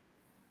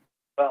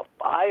 Well,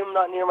 I am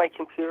not near my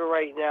computer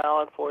right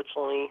now,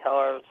 unfortunately,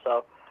 however,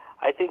 so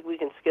I think we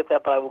can skip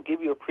that, but I will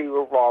give you a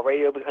preview of Raw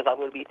Radio because I'm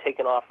going to be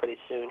taking off pretty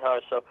soon,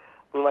 however, so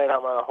we might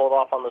not want to hold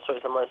off on the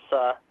stories unless,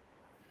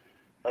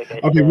 like I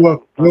said. Okay,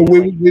 well,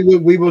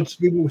 we will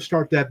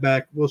start that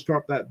back. We'll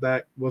start that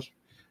back.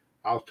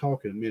 I'll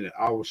talk in a minute.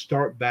 I will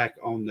start back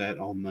on that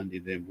on Monday.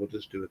 Then we'll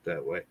just do it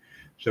that way.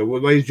 So,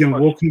 ladies and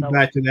gentlemen, we'll keep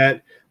back to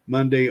that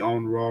Monday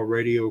on Raw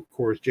Radio. Of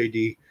course,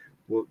 JD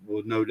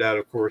will no doubt,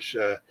 of course,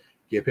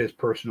 give his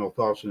personal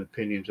thoughts and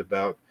opinions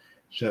about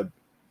some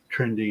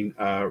trending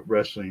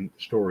wrestling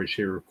stories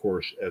here, of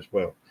course, as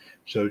well.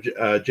 So,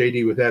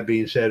 JD, with that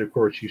being said, of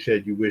course, you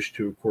said you wish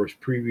to, of course,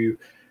 preview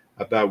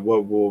about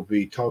what will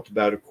be talked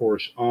about, of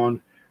course,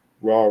 on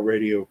Raw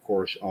Radio, of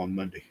course, on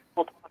Monday.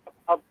 We'll talk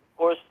about, of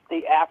course,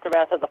 the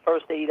aftermath of the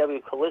first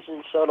AEW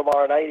Collision show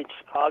tomorrow night in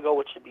Chicago,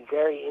 which should be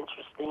very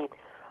interesting.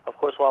 Of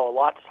course, we'll have a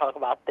lot to talk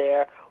about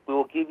there. We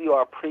will give you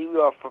our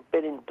preview of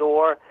Forbidden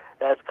Door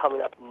that's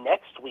coming up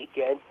next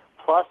weekend,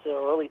 plus an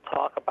early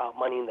talk about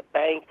Money in the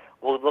Bank.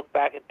 We'll look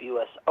back at the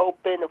U.S.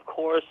 Open, of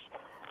course,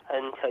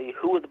 and tell you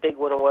who the big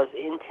winner was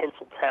in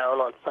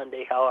Tinseltown on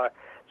Sunday, however.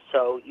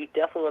 So you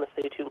definitely want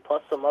to stay tuned,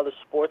 plus some other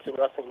sports and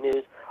wrestling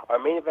news. Our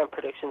main event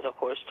predictions, of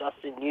course,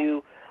 Justin,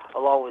 you,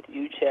 along with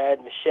you, Chad,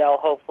 Michelle,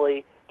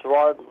 hopefully,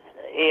 Gerard,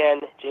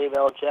 Ann,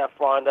 J-Mel, Jeff,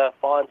 Rhonda,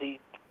 Fonzie,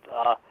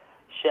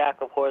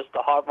 Shaq, of course,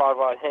 the Hard Rod,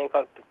 Ron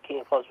Hancock, the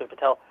King of Clubs,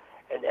 Patel,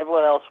 and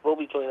everyone else will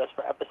be joining us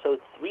for episode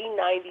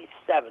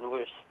 397.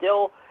 We're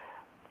still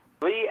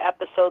 3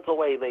 episodes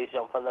away, ladies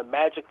and gentlemen, from the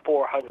Magic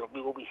 400.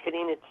 We will be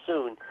hitting it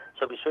soon,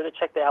 so be sure to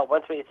check that out,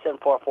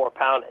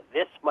 138-744-POUND,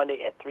 this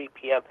Monday at 3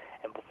 p.m.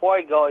 And before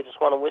I go, I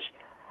just want to wish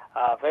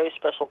a very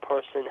special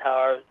person,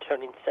 however,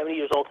 turning 70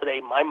 years old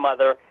today, my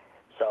mother.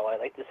 So I'd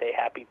like to say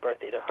happy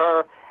birthday to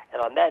her.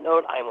 And on that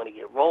note, I'm going to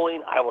get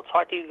rolling. I will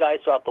talk to you guys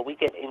throughout the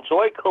weekend.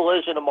 Enjoy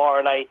Collision tomorrow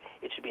night.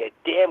 It should be a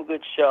damn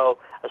good show,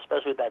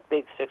 especially with that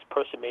big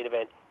 6-person main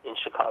event in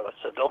Chicago.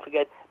 So don't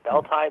forget,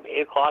 bell time,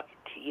 8 o'clock,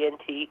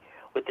 TNT,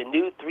 with the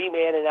new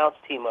 3-man announced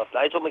team of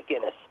Nigel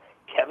McGuinness,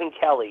 Kevin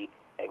Kelly,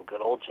 and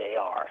good old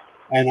JR.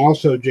 And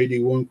also,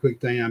 JD, one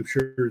quick thing. I'm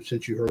sure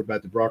since you heard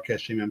about the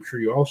broadcast team, I'm sure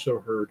you also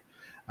heard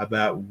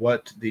about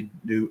what the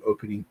new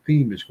opening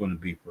theme is going to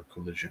be for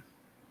Collision.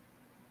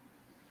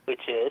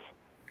 Which is?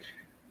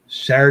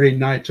 Saturday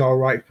Night's All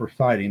Right for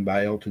Fighting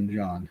by Elton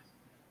John.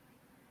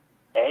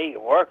 Hey,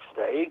 it works.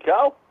 There you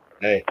go.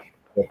 Hey,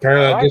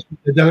 apparently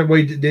it doesn't what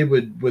he did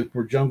with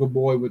for Jungle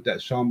Boy with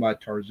that song by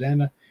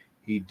Tarzana.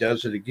 He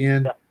does it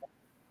again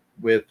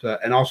with,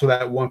 and also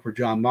that one for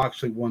John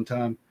Moxley one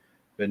time.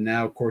 But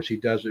now, of course, he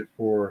does it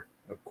for,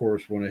 of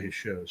course, one of his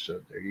shows. So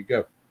there you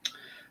go.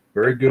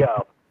 Very good.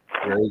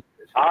 Very good.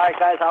 All right,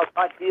 guys. I'll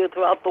talk to you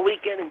throughout the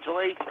weekend.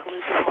 Enjoy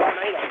Collision tomorrow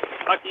night.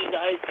 I'll talk to you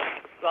guys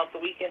throughout the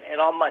weekend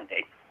and on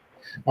Monday.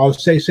 I'll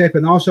stay safe,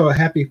 and also a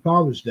happy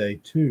Father's Day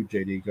too,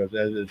 JD, because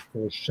as of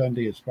course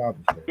Sunday is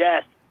Father's Day.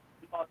 Yes,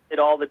 and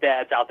all the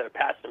dads out there,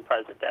 past and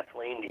present,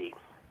 definitely indeed.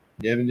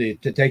 Yeah,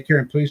 indeed. To take care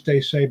and please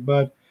stay safe,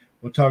 bud.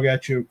 We'll talk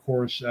at you, of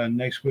course,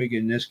 next week,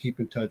 and let's keep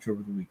in touch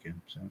over the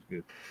weekend. Sounds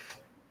good.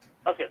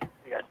 Okay,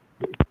 you guys.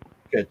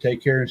 Okay,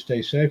 take care and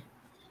stay safe.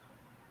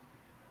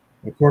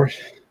 Of course,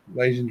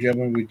 ladies and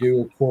gentlemen, we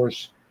do, of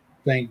course,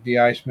 thank the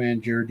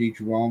Iceman, Jared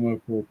DiGirolamo,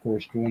 for, of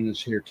course, joining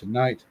us here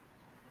tonight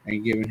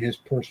and giving his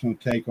personal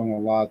take on a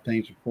lot of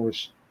things, of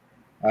course,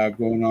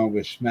 going on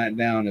with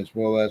Smackdown, as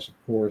well as,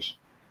 of course,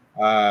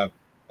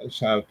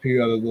 so a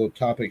few other little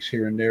topics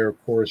here and there,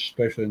 of course,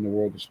 especially in the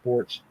world of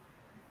sports.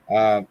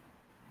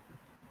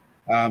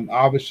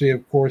 Obviously,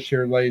 of course,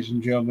 here, ladies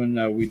and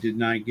gentlemen, we did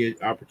not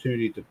get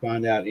opportunity to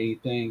find out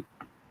anything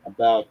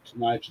about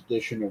tonight's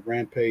edition of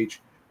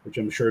Rampage, which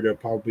I'm sure there'll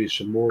probably be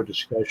some more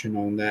discussion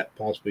on that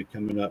possibly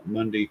coming up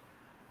Monday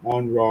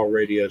on Raw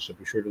Radio, so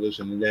be sure to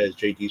listen to that. As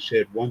JD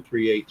said,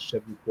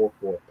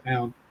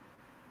 138-744-POUND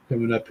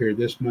coming up here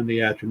this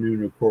Monday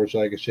afternoon. Of course,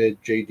 like I said,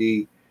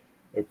 JD,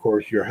 of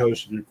course, your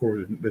host, and of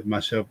course, with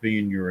myself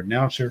being your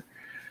announcer.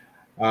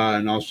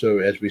 And also,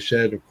 as we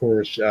said, of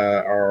course,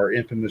 our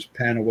infamous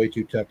panel, Way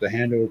Too Tough to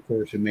Handle, of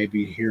course, and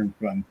maybe hearing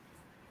from,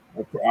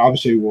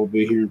 obviously, we'll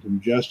be hearing from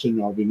Justin.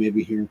 I'll be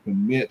maybe hearing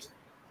from Mitt,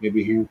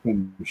 maybe hearing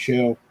from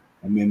Michelle,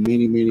 and then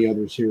many, many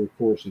others here, of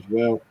course, as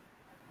well.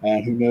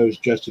 And who knows,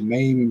 Justin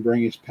may even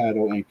bring his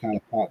paddle and kind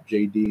of pop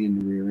JD in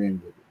the rear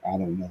end with it. I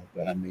don't know,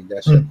 but I mean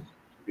that's something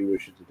he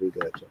wishes to do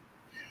that. So.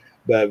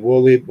 But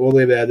we'll leave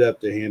that up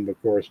to him, of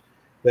course.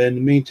 But in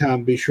the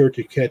meantime, be sure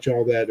to catch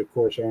all that, of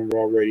course, on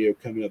Raw Radio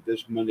coming up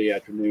this Monday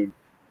afternoon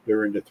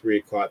during the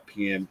 3:00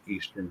 p.m.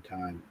 Eastern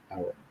Time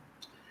hour.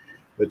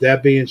 With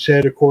that being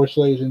said, of course,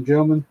 ladies and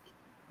gentlemen,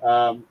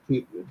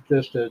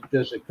 just a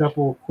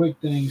couple of quick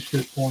things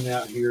to point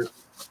out here.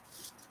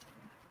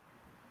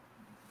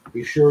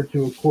 Be sure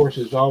to, of course,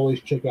 as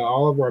always, check out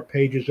all of our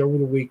pages over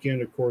the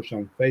weekend, of course,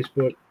 on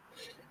Facebook,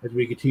 as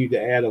we continue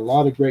to add a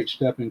lot of great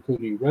stuff,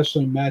 including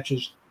wrestling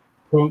matches,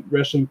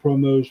 wrestling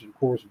promos, of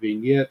course,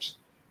 vignettes,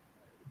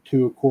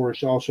 to, of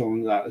course, also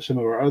on some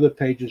of our other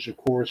pages, of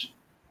course,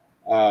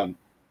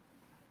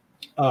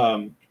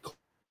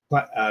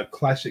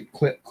 classic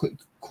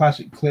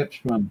clips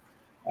from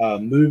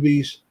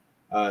movies,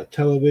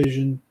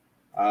 television,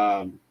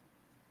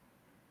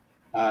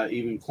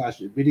 even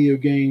classic video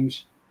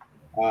games.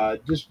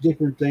 Just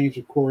different things,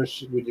 of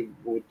course.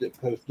 We'll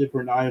post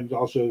different items,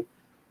 also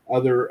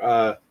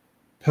other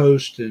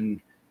posts and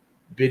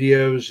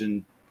videos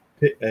and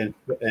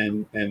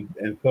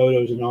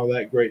photos and all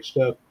that great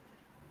stuff.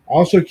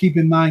 Also, keep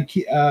in mind,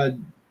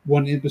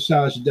 want to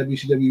emphasize the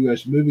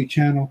WCWUS movie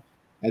channel,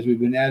 as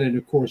we've been adding,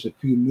 of course, a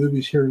few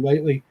movies here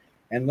lately.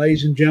 And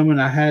ladies and gentlemen,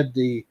 I had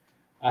the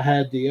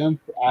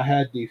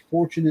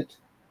fortunate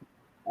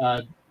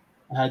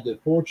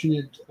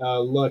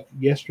luck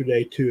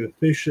yesterday to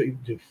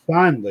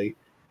finally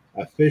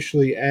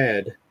officially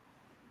add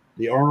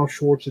the Arnold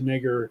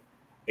Schwarzenegger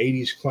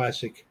 80s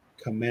classic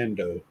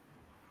Commando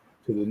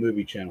to the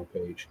movie channel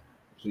page.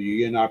 So you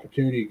get an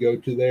opportunity to go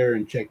to there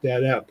and check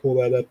that out,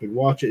 pull that up and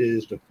watch it. It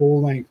is the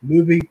full length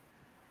movie.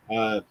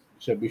 So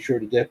be sure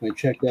to definitely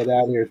check that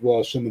out here, as well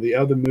as some of the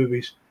other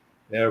movies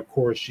that, of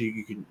course,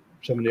 you can,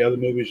 some of the other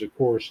movies, of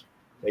course,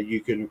 that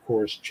you can, of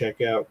course,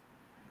 check out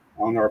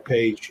on our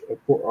page,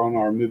 on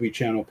our movie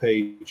channel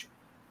page,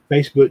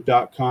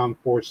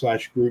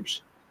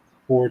 facebook.com/groups/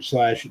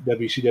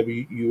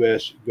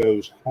 WCWUS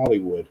Goes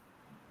Hollywood.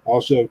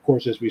 Also, of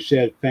course, as we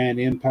said, Fan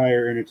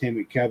Empire,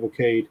 Entertainment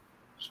Cavalcade,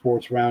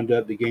 Sports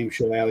Roundup, the Game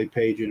Show Alley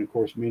page, and of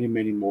course, many,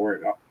 many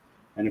more.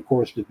 And of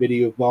course, the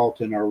Video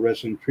Vault and our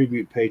wrestling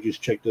tribute pages.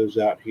 Check those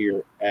out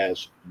here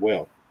as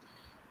well.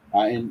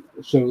 And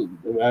so,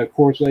 of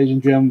course, ladies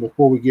and gentlemen,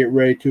 before we get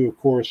ready to, of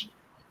course,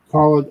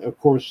 call it, of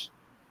course,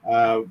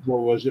 what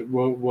was it?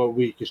 What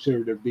we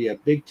consider to be a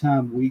big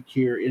time week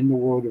here in the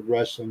world of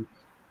wrestling,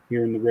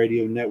 here in the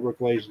radio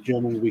network, ladies and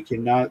gentlemen. We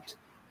cannot.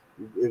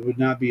 It would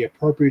not be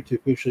appropriate to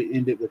officially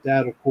end it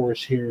without, of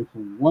course, hearing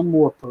from one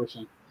more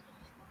person,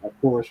 of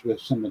course, with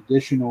some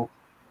additional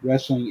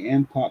wrestling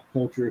and pop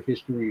culture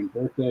history and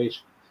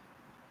birthdays,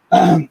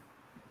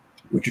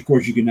 which, of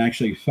course, you can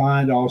actually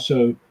find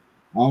also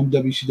on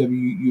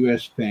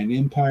WCWUS Fan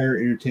Empire,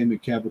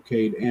 Entertainment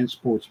Cavalcade, and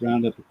Sports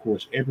Roundup, of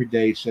course, every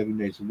day, 7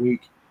 days a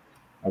week.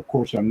 Of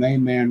course, our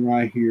main man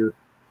right here,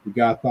 the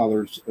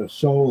Godfather of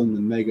Soul and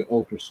the Mega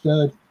Ultra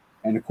Stud.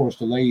 And of course,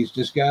 the ladies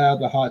just got out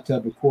of the hot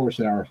tub, of course,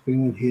 and are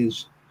feeling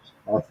his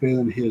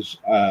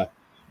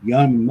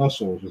young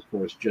muscles. Of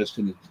course,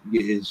 Justin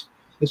is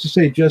let's just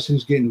say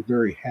Justin's getting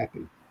very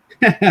happy.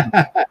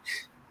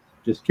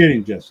 Just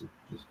kidding, Justin.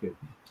 Just kidding.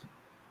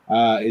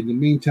 In the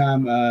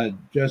meantime,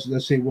 Justin,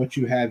 let's see what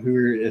you have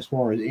here as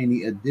far as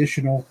any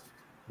additional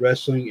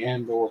wrestling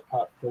and/or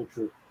pop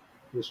culture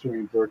history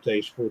and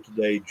birthdays for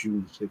today,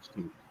 June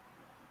 16th.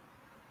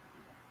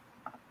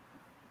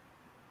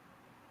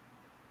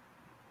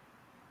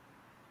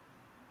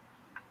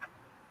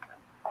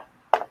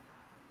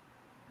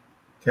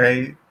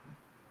 Okay.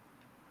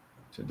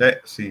 Today,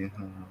 see.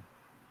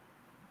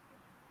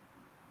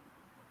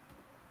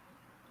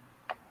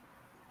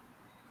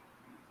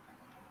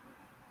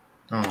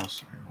 Oh,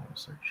 sorry. Hold on a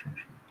second.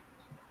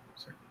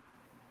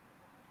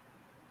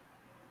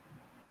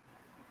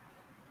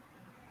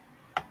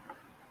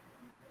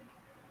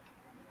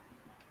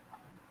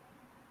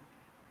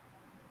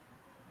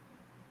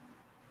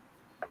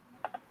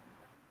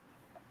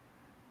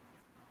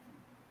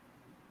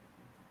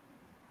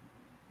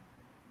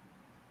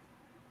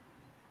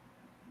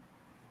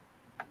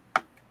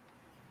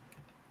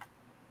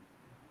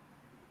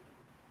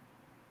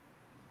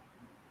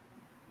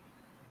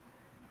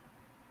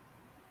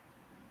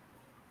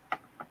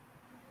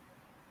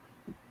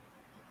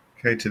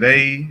 Okay,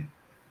 today.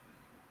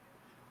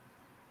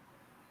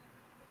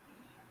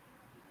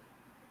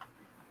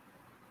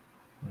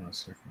 Hold on a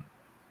second.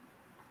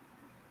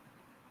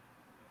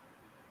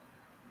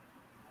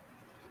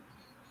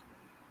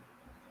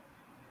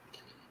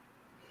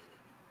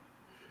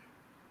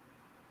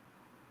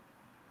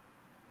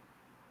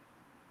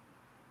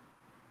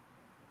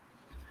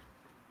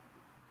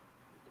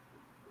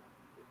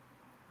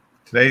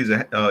 Today's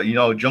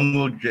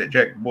Jungle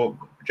Jack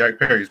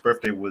Perry's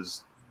birthday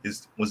wasn't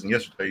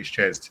yesterday. It's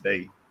Chad's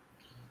today.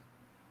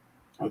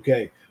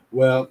 Okay.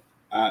 Well,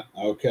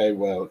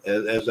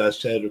 as I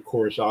said, of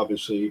course,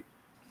 obviously,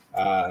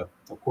 of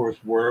course,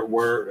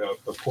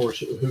 of course,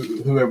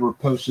 whoever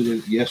posted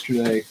it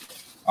yesterday,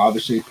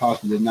 obviously,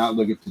 possibly did not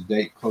look at the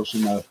date close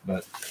enough.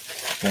 But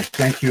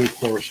thank you, of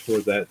course, for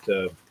that.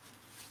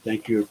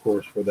 Thank you, of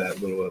course, for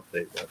that little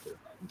update right there.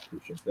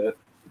 Appreciate that.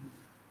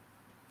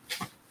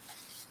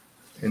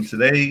 And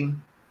today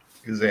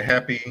is a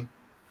happy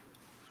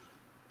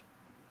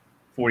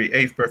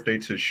 48th birthday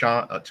to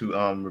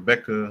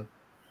Rebecca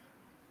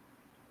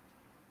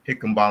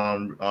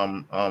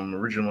Hickenbottom.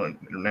 Original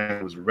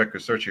name was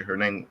Rebecca Searcher. Her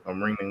name,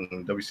 ring name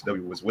in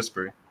WCW was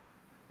Whisper,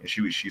 and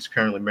she's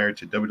currently married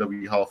to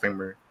WWE Hall of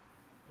Famer,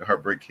 the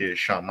Heartbreak Kid,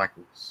 Shawn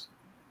Michaels.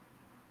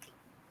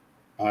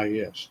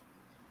 Yes.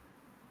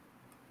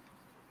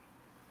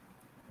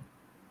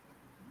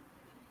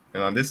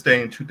 And on this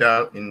day in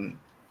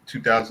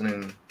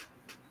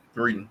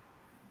 2003,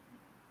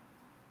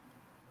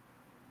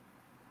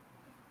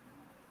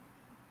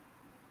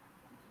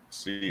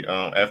 see,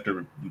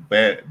 after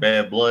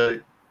Bad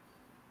Blood,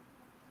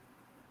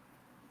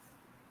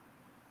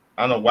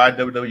 I don't know why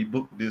WWE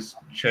booked this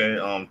Chad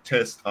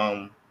test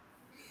for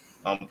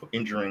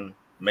injuring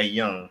Mae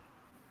Young.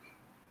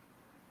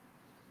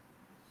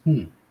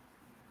 Remember,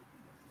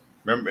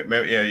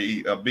 yeah,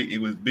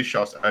 it was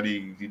Bischoff's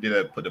idea. He did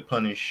that to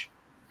punish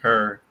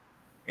her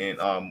and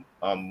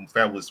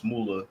Fabulous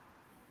Moolah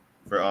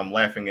for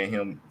laughing at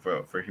him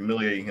for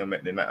humiliating him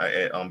at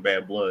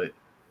Bad Blood.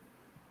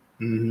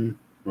 Mm-hmm.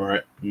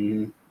 Right.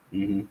 Mm-hmm.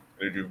 Mm-hmm.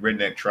 They do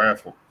redneck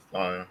trifle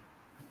thing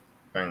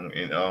and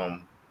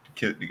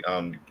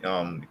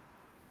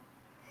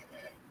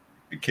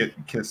the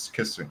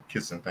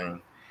kissing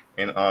thing,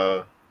 and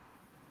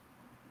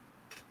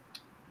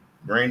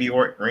Randy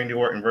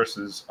Orton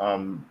versus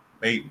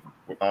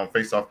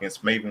face off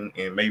against Maven,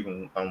 and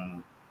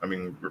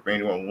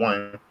Randy Orton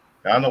won.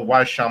 I don't know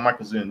why Shawn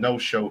Michaels didn't no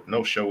show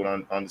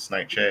on this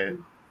night, Chad.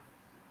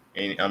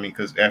 And I mean,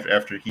 because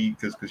after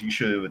because he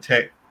should have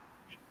attacked.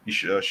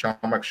 Shawn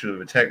Michaels should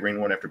have attacked Randy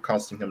Orton after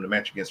costing him the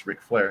match against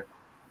Ric Flair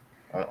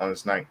on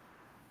this night.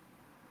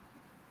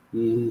 I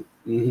don't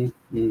know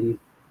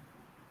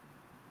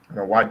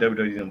why WWE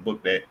didn't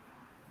book that.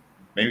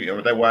 Maybe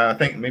that why I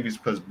think maybe it's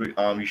because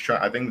he's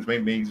trying. I think it's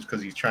maybe it's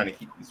because he's trying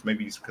to.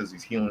 Maybe it's because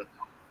he's healing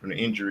from the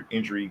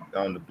injury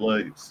on the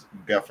blood you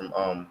got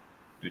from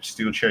the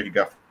steel chair you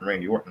got from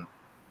Randy Orton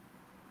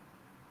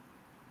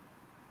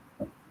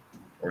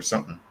or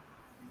something.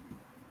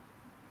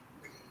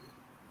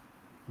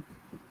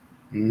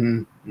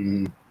 And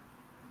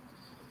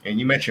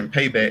you mentioned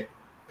Payback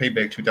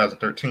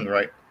 2013,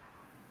 right?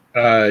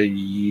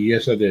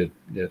 Yes, I did.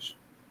 Yes.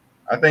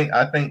 I think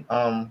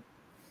WWE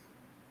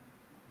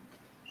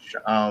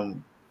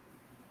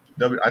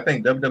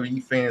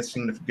fans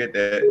seem to forget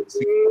that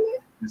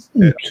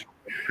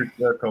Chris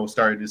Jericho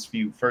started this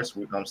feud first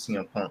with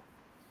CM Punk.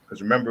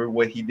 Because remember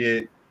what he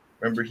did?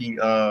 Remember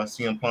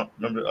CM Punk?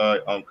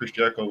 Remember Chris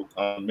Jericho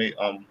made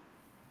what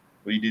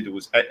he did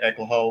was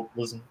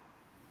alcoholism.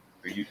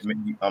 And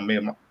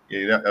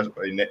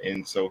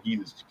so he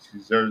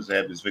deserves to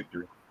have his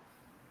victory.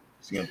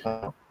 CM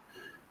Punk.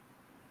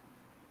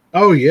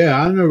 Oh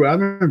yeah, I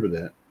remember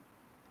that.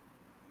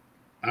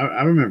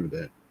 I remember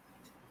that.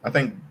 I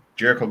think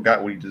Jericho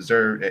got what he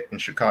deserved in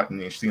Chicago, in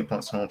CM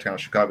Punk's hometown,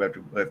 Chicago,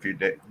 after what he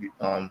did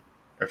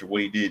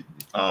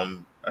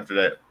after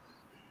that.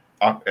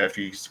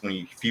 When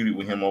he feuded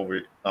with him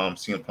over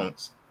CM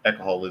Punk's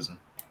alcoholism.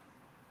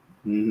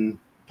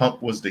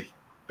 Punk was the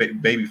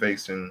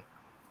babyface and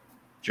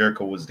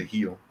Jericho was the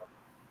heel.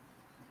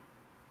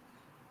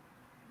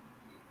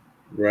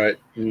 Right.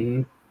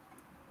 Yeah.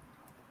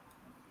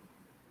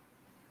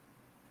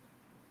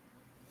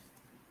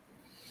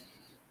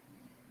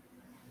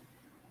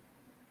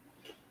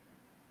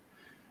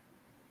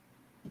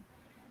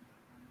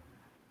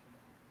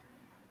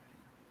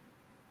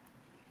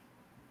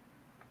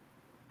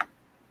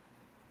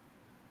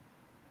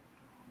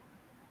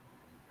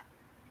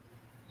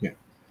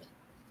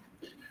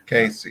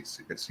 Okay.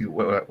 See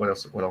what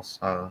else.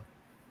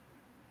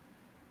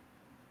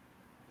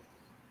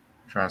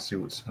 Trying to see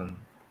what's.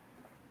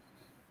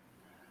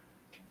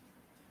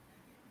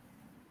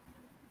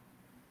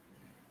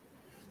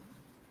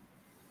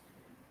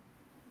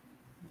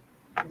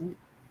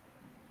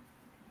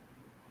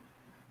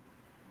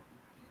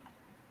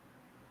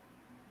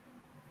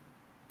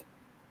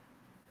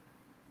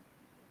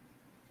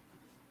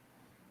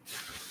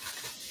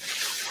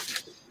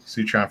 So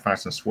you're trying to find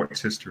some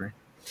sports history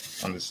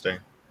on this day.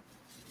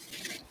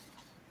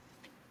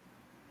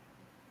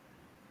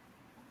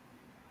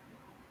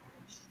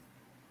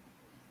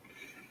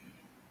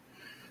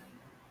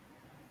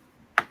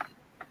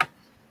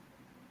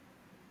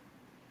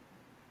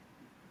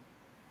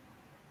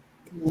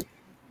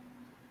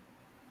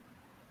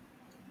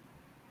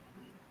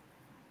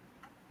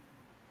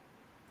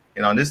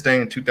 And on this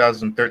day in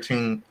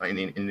 2013, in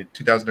the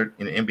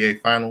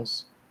NBA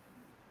Finals,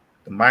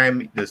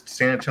 the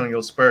San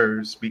Antonio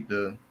Spurs beat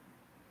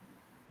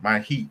my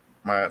Heat,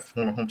 my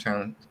former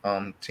hometown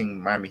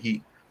team, Miami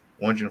Heat,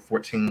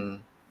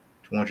 114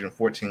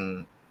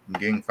 in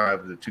Game 5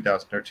 of the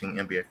 2013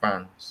 NBA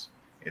Finals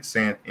in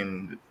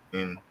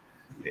the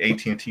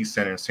AT&T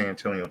Center in San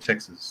Antonio,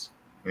 Texas,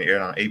 and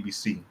aired on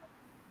ABC.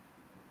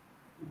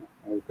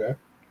 Okay.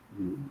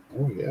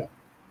 Oh yeah.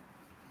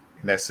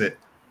 And that's it.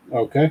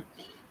 Okay.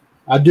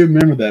 I do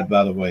remember that,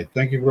 by the way.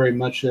 Thank you very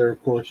much there,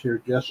 of course,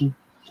 here, Justin.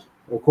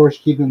 Of course,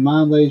 keep in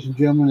mind, ladies and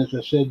gentlemen, as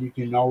I said, you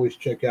can always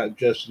check out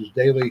Justin's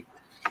daily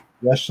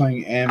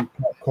wrestling and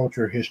pop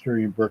culture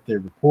history and birthday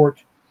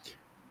report.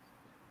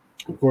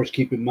 Of course,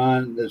 keep in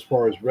mind, as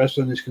far as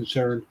wrestling is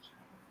concerned,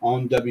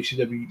 on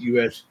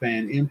WCWUS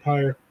Fan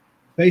Empire,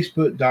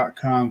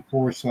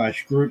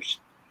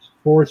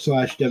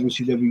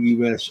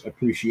 Facebook.com/groups/WCWUS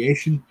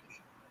Appreciation.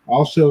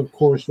 Also, of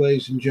course,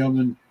 ladies and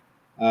gentlemen,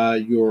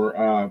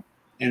 your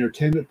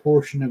entertainment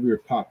portion of your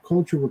pop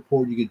culture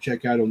report you can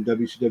check out on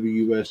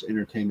WCWUS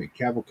Entertainment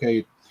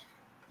Cavalcade,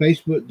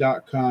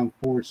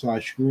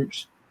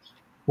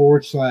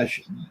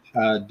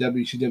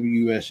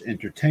 Facebook.com/groups/WCWUS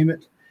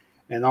Entertainment.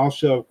 And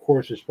also, of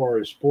course, as far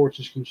as sports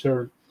is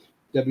concerned,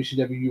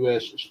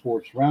 WCWUS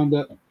Sports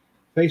Roundup,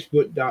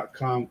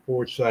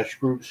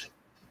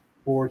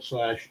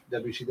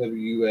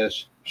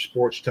 Facebook.com/groups/WCWUS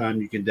Sports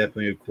Time. You can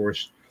definitely, of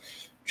course,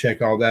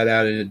 check all that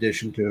out. In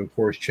addition to, of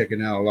course,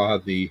 checking out a lot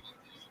of the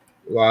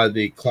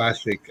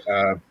classic,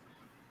 of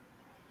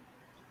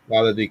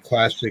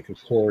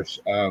course,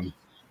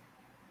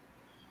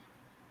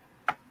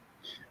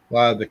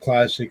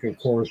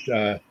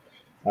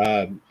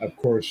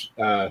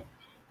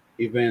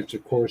 events,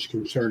 of course,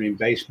 concerning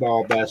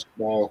baseball,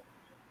 basketball,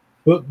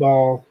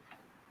 football,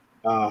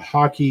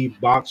 hockey,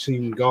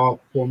 boxing, golf,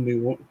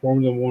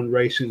 Formula One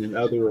racing, and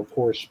other, of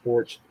course,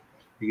 sports.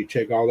 You can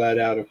check all that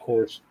out, of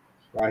course,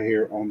 right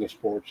here on the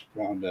Sports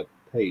Roundup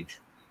page.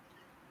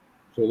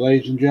 So,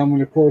 ladies and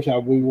gentlemen, of course,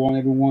 we want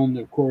everyone,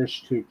 of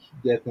course, to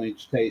definitely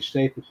stay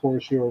safe, of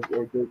course, here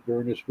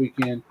during this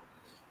weekend.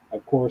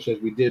 Of course, as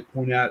we did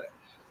point out,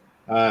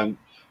 um,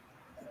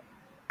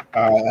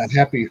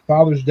 happy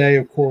Father's Day,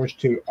 of course,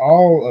 to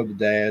all of the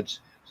dads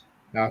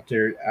out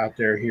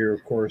there here,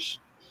 of course.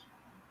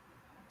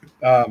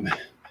 Um,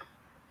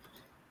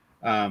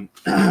 um,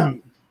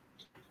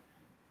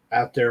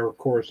 out there, of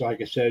course,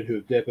 like I said, who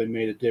have definitely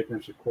made a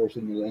difference, of course,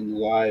 in the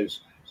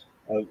lives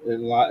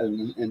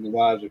in the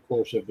lives, of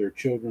course, of their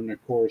children,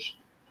 of course,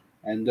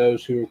 and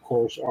those who, of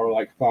course, are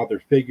like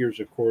father figures,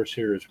 of course,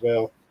 here as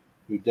well,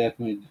 who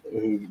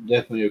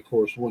definitely, of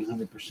course,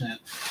 100%,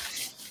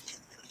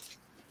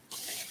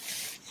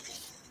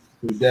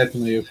 who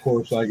definitely, of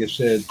course, like I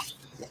said,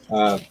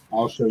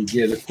 also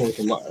get, of course,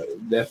 a lot,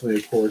 definitely,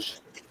 of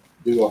course,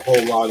 do a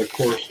whole lot, of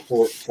course,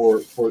 for for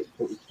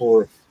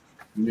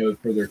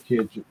their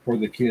kids, for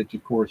the kids,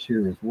 of course,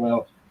 here as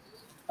well.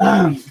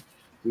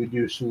 We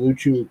do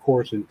salute you, of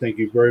course, and thank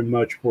you very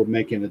much for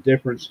making a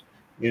difference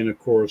in, of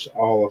course,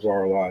 all of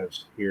our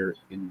lives here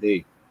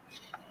indeed.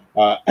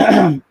 Uh,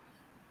 and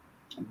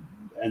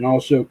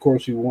also, of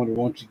course, we want to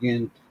once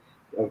again,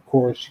 of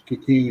course,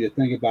 continue to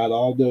think about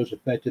all those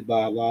affected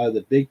by a lot of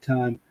the big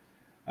time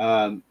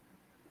um,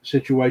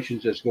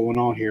 situations that's going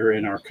on here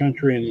in our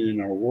country and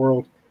in our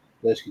world.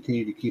 Let's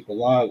continue to keep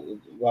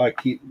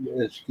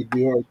let's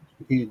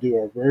continue to do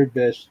our very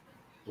best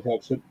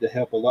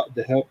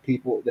to help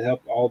people, to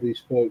help all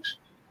these folks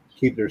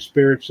keep their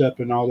spirits up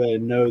and all that,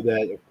 and know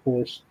that, of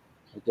course,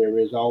 that there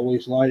is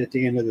always light at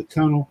the end of the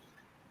tunnel,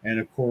 and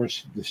of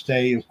course, to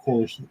stay, of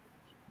course,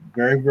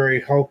 very,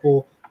 very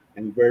hopeful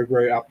and very,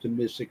 very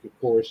optimistic, of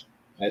course,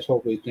 as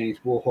hopefully things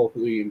will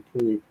hopefully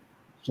improve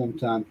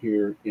sometime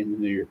here in the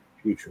near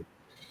future.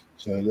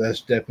 So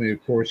let's definitely,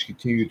 of course,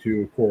 continue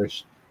to, of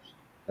course,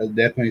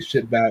 definitely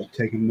sit back,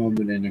 take a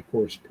moment, and, of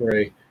course,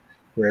 pray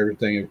for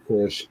everything, of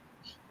course,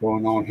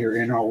 going on here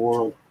in our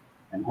world.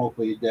 And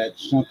hopefully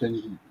that's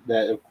something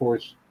that, of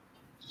course,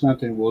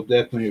 something will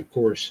definitely, of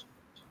course,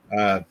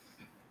 uh,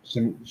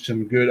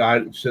 something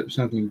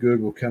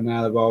good will come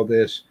out of all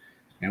this,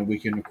 and we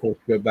can, of course,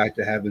 go back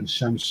to having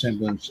some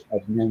semblance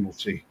of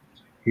normalcy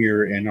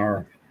here in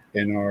our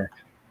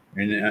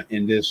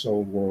in this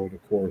old world,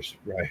 of course,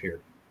 right here.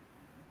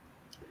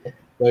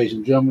 Ladies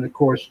and gentlemen, of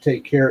course,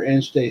 take care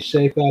and stay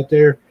safe out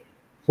there.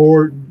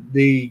 For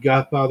the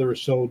Godfather of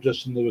Soul,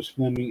 Justin Lewis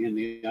Fleming, and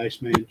the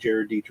Iceman,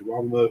 Jared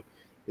DiGirolamo,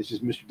 this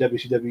is Mr.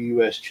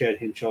 WCWUS Chad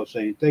Henshaw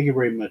saying thank you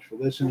very much for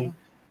listening.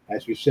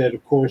 As we said,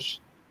 of course,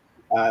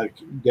 uh,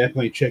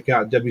 definitely check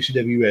out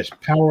WCWUS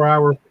Power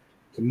Hour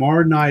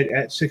tomorrow night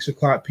at 6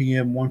 o'clock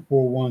p.m.,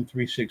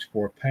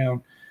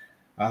 141364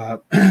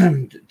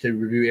 to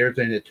review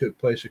everything that took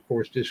place, of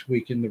course, this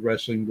week in the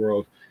wrestling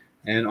world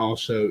and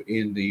also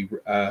in the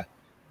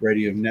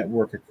radio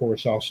network. Of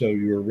course, also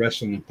your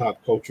wrestling and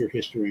pop culture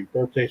history and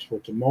birthdays for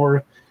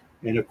tomorrow.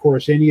 And of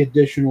course, any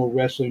additional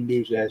wrestling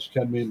news that has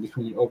come in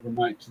between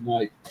overnight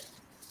tonight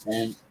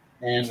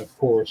and of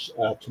course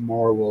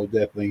tomorrow will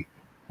definitely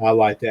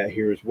highlight that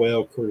here as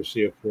well,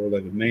 courtesy of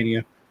 411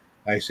 Mania.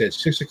 Like I said,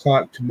 6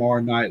 o'clock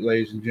tomorrow night,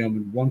 ladies and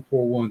gentlemen,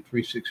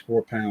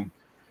 141364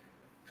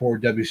 for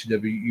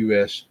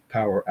WCWUS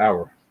Power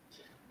Hour.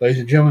 Ladies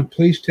and gentlemen,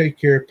 please take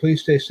care.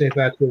 Please stay safe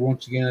out there.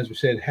 Once again, as we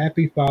said,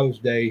 happy Father's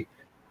Day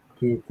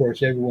to, of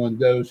course, everyone,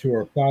 those who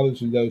are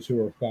fathers and those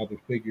who are father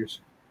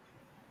figures.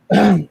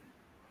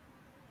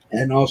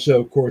 And also,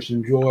 of course,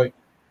 enjoy,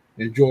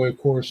 of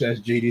course,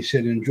 as JD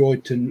said, enjoy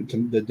to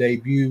the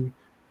debut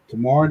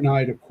tomorrow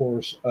night, of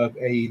course, of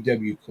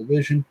AEW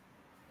Collision,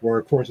 where,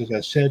 of course, as I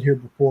said here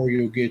before,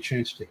 you'll get a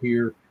chance to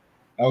hear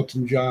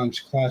Elton John's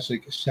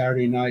classic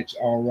Saturday Night's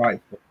All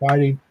Right for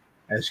Fighting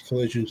as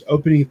Collision's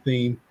opening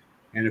theme.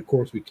 And, of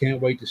course, we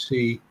can't wait to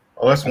see.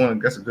 Oh, that's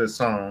a good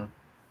song.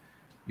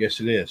 Yes,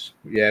 it is.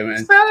 Yeah,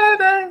 man.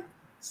 Saturday.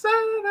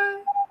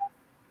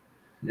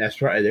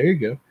 That's right. There you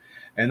go.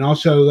 And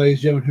also, ladies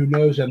and gentlemen, who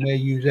knows, I may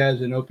use that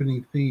as an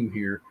opening theme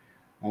here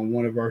on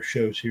one of our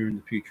shows here in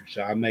the future.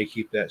 So I may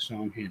keep that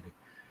song handy.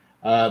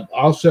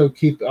 Also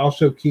keep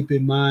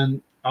in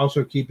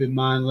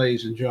mind,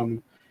 ladies and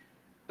gentlemen,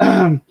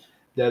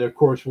 that of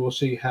course we'll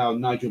see how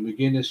Nigel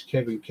McGuinness,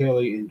 Kevin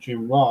Kelly, and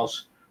Jim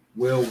Ross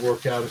will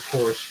work out, of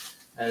course,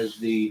 as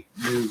the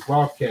new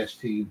broadcast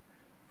team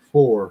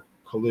for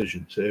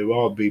Collision. So it will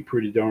all be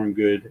pretty darn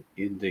good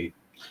indeed.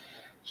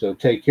 So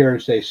take care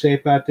and stay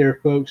safe out there,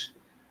 folks.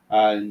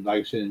 And like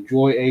I said,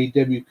 enjoy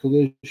AEW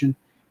Collision.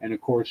 And of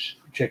course,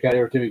 check out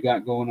everything we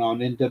got going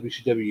on in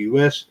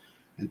WCWUS.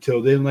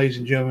 Until then, ladies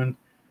and gentlemen,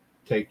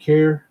 take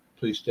care.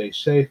 Please stay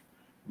safe.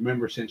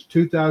 Remember, since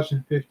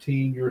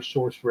 2015, your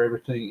source for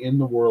everything in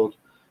the world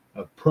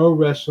of pro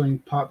wrestling,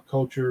 pop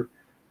culture,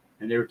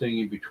 and everything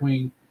in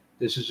between.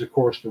 This is, of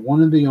course, the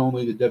one and the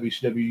only, the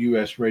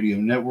WCWUS Radio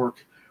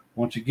Network.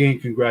 Once again,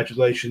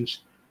 congratulations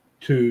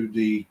to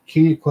the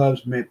King of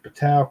Clubs, Mint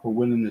Patel, for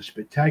winning the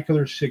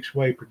spectacular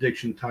six-way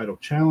prediction title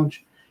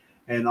challenge.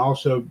 And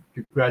also,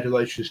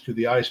 congratulations to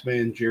the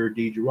Iceman, Jared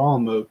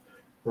DiGirolamo,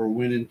 or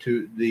went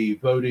into the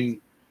voting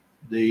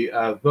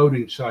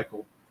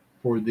cycle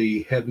for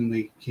the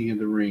Heavenly King of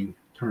the Ring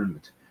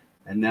tournament.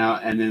 And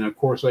then of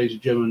course, ladies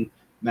and gentlemen,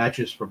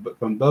 matches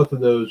from both of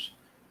those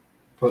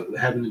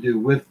having to do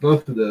with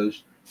both of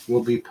those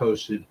will be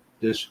posted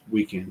this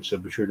weekend. So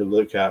be sure to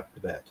look out for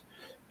that.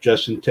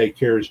 Justin, take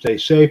care and stay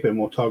safe, and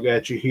we'll talk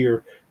at you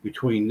here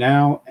between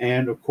now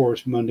and, of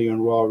course, Monday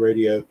on Raw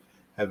Radio.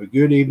 Have a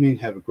good evening.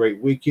 Have a great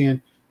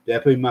weekend.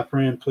 Definitely, my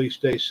friend, please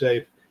stay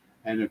safe,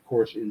 and, of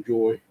course,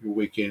 enjoy your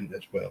weekend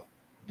as well.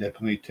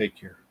 Definitely take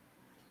care.